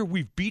after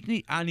we've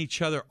beaten on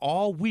each other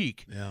all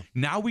week. Yeah.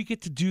 Now we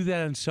get to do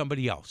that on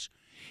somebody else.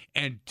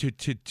 And to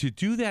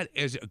do that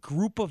as a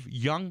group of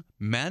young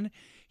men,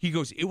 he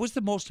goes, it was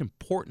the most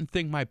important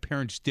thing my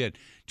parents did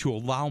to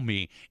allow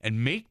me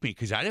and make me,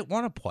 because I didn't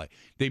want to play.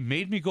 They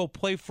made me go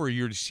play for a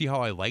year to see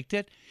how I liked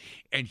it.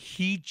 And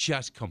he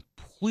just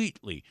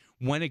completely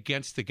went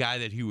against the guy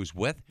that he was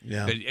with.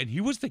 Yeah. And he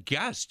was the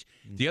guest.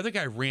 The other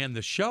guy ran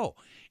the show.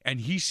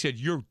 And he said,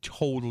 you're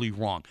totally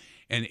wrong.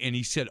 And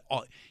he said,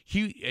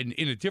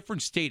 in a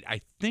different state, I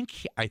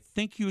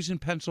think he was in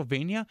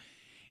Pennsylvania.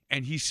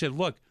 And he said,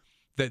 look,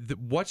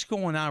 what's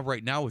going on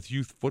right now with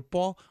youth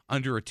football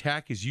under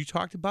attack, as you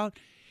talked about,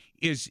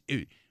 is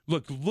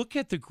look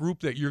at the group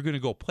that you're going to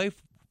go play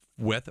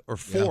with or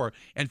for,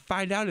 and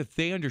find out if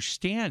they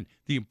understand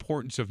the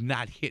importance of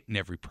not hitting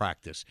every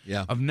practice,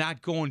 of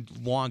not going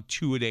long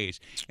 2-a-days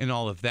and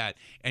all of that.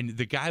 And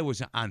the guy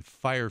was on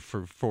fire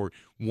for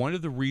one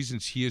of the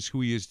reasons he is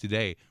who he is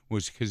today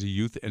was because of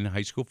youth and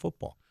high school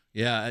football.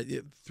 Yeah,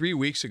 3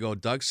 weeks ago,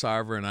 Doug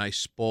Sarver and I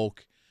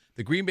spoke.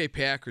 The Green Bay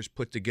Packers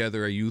put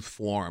together a youth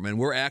forum, and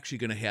we're actually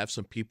going to have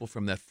some people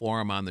from that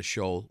forum on the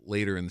show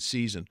later in the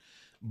season.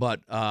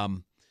 But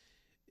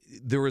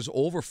there was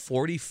over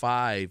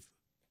 45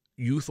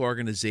 youth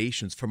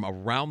organizations from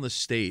around the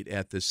state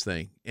at this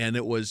thing, and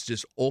it was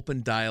just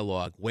open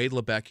dialogue. Wade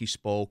Lebecki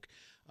spoke.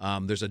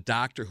 There's a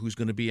doctor who's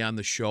going to be on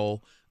the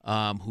show.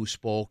 who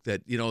spoke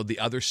that, the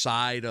other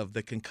side of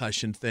the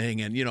concussion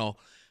thing. And,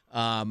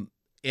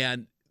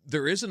 and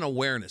there is an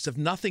awareness. If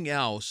nothing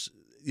else,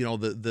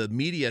 the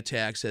media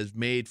attacks has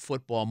made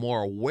football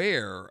more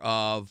aware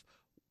of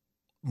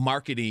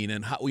marketing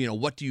and how,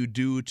 what do you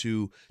do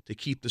to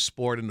keep the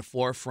sport in the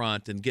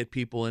forefront and get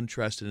people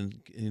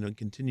interested in,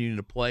 continuing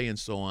to play and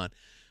so on.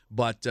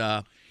 But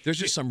there's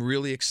just some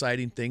really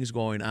exciting things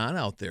going on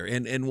out there.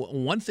 And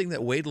one thing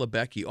that Wade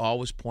Lebecki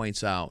always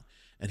points out,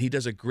 and he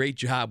does a great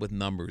job with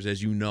numbers,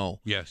 as you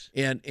know. Yes.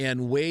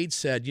 And Wade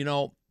said,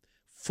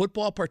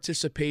 football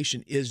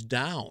participation is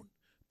down,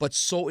 but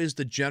so is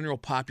the general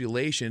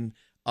population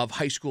of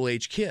high school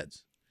age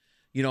kids.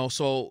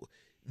 So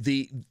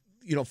the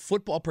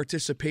football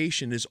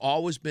participation has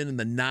always been in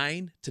the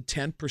 9 to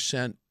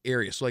 10%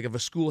 area. So like if a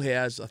school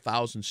has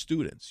 1,000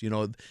 students,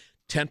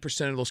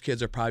 10% of those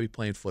kids are probably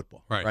playing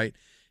football, right?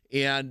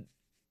 And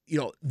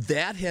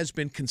that has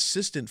been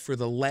consistent for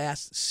the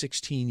last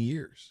 16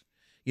 years.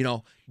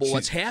 But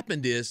what's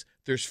happened is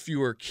there's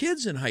fewer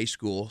kids in high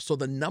school, so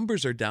the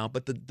numbers are down,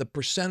 but the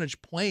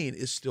percentage playing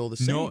is still the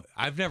same. No,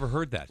 I've never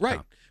heard that. Right.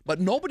 Tom. But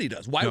nobody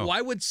does. Why? No.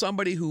 Why would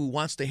somebody who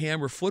wants to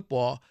hammer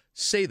football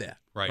say that?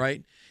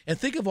 Right. And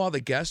think of all the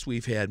guests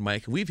we've had,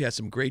 Mike. We've had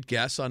some great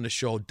guests on the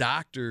show,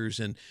 doctors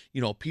and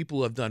people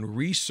who have done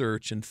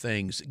research and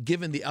things,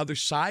 given the other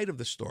side of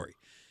the story.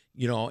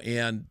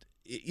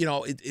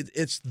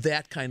 It's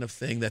that kind of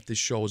thing that this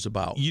show is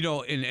about.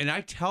 And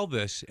I tell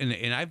this,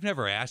 and I've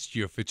never asked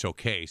you if it's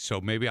okay, so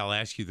maybe I'll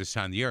ask you this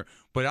on the air.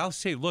 But I'll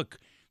say, look,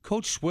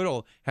 Coach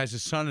Swittle has a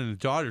son and a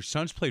daughter.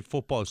 Son's played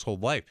football his whole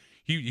life.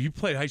 He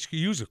played high school.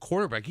 He was a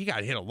quarterback. He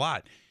got hit a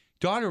lot.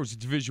 Daughter was a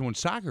Division I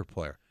soccer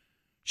player.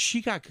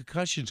 She got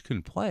concussions,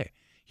 couldn't play.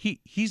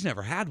 He's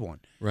never had one.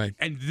 Right.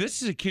 And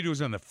this is a kid who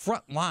was on the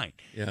front line.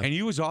 Yeah. And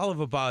he was all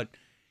of about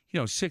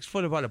 6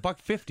 foot, about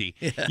 $150.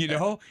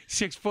 Yeah.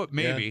 6 foot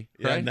maybe.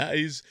 Yeah. Right. Now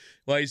he's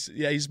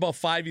about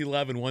 5'11",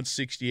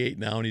 168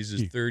 now, and he's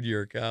his third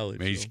year of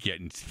college. He's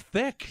getting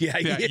thick. Yeah,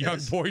 that young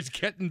boy's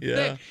getting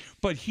thick.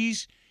 But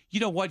he's. You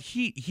know what?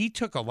 He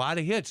took a lot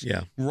of hits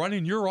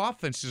running your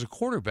offense as a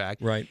quarterback.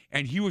 Right.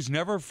 And he was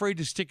never afraid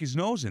to stick his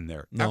nose in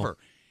there, ever.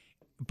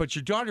 But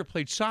your daughter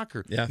played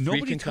soccer. Yeah,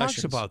 nobody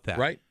talks about that.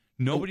 Right.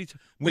 Nobody.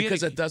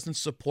 Because it doesn't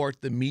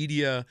support the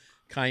media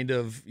kind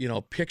of,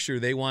 picture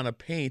they want to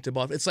paint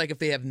about. It's like if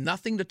they have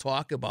nothing to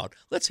talk about,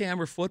 let's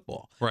hammer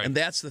football. Right. And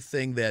that's the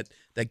thing that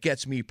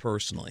gets me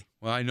personally.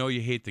 Well, I know you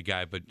hate the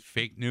guy, but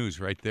fake news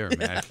right there,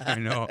 man. I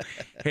know.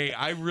 Hey,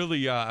 I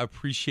really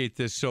appreciate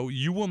this. So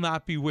you will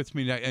not be with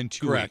me in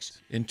 2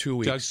 weeks. In 2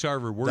 weeks. Doug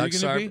Sarver, where are you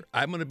going to be?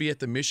 I'm going to be at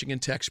the Michigan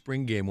Tech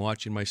spring game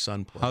watching my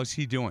son play. How's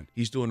he doing?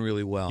 He's doing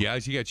really well. Yeah,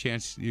 has he got a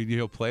chance?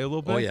 He'll play a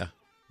little bit? Oh, yeah.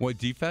 What,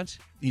 defense?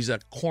 He's a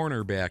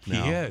cornerback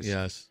now. He is.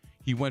 Yes.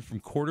 He went from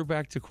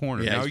quarterback to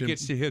corner. Yeah, now he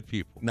gets to hit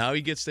people. Now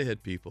he gets to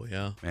hit people,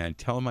 yeah. Man,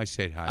 tell him I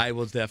said hi. I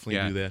will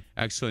definitely do that.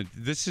 Excellent.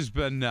 This has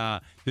been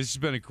a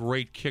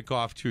great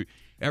kickoff to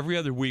every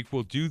other week.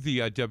 We'll do the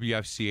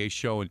WFCA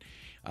show.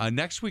 And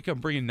next week I'm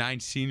bringing 9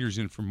 seniors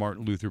in from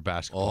Martin Luther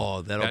basketball.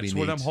 Oh, that'll be neat. That's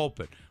what I'm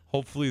hoping.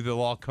 Hopefully they'll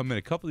all come in.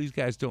 A couple of these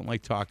guys don't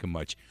like talking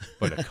much,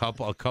 but a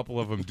couple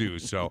of them do.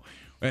 So,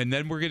 and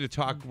then we're going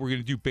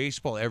to do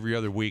baseball every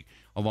other week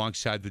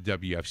alongside the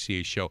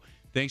WFCA show.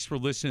 Thanks for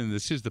listening.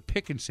 This is the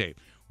Pick and Save,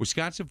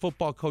 Wisconsin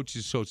Football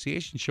Coaches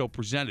Association show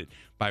presented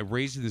by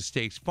Raising the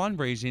Stakes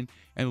Fundraising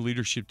and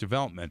Leadership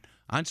Development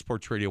on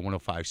Sports Radio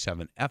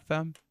 105.7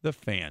 FM, The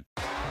Fan.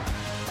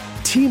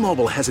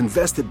 T-Mobile has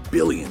invested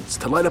billions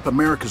to light up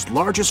America's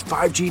largest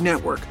 5G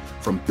network,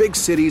 from big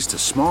cities to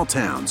small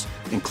towns,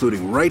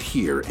 including right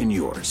here in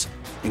yours.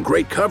 And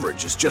great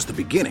coverage is just the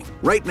beginning.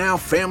 Right now,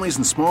 families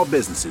and small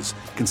businesses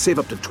can save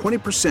up to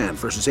 20%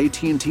 versus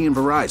AT&T and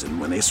Verizon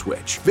when they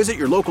switch. Visit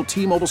your local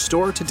T-Mobile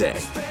store today.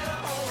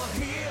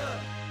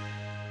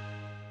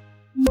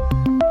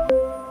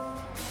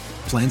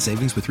 Plan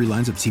savings with 3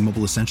 lines of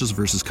T-Mobile Essentials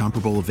versus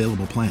comparable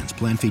available plans.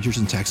 Plan features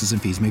and taxes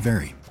and fees may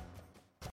vary.